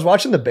 Like when I was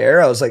watching The Bear,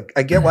 I was like,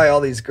 I get why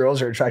all these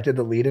girls are attracted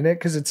to the lead in it,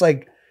 because it's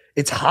like,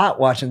 it's hot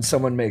watching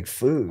someone make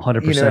food.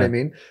 100%. You know what I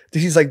mean?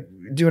 He's like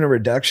doing a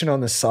reduction on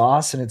the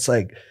sauce, and it's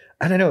like,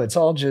 I don't know, it's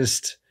all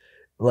just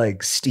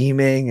like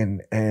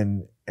steaming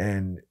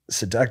and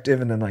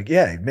seductive, and then like,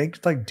 yeah,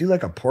 do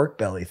like a pork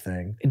belly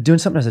thing. And doing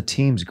something as a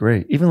team's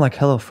great. Even like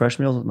Hello Fresh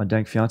meals with my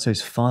dank fiance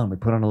is fun. We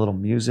put on a little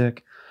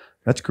music.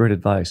 That's great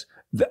advice.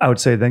 I would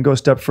say then go a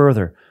step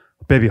further.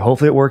 Baby,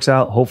 hopefully it works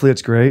out. Hopefully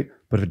it's great.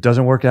 But if it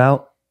doesn't work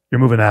out, you're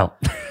moving out.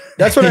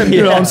 That's what I'm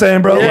You know what I'm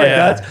saying, bro? Yeah.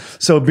 Like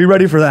that's, so be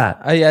ready for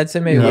that. I'd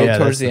say maybe Yeah, wait that's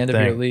towards the the end of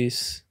your thing.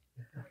 lease.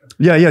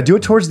 Yeah, do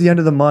it towards the end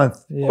of the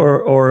month, Yeah.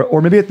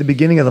 or maybe at the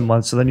beginning of the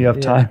month, so then you have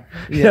Yeah. time.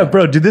 Yeah,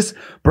 bro, do this,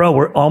 bro.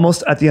 We're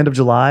almost at the end of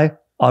July,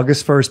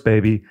 August 1st,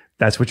 baby.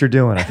 That's what you're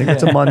doing. I think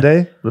it's a Monday,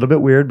 a little bit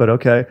weird, but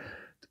okay,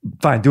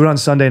 fine. Do it on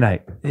Sunday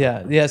night,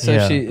 Yeah. So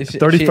Yeah. if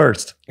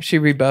 31st. if she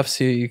rebuffs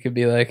you, you could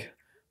be like,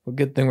 well,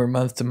 good thing we're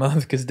month to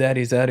month because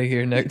daddy's out of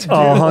here next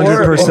Oh, month.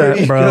 100%, or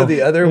you bro. go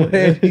the other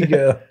way.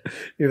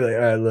 You're like,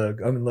 all right, look,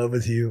 I'm in love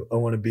with you. I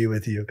want to be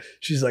with you.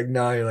 She's like,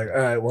 nah. You're like,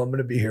 all right, well, I'm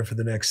gonna be here for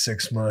the next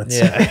 6 months.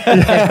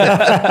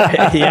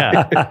 Yeah.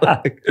 Yeah.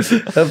 Like,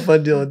 have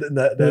fun dealing with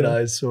that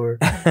eyesore.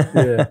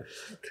 Yeah.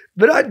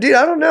 But I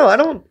don't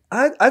know.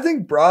 I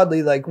think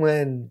broadly, like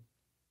when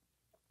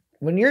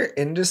you're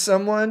into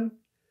someone,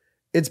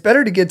 it's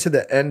better to get to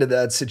the end of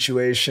that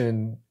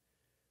situation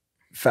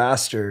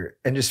faster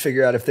and just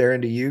figure out if they're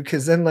into you.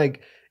 Cause then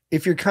like,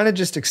 if you're kind of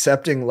just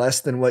accepting less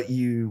than what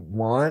you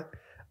want,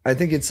 I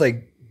think it's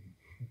like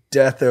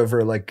death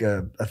over like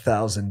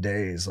 1,000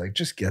 days. Like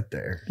just get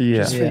there. Yeah.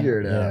 Just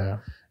figure it out.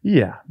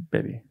 Yeah,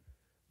 baby.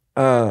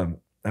 All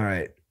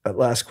right.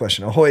 Last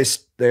question. Ahoy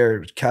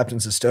there,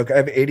 Captains of Stoke. I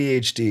have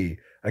ADHD.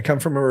 I come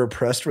from a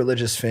repressed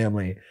religious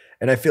family,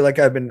 and I feel like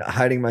I've been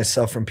hiding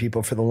myself from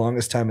people for the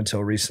longest time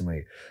until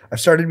recently. I've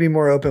started to be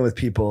more open with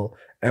people,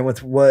 and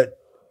with what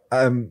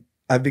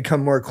I've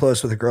become more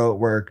close with a girl at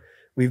work.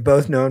 We've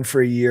both known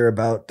for a year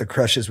about the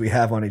crushes we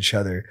have on each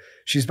other.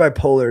 She's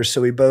bipolar,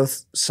 so we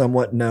both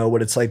somewhat know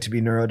what it's like to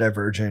be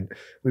neurodivergent.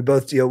 We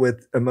both deal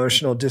with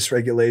emotional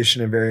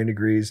dysregulation in varying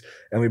degrees,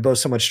 and we both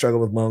somewhat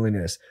struggle with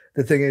loneliness.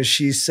 The thing is,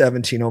 she's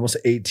 17, almost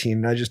 18,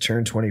 and I just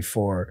turned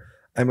 24.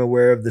 I'm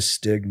aware of the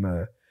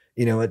stigma.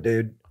 You know what,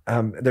 dude?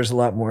 There's a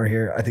lot more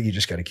here. I think you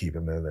just got to keep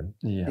it moving.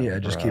 Yeah,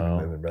 just keep it bro.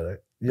 moving,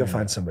 brother. You'll Yeah.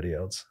 find somebody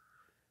else.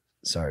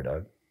 Sorry,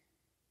 dog.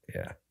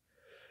 Yeah.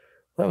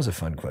 That was a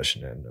fun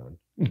question to end on.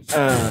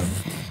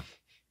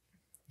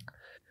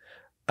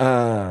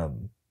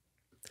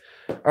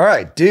 All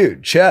right,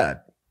 dude,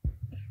 Chad.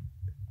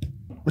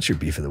 What's your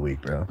beef of the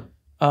week, bro?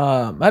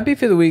 My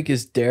beef of the week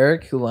is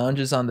Derek, who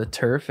lounges on the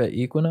turf at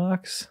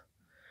Equinox.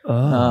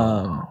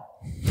 Oh.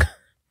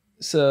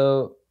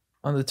 So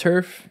on the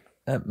turf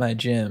at my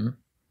gym,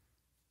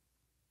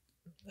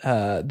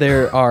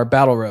 there are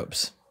battle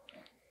ropes.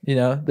 You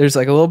know, there's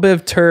like a little bit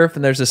of turf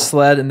and there's a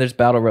sled and there's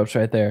battle ropes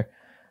right there.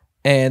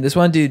 And this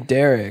one dude,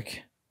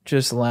 Derek,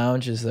 just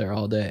lounges there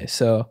all day.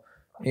 So,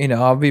 you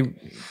know, I'll be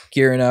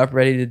gearing up,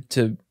 ready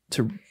to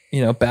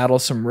you know, battle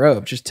some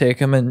rope. Just take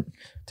him and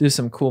do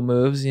some cool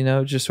moves, you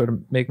know, just sort of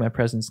make my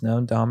presence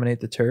known, dominate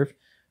the turf.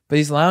 But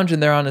he's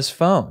lounging there on his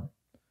phone.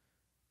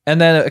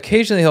 And then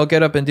occasionally he'll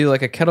get up and do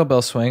like a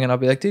kettlebell swing, and I'll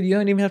be like, dude, you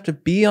don't even have to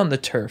be on the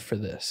turf for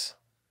this.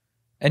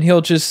 And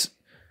he'll just,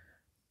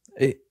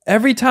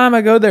 every time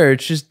I go there,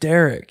 it's just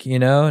Derek, you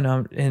know,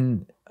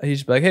 and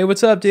he's like, hey,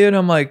 what's up, dude? And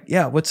I'm like,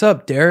 yeah, what's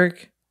up,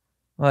 Derek?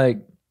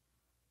 Like,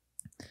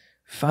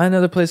 find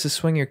another place to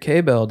swing your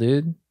K-bell,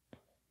 dude.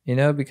 You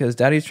know, because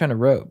daddy's trying to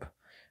rope.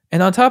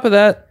 And on top of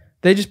that,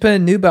 they just put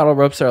in new battle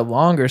ropes that are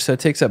longer, so it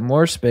takes up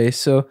more space.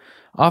 So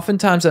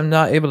oftentimes I'm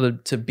not able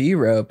to be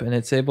rope, and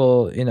it's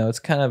able, you know, it's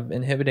kind of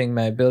inhibiting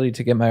my ability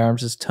to get my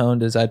arms as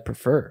toned as I'd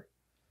prefer.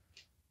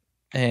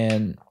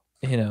 And,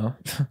 you know,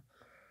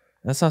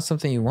 that's not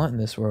something you want in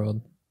this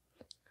world.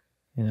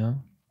 You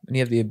know, when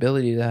you have the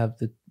ability to have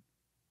the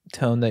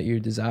tone that you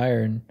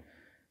desire,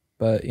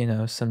 but, you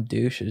know, some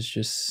douche is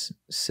just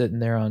sitting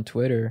there on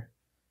Twitter,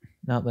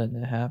 not letting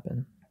it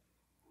happen.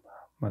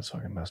 That's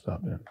fucking messed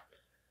up, dude.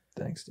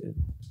 Thanks, dude.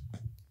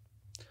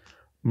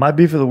 My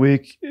beef of the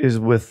week is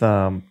with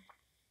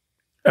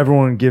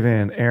everyone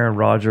giving Aaron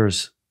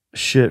Rodgers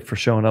shit for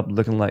showing up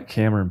looking like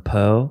Cameron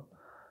Poe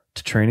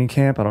to training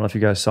camp. I don't know if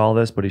you guys saw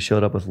this, but he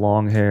showed up with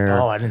long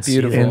hair. Oh, I didn't see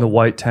Beautiful. that. In the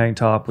white tank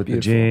top with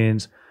Beautiful. the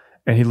jeans.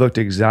 And he looked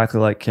exactly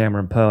like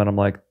Cameron Poe. And I'm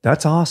like,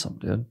 that's awesome,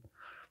 dude.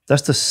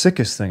 That's the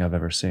sickest thing I've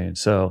ever seen.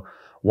 So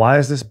why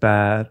is this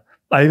bad?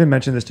 I even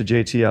mentioned this to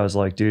JT. I was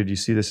like, dude, you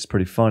see this is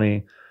pretty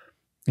funny.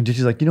 And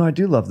JT's like, you know, I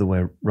do love the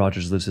way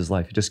Rodgers lives his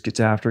life. He just gets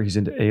after it. He's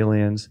into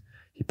aliens.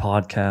 He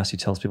podcasts. He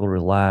tells people to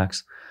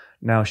relax.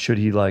 Now, should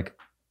he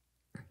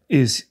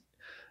is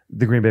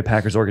the Green Bay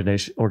Packers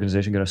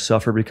organization going to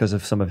suffer because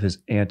of some of his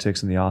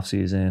antics in the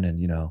offseason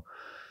and, you know,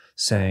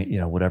 saying, you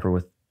know, whatever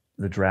with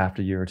the draft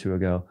a year or two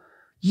ago?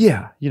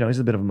 Yeah, you know, he's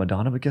a bit of a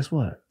Madonna, but guess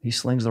what? He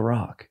slings the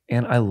rock.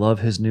 And I love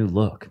his new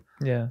look.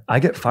 Yeah. I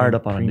get fired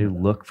up on a new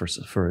look for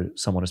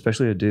someone,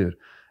 especially a dude.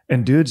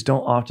 And dudes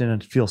don't often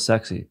feel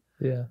sexy.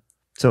 Yeah.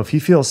 So if he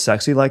feels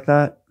sexy like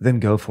that, then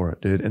go for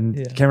it, dude. And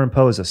Yeah. Cameron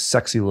Poe is a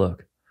sexy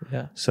look.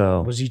 Yeah.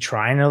 So Was he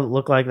trying to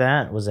look like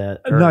that? Was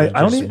that? Or No, I he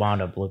don't just even-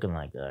 wound up looking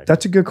like that.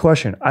 that's a good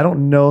question. I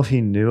don't know if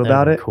he knew That'd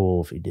about be it,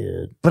 Cool if he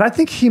did. but I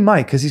think he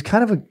might because he's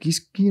kind of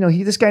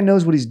this guy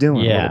knows what he's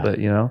doing a Yeah. little bit,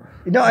 you know?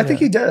 No, I think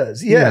he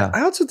does. Yeah. Yeah.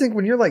 I also think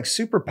when you're like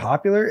super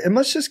popular, it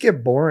must just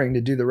get boring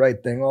to do the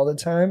right thing all the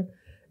time.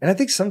 And I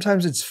think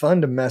sometimes it's fun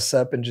to mess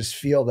up and just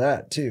feel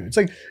that too. It's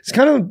like, it's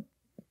kind of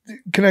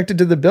connected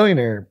to the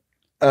billionaire,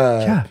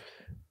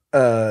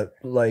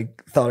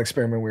 like thought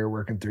experiment we were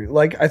working through.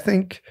 Like, I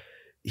think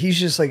he's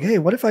just like, hey,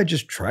 what if I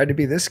just try to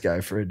be this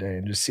guy for a day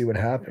and just see what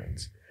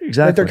happens?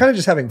 Exactly. Like they're kind of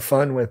just having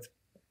fun with,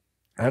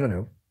 I don't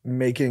know,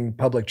 making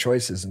public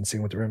choices and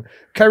seeing what the room.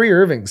 Kyrie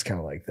Irving's kind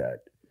of like that.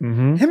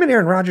 Mhm. Him and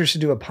Aaron Rodgers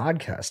should do a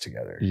podcast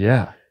together.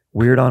 Yeah.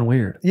 Weird on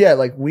weird. Yeah,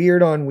 like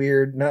weird on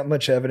weird, not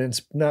much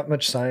evidence, not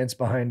much science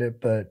behind it,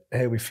 but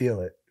hey, we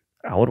feel it.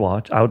 I would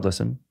watch. I would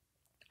listen.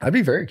 I'd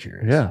be very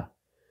curious. Yeah.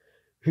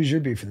 Who's your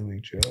beef of the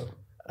week, Joe?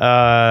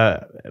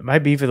 My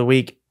beef of the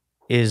week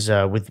is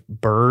with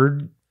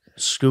Bird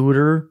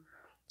Scooter.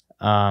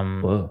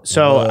 Whoa.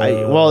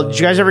 So did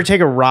you guys ever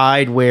take a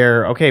ride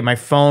where, okay, my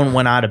phone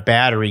went out of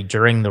battery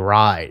during the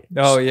ride.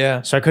 Oh,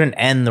 yeah. So I couldn't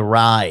end the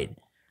ride.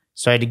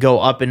 So I had to go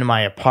up into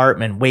my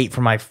apartment, wait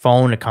for my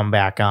phone to come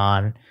back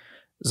on. It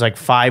was like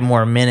 5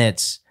 more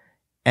minutes.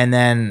 And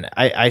then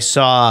I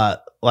saw,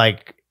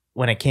 like,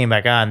 when it came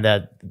back on,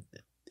 that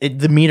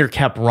the meter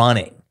kept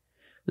running.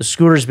 The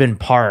scooter's been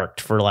parked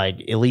for like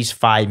at least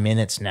 5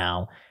 minutes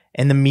now,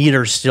 and the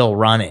meter's still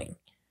running.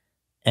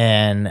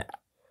 And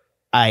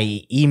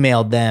I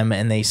emailed them,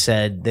 and they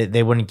said that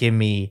they wouldn't give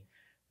me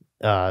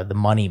the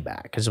money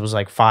back because it was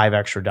like $5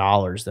 extra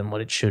than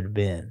what it should have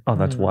been. Oh,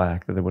 that's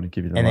whack that they wouldn't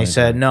give you the And money they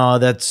said, back. no,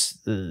 that's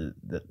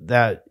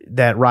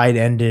that ride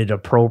ended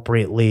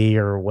appropriately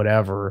or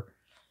whatever.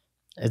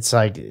 It's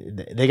like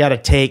they got to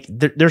take.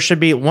 There should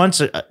be once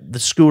the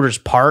scooter's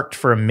parked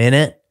for a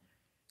minute,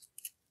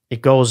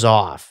 it goes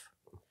off.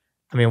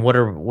 I mean, what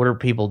are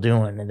people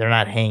doing? They're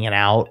not hanging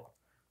out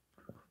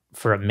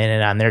for a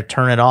minute on there.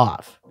 Turn it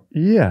off.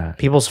 Yeah.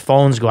 People's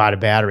phones go out of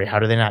battery. How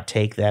do they not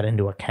take that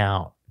into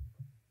account?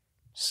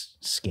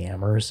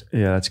 Scammers.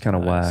 Yeah, that's kind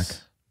of whack.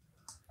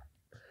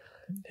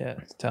 Yeah,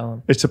 tell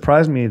him. It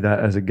surprised me that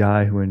as a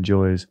guy who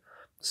enjoys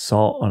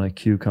salt on a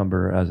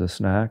cucumber as a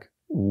snack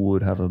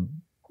would have a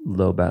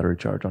low battery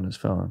charge on his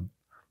phone.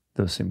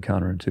 Those seem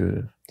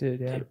counterintuitive. Dude,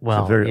 yeah.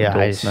 Well, It's a very yeah,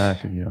 adult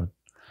snack, and, you know.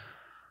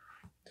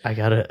 I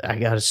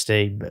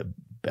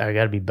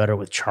gotta be better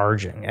with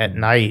charging at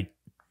night.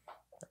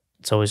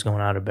 It's always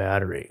going out of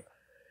battery.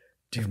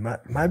 Dude,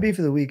 my beef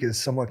of the week is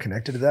somewhat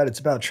connected to that. It's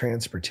about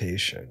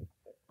transportation.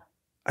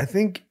 I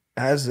think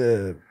as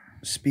a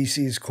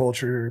species,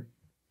 culture,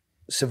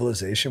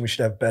 civilization, we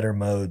should have better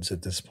modes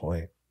at this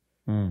point.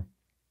 Mm.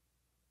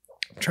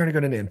 I'm trying to go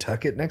to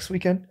Nantucket next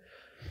weekend.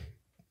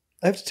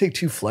 I have to take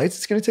 2 flights.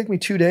 It's going to take me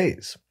 2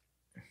 days.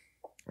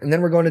 And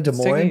then we're going to Des It's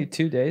taking you Moines.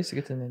 2 days to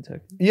get to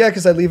Nantucket. Yeah,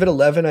 because I leave at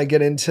 11. I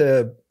get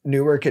into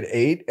Newark at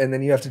 8. And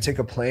then you have to take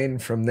a plane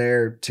from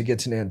there to get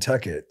to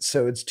Nantucket.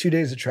 So it's 2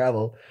 days of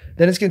travel.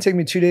 Then it's going to take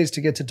me 2 days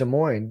to get to Des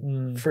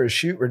Moines for a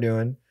shoot we're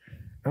doing.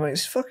 I'm like,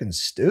 it's fucking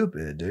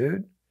stupid,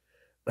 dude.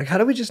 Like, how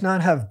do we just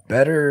not have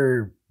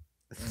better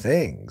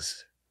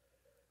things?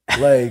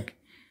 Like,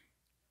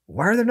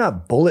 why are there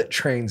not bullet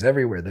trains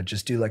everywhere that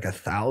just do like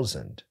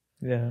 1,000?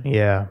 Yeah.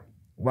 Yeah.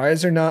 Why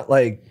is there not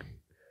like,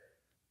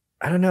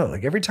 I don't know,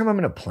 like every time I'm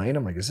in a plane,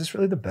 I'm like, is this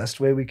really the best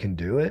way we can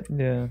do it?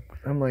 Yeah.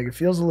 I'm like, it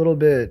feels a little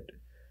bit,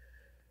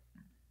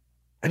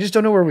 I just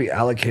don't know where we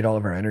allocate all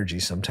of our energy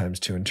sometimes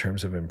to in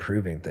terms of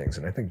improving things.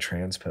 And I think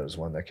Transpo is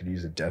one that could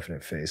use a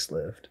definite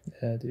facelift.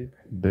 Yeah, dude.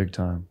 Big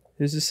time.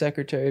 Who's the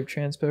secretary of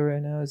Transpo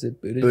right now? Is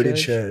it Buttigieg?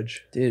 Buttigieg.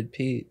 Dude,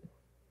 Pete.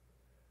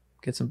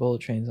 Get some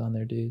bullet trains on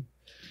there, dude.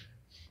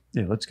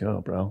 Yeah, let's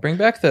go, bro. Bring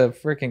back the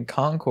freaking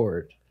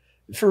Concorde.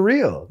 For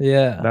real.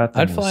 Yeah. That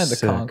thing I'd was fly in the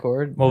sick.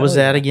 Concorde. What was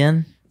Hell that yeah.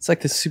 again? It's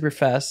like the super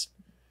fast.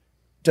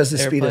 Does the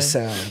speed Airplane? of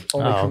sound.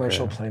 Only Oh, okay.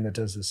 commercial plane that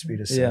does the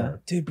speed of sound. Yeah.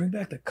 Dude, bring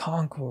back the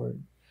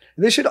Concorde.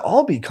 They should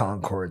all be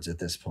Concords at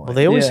this point. Well,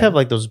 they always Yeah. have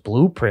like those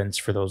blueprints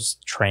for those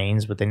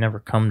trains, but they never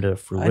come to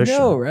fruition. I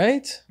know,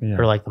 right? Yeah.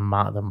 For like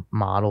the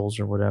models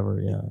or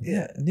whatever. Yeah.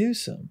 Yeah,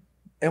 Newsom.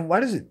 And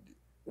why does it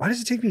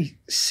take me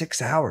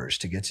 6 hours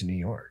to get to New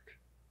York?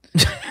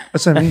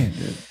 That's what I mean,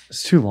 dude.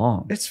 It's too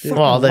long. It's fucking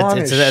Well, long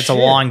that's as a shit.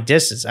 long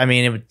distance. I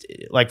mean, it would,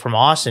 like from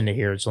Austin to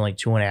here, it's only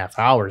 2.5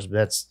 hours, but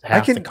that's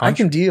half the I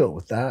country. can deal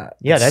with that.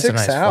 Yeah, But that's a 6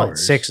 nice flight.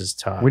 hours. 6 is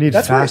tough. We need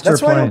That's why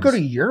faster I don't go to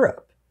planes.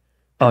 Europe.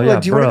 Oh People are yeah,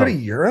 like, do you want to bro. go to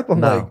Europe? I'm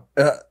No.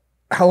 like,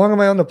 how long am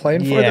I on the plane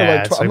for? Yeah, They're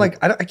like, it's I'm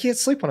like- like, I can't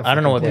sleep on a I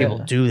don't know what fucking people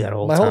plane. do that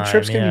whole My time. whole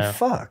trip's gonna yeah. be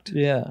fucked.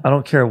 Yeah. I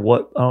don't care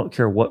what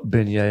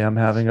beignet I'm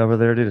having over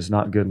there, dude. It's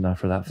not good enough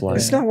for that flight.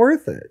 It's not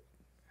worth it.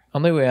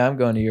 Only way I'm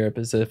going to Europe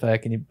is if I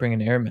can bring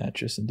an air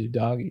mattress and do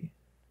doggy.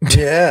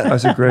 Yeah,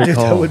 That's a great Dude,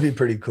 call. that would be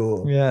pretty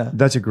cool. Yeah.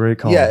 That's a great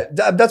call. Yeah,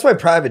 that's why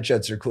private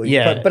jets are cool.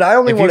 Yeah. but I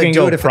only If want you to can do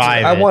go it if it's,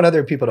 I private. want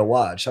other people to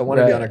watch. I want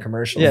to be Right. on a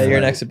commercial. Yeah, you're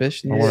an flight.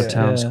 exhibition. I want a Yeah.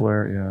 town Yeah.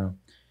 square. Yeah.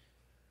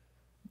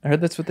 I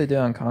heard that's what they do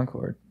on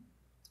Concorde.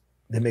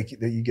 They make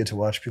you get to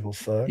watch people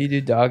fuck. You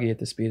do doggy at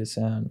the speed of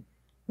sound.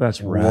 That's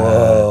rad,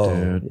 Whoa.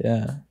 dude.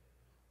 Yeah.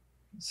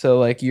 So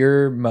like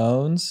your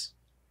moans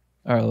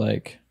are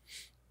like,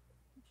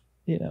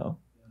 you know,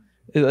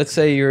 let's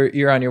say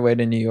you're on your way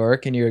to New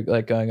York and you're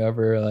like going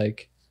over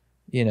like,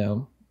 you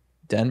know,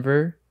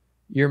 Denver.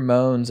 Your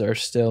moans are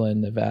still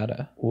in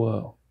Nevada.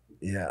 Whoa.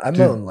 Yeah, I'm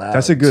Dude, moan loud.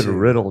 that's a good too.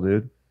 riddle,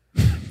 dude.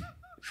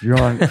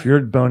 if you're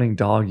boning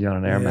doggy on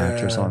an air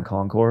mattress Yeah. on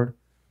Concorde,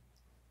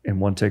 and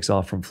one takes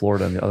off from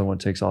Florida and the other one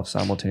takes off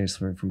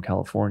simultaneously from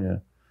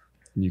California,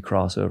 and you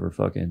cross over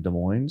fucking Des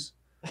Moines,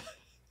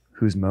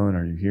 whose moan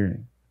are you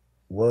hearing?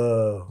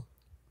 Whoa,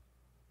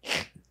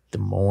 Des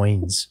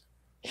Moines.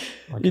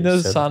 Like You know,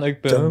 said.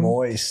 sonic boom.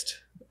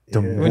 moist. Des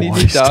Yeah. When you do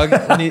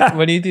Moist.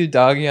 when you do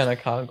doggy on a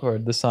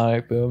Concorde, the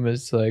sonic boom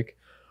is like,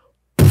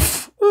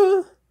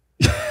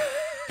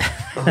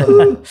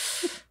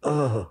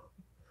 Oh.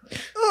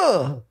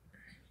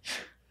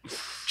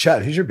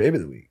 Chad, who's your baby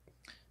of the week?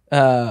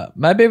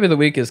 my baby of the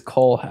week is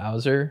Cole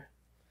Hauser.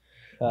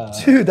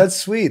 Dude, that's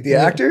sweet. The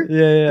actor?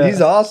 Yeah.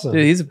 He's awesome.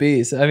 Dude, he's a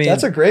beast. I mean,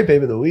 That's a great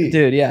baby of the week.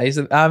 dude. Yeah,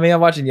 I'm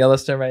watching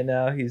Yellowstone right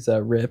now. He's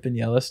a Rip in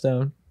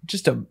Yellowstone.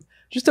 Just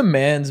a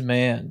man's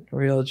man.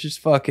 Where he'll just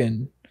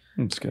fucking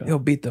Let's go. he'll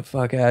beat the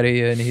fuck out of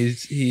you, and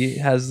he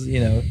has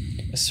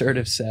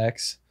assertive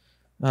sex.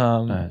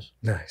 Nice.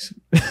 Nice.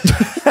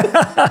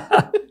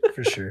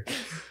 For sure.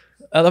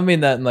 I don't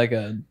mean that in like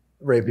a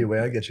Rapey way.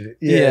 I get you.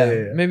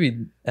 yeah.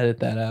 Maybe edit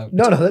that out.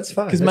 No, that's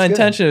fine. because That's my good.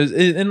 intention was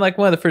in like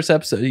one of the first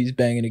episodes, he's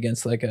banging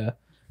against like a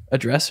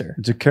dresser.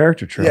 It's a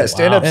character trait. Yeah,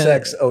 stand-up Wow.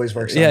 sex always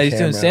works. Yeah, on he's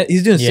doing camera.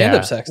 he's doing Yeah. stand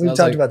up sex. and We've I was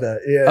talked like- about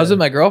that. Yeah, I was with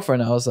my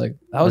girlfriend. I was like,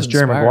 that was That's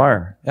Jerry inspiring.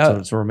 Maguire. Yeah.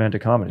 It's a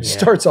romantic comedy. It Yeah,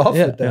 starts off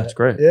Yeah. with that. it's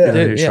great. Yeah.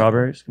 Dude, Dude, yeah.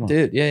 strawberries. Come on.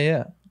 Dude,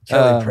 yeah.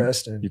 Kelly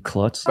Preston. You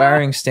klutz.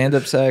 Inspiring stand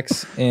up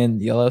sex in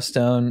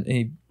Yellowstone.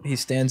 He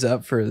stands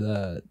up for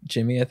the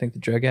Jimmy, I think the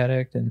drug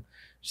addict, and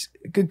just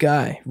a good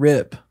guy.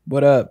 Rip,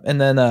 what up? And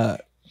then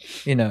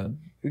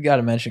we got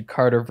to mention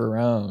Carter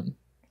Verone,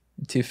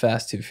 Too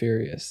Fast, Too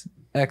Furious.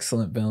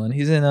 Excellent villain.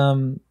 He's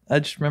in I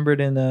just remembered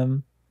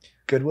in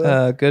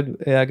Goodwill.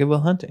 Goodwill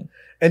Hunting.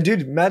 And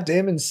dude, Matt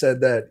Damon said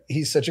that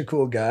he's such a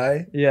cool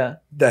guy Yeah.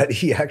 that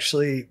he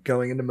actually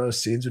going into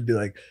most scenes would be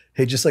like,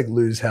 "Hey, just like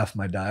lose half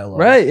my dialogue."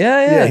 Right.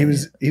 Yeah. Yeah,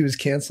 he was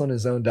canceling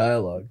his own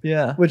dialogue,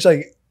 Yeah. which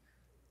like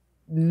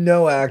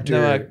no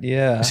actor.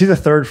 Yeah. Is he the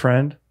third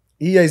friend?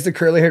 Yeah, he's the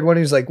curly haired one.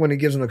 He's like when he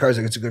gives him the car, he's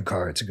like, "It's a good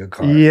car. It's a good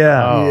car."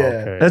 Yeah. Oh, Yeah.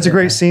 okay. That's a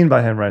great scene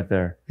by him right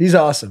there. He's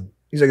awesome.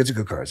 He's like, "It's a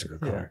good car. It's a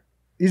good car." Yeah.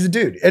 He's a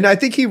dude, and I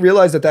think he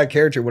realized that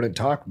character wouldn't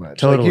talk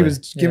much. Like he Totally.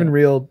 was given Yeah.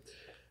 real,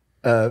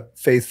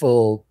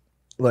 faithful,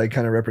 like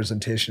kind of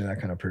representation of that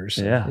kind of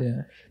person. Yeah.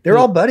 Yeah. They're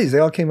all buddies. They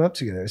all came up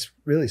together. It's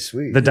really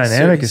sweet. The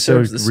dynamic he is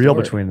so serves the real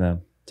story. between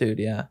them. Dude,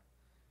 yeah.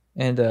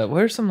 And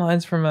what are some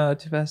lines from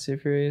Too Fast, Too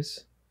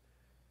Furious?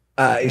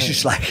 It's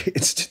just like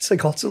it's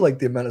like also like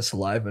the amount of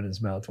saliva in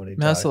his mouth when he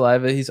Amount of talks.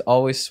 saliva. He's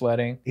always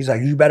sweating. He's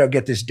like, "You better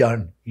get this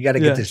done. You got to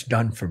Yeah. get this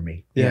done for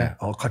me. Yeah.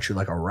 I'll cut you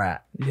like a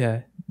rat."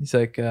 Yeah. He's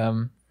like,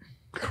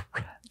 fuck,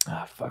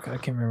 I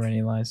can't remember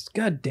any lines.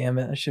 God damn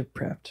it. I should have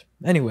prepped.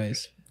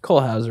 Anyways, Cole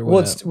Hauser. Well,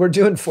 What up? we're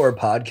doing 4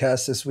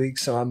 podcasts this week,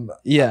 so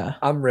Yeah.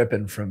 I'm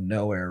ripping from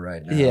nowhere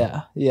right now.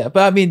 Yeah. Yeah.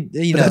 But I mean,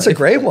 But that's a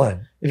great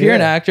one. If you're an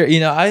Yeah. actor,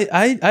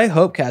 I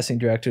hope casting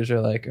directors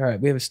are like, all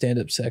right, we have a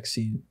stand-up sex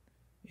scene.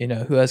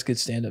 Who has good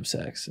stand-up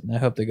sex? And I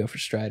hope they go for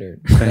Strider.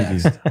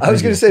 Thank you. I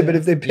was gonna say, but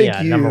if they pick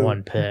Yeah, you number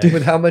one pick.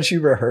 with how much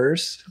you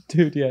rehearse,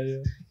 Dude, yeah.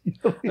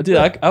 Dude,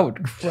 I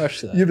would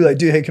crush that. You'd be like,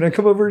 dude, hey, can I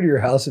come over to your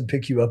house and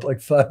pick you up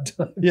like 5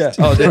 times? Yeah.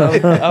 Oh,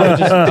 dude,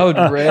 I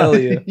would rail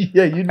you.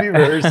 Yeah, you'd be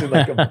rehearsing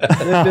like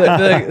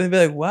a They'd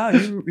be like, wow,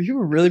 you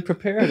were really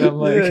prepared. I'm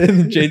like,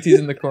 JT's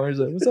in the corner. He's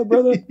like, what's up,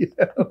 brother?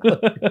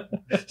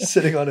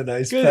 Sitting on an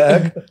ice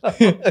pack.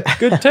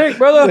 Good take,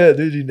 brother. Yeah,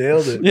 dude, you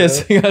nailed it. Yeah, bro.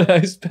 sitting on an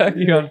ice pack,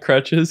 you on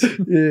crutches.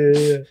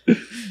 Yeah,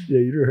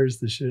 you'd rehearse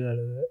the shit out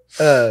of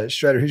that.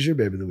 Strider, who's your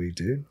baby of the week,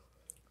 dude?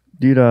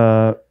 Dude,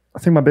 I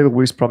think my baby of the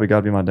week's probably got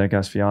to be my dank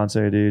ass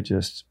fiance, dude.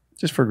 Just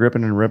for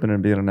gripping and ripping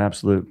and being an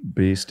absolute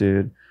beast,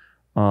 dude.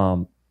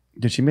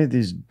 Dude, she made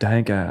these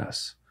dank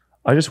ass.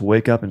 I just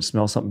wake up and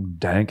smell something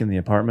dank in the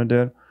apartment,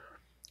 dude.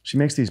 She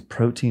makes these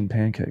protein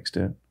pancakes,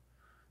 dude.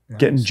 Nice.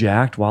 Getting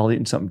jacked while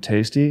eating something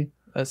tasty.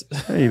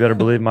 Hey, you better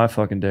believe my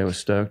fucking day was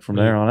stoked from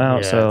there on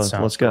out. Yeah, So it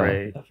sounds let's go.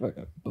 great. I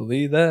fucking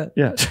believe that.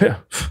 Yeah.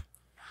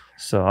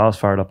 So I was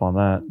fired up on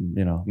that.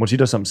 You know, when she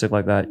does something sick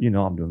like that, you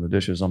know, I'm doing the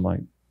dishes. I'm like,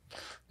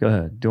 go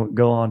ahead,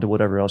 go on to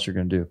whatever else you're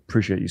gonna do.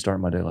 Appreciate you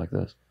starting my day like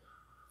this.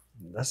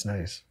 That's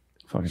nice.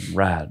 Fucking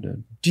rad,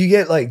 dude. Do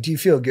you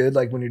feel good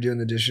like when you're doing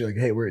the dishes? You're like,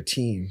 hey, we're a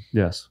team.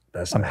 Yes.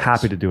 That's I'm nice.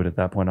 happy to do it at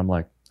that point. I'm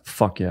like,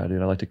 fuck yeah,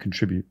 dude. I like to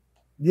contribute.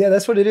 Yeah,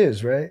 that's what it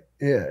is, right?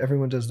 Yeah,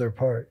 everyone does their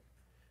part.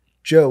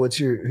 Joe, who's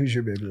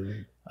your baby of the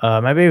week?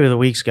 My baby of the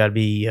week's got to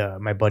be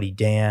my buddy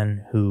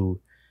Dan, who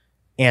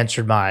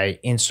answered my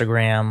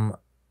Instagram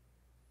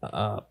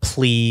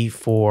plea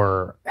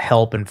for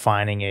help in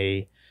finding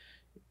a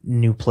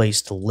new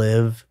place to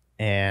live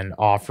and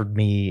offered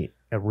me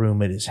a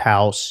room at his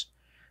house.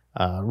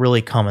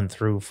 Really coming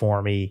through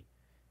for me.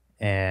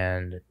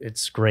 And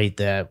it's great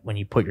that when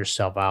you put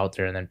yourself out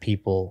there and then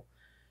people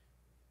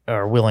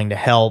are willing to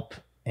help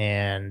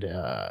and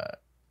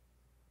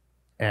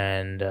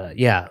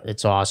yeah,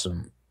 it's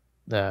awesome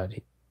that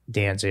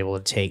Dan's able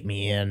to take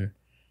me in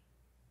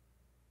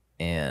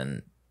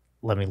and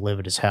let me live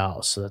at his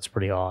house. So that's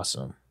pretty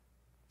awesome.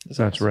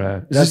 That's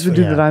rad. Is That's this the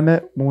dude yeah. that I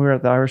met when we were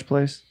at the Irish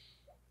place?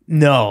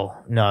 No,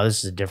 this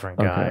is a different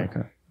guy.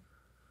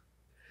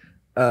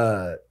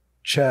 Okay.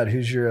 Chad,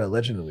 who's your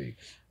legend of the week?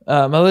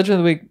 My legend of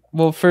the week.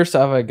 Well, first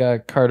off, I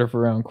got Carter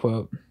Verone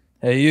quote.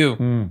 Hey,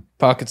 you.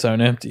 Pockets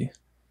aren't empty.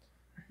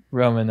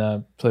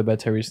 Roman, played by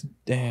Tyrese.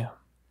 Damn.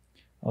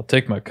 I'll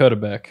take my cutter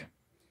back.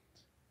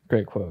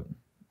 Great quote.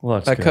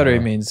 Let's By go. cutter, he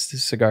means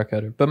cigar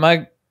cutter. But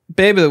my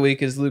babe of the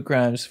week is Luke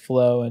Grimes'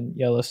 flow in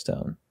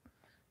Yellowstone.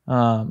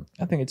 I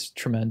think it's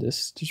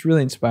tremendous. Just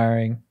really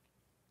inspiring.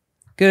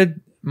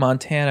 Good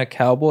Montana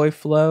cowboy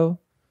flow,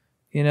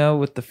 you know,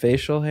 with the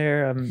facial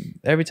hair.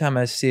 Every time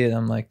I see it,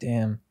 I'm like,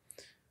 damn,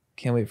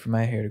 can't wait for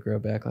my hair to grow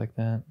back like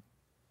that.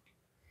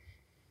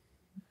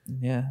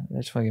 Yeah, I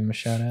just want to give him a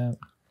shout out.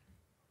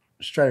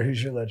 Strider,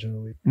 who's your legend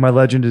of the week? My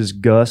legend is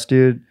Gus,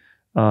 dude.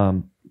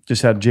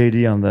 Just had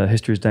JD on the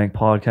History's Dank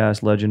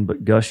podcast, legend,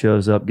 but Gus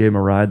shows up, gave him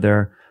a ride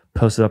there,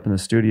 posted up in the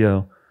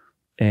studio,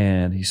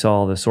 and he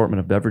saw the assortment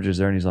of beverages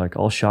there, and he's like,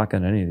 I'll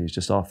shotgun any of these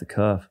just off the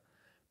cuff.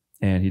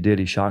 And he did.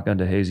 He shotgunned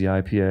a hazy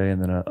IPA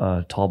and then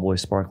a tall boy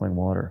sparkling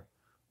water,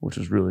 which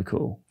was really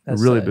cool. It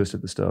That's really sick.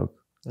 boosted the stoke.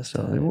 That's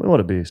So tight.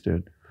 what a beast,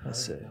 dude.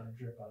 That's it.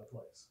 Drip out of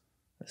place.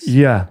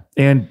 Yeah,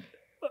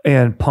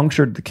 and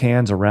punctured the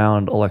cans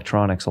around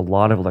electronics, a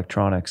lot of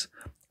electronics.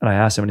 And I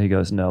asked him, and he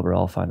goes, "No, bro,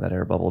 I'll find that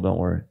air bubble. Don't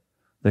worry.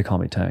 They call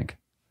me Tank."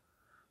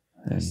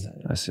 And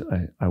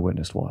I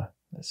witnessed why.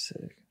 That's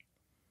sick.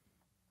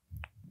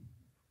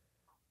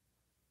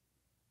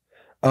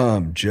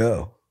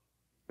 Joe,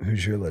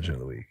 who's your legend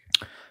of the week?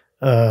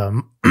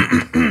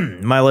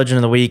 My legend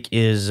of the week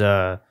is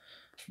the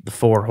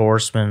 4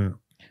 horsemen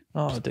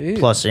Oh, dude.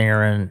 plus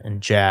Aaron and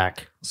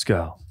Jack. Let's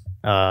go.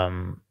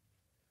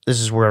 This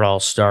is where it all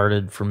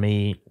started for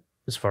me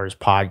as far as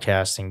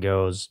podcasting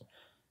goes.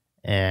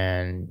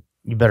 And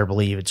you better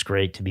believe it's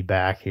great to be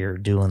back here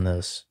doing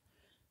this.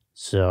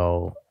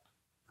 So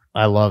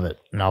I love it.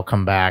 And I'll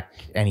come back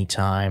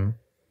anytime.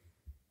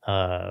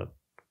 I'll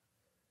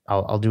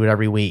do it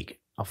every week.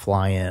 I'll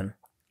fly in.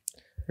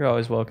 You're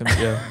always welcome,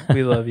 Joe.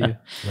 We love you.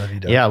 Love you,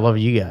 Doug. Yeah, I love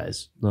you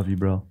guys. Love you,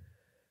 bro.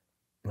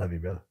 Love you,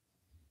 brother.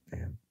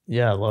 Man.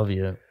 Yeah, I love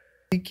you.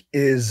 Week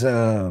is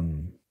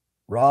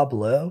Rob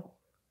Lowe.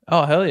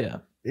 Oh, hell yeah.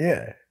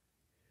 Yeah.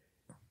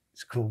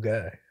 He's a cool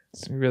guy.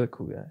 It's a really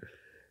cool guy.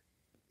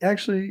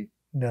 Actually,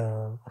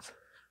 no.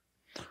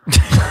 My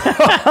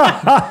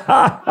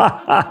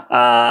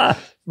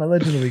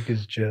legend of the week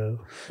is Joe.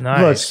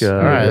 Nice. Let's go,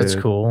 All right, that's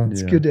dude. cool.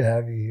 It's Yeah. good to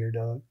have you here,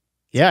 dog.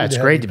 Yeah, good it's to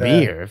have great you to be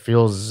back. here. It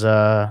feels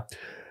Well,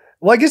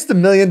 I guess the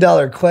 $1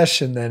 million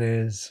question then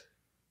is,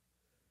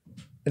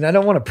 and I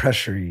don't want to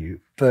pressure you,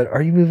 but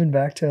are you moving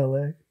back to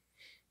LA?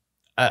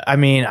 I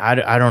mean,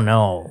 I don't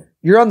know.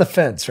 You're on the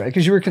fence, right?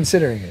 Because you were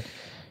considering it.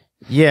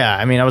 Yeah,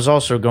 I mean, I was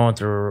also going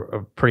through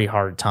a pretty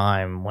hard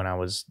time when I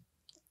was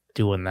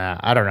doing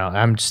that. I don't know.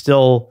 I'm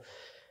still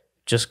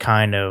just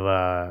kind of,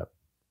 I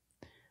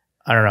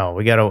don't know.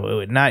 We got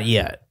to, not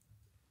yet.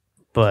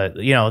 But,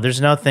 you know,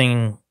 there's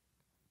nothing,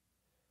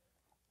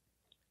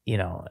 you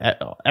know,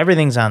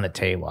 everything's on the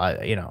table.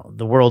 You know,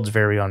 the world's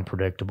very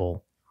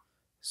unpredictable.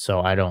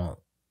 So I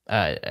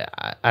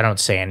I don't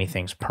say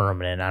anything's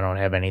permanent. I don't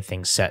have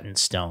anything set in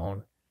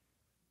stone.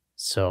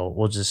 So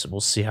we'll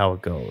see how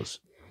it goes.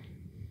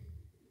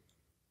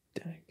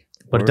 Dang.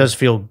 But it does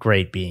feel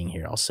great being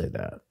here. I'll say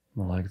that.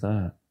 I like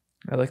that.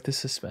 I like the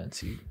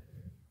suspense.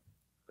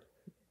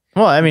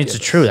 Well, I mean, it's the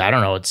truth. I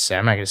don't know.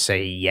 I'm not gonna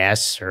say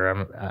yes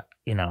or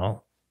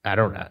I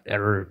don't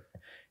ever.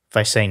 If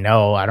I say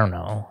no, I don't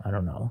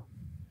know.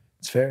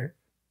 It's fair.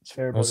 It's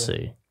fair. We'll brother.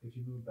 see. If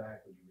you move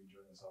back, would you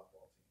rejoin the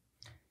softball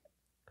team?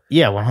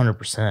 Yeah,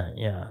 100%.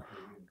 Yeah.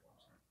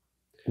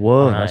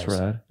 Whoa, Oh, nice. that's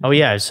rad. Oh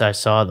yeah, I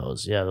saw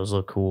those. Yeah, those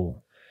look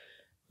cool.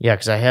 Yeah,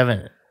 because I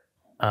haven't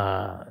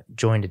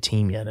joined a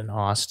team yet in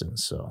Austin.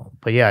 So,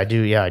 but yeah, I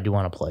do. Yeah, I do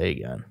want to play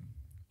again.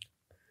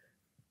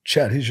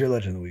 Chad, who's your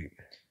legend of the week?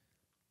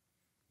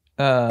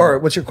 Or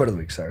what's your quote of the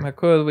week? Sorry. My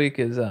quote of the week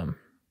is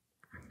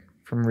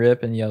from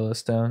Rip in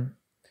Yellowstone.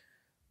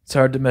 It's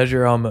hard to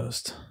measure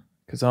almost,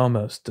 because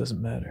almost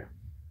doesn't matter.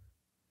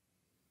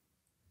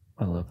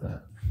 I love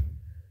that.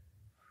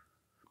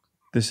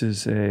 This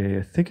is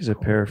I think is a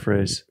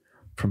paraphrase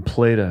from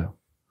Plato.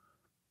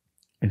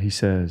 And he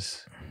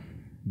says,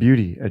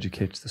 beauty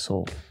educates the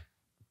soul.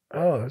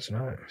 Oh, that's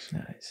nice.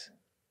 Nice.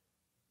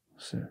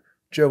 So,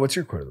 Joe, what's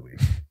your quote of the week?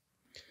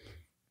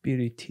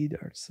 Beauty tea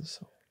darts the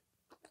soul.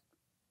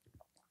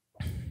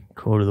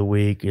 Quote of the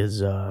week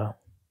is gonna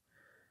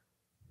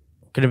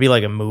be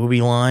like a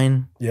movie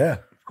line. Yeah,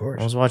 of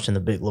course. I was watching The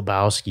Big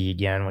Lebowski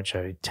again, which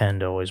I tend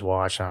to always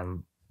watch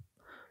on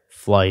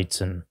flights,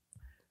 and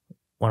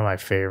one of my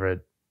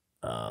favorite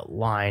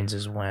lines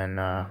is when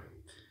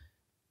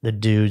the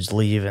dude's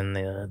leaving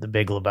the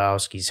Big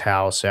Lebowski's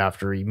house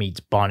after he meets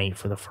Bunny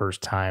for the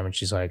first time, and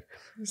she's like,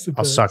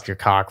 "I'll suck your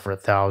cock for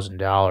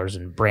 $1,000."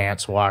 And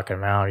Brant's walking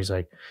him out. He's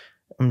like,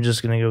 "I'm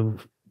just gonna go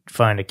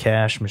find a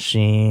cash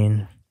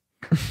machine."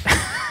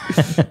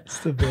 It's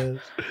the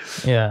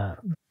best. Yeah.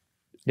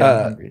 Yeah,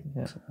 I'm hungry.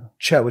 Yeah.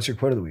 Chad, what's your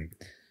quote of the week?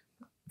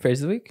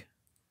 Phrase of the week?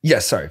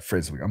 Yes, sorry,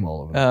 phrase of the week. I'm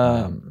all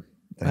over.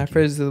 My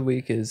phrase of the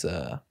week is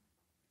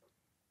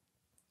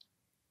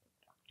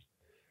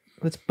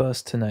let's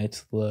bust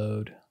tonight's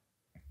load.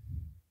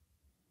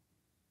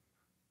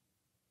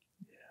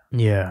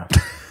 Yeah.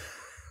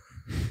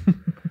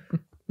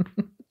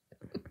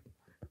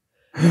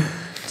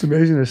 it's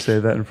amazing to say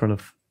that in front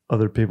of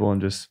other people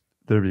and just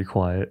there be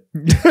quiet.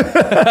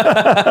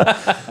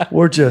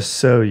 We're just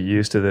so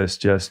used to this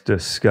just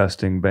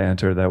disgusting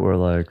banter that we're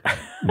like,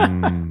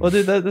 Well,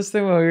 dude, this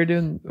thing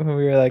when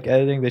we were like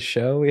editing the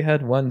show, we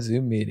had one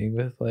Zoom meeting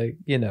with like,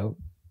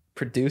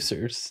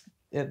 producers,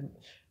 and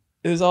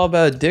it was all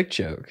about a dick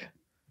joke.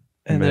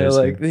 And they're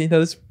like,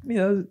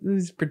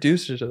 these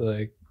producers are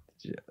like,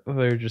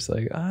 they're just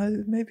like,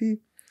 maybe,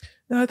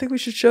 no, I think we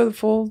should show the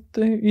full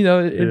thing,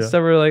 and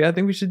stuff. We're like, I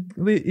think we should,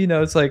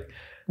 it's like,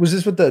 was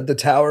this with the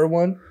tower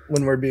one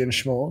when we're being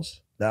schmoles?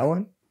 That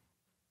one?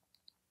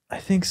 I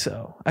think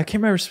so. I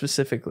can't remember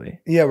specifically.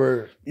 Yeah,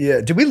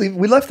 did we leave?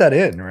 We left that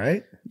in,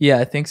 right? Yeah,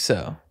 I think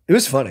so. It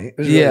was funny. It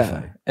was really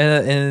funny.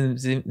 And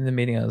in the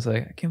meeting, I was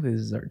like, I can't believe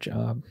this is our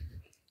job.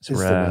 It's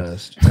rad. the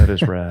best. That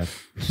is rad.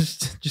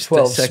 just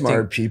 12 dissecting-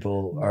 smart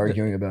people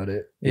arguing about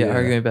it.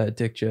 arguing about a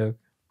dick joke.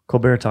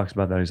 Colbert talks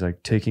about that. He's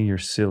like, taking your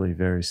silly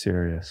very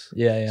serious.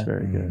 Yeah. It's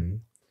very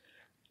good.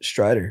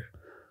 Strider.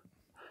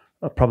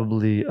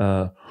 Probably,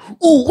 ooh,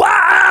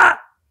 wah!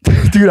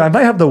 Dude, I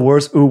might have the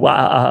worst ooh,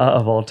 wah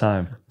of all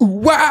time. Ooh,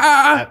 wah!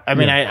 I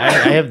mean, I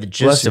have the Bless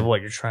gist you. of what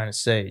you're trying to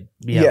say.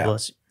 Yeah, Yeah.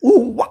 bless you. Ooh,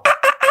 wah!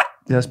 Yeah,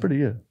 that's pretty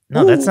good.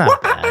 No, that's not Ooh,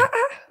 bad.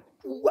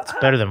 wah! It's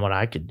better than what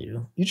I could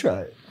do. You try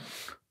it.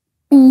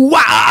 Ooh,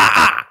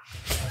 wah!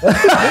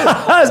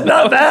 That's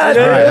not bad.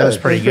 All right, that was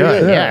yeah, pretty pretty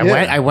good. good. Yeah,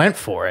 Yeah. I went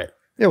for it.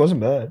 Yeah, it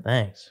wasn't bad.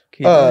 Thanks.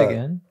 Can you do it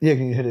again? Yeah,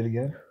 can you hit it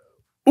again?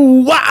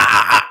 Ooh,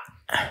 wah!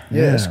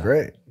 Yeah, it's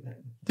great.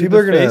 Dude, People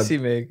are the gonna face you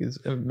make is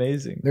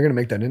amazing. they're gonna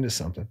make that into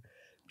something.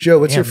 Joe,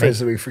 what's Yeah, your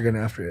phrase of the week for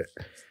getting after it?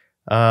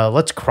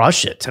 Let's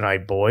crush it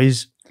tonight,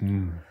 boys.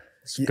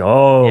 Let's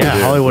go. Yeah,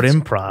 dude. Hollywood Let's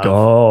Improv.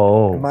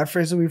 Go. My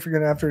phrase of the week for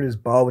getting after it is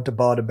ball with the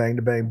ball to bang,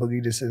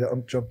 boogie to sit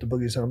jump to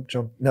boogie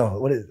jump. No,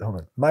 what is hold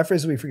on. My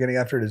phrase of the week for getting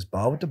after it is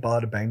ball with the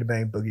ball to bang,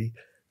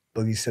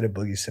 boogie sit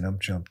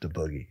jump to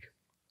boogie.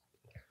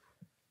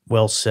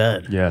 Well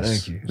said. Yes.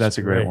 Thank you. That's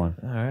a great Great. one.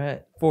 All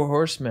right. 4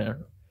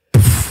 horsemen.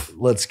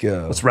 Let's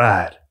go. Let's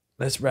ride.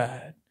 Let's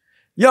ride.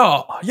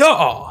 Yaw.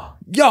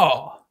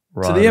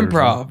 To the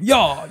improv.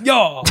 Yaw.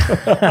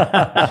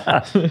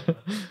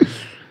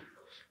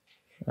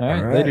 All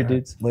right. Later,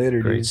 dudes. Later,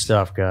 Great dudes.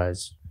 stuff,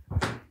 guys.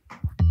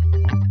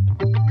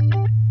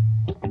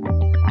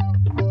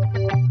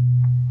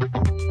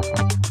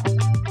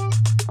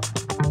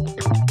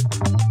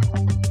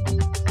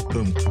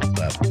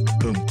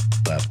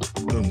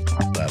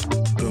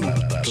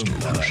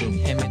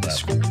 Hand me the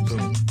screws.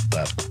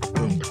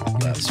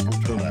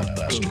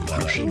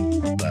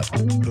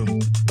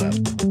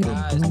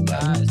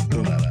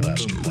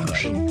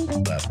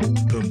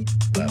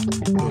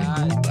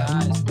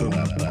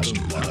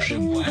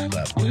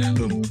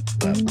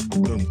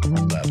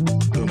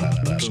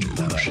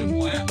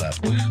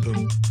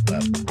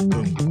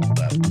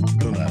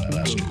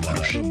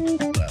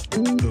 Guys.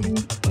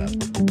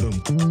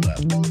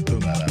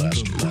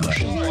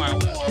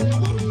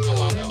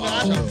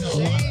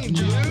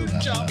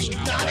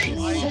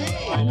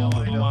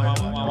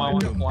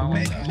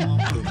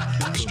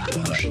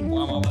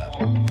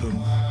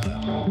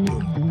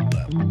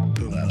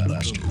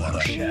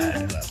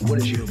 Chad, what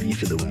is your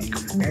beef of the week?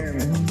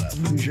 Aaron,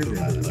 who's your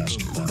beef of the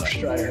week?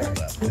 Strider,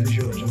 who's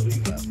your legend of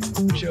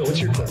the week? Joe, what's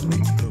your club of the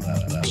week?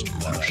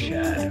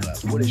 Chad,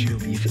 what is your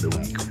beef of the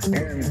week?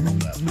 Aaron,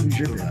 who's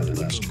your beef of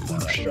the week?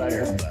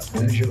 Strider,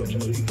 who's your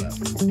legend of the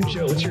week?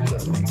 Joe, what's your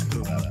club of the week?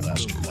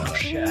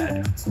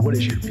 Chad, what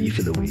is your beef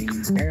of the week?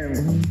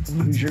 Aaron,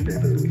 who's your beef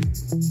of the week?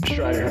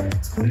 Strider,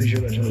 who's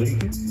your legend of the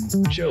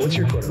week? Joe, what's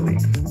your club of the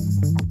week?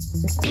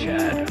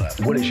 Chad,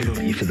 what is your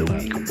beef of the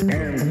week?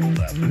 Aaron,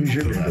 who's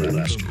your beef of the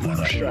week?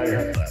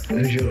 Strider,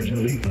 who's your legend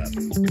of the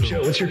week?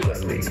 Joe, what's your club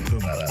of the week?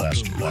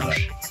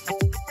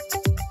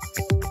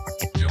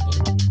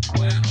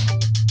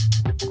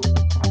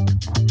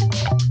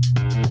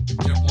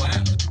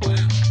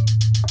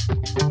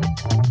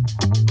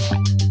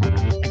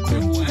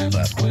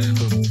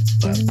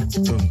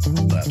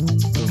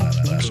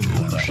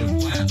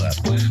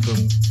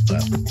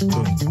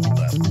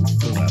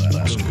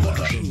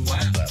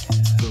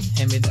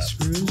 Hand me the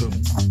screws.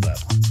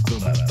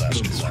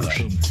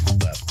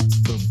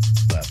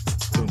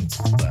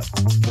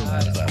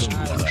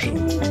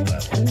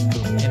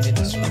 Hand me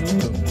the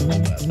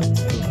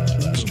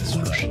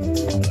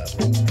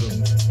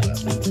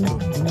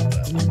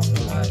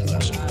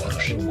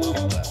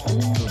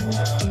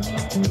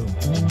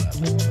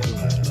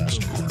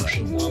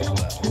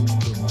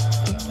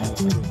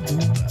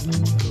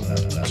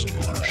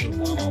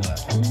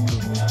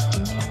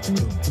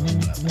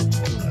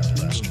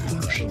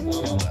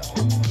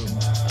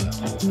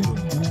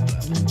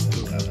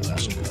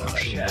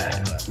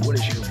Chad, what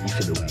is your beef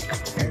of the week?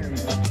 Aaron,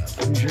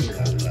 who's your beef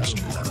of the week?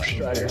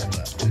 Strider,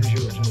 who's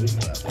your legend of the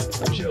week?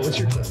 Joe, what's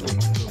your club of the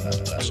week?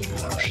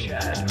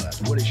 Chad,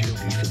 what is your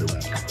beef of the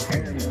week?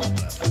 Aaron,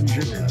 who's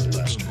your beef of the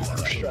week?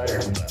 Strider,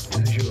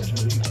 who's your legend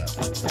of the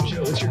week?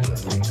 Joe, what's your club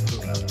of the week?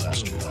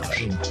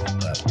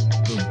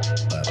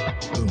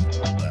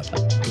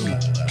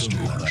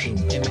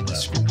 hand me the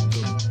screws.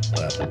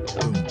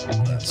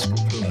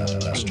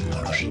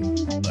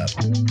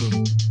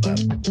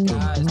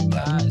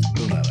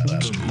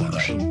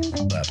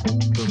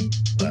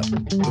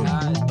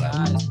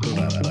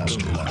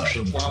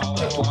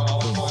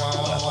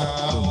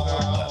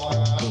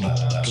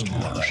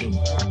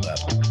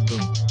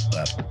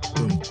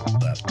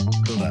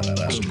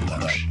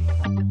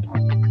 Guys.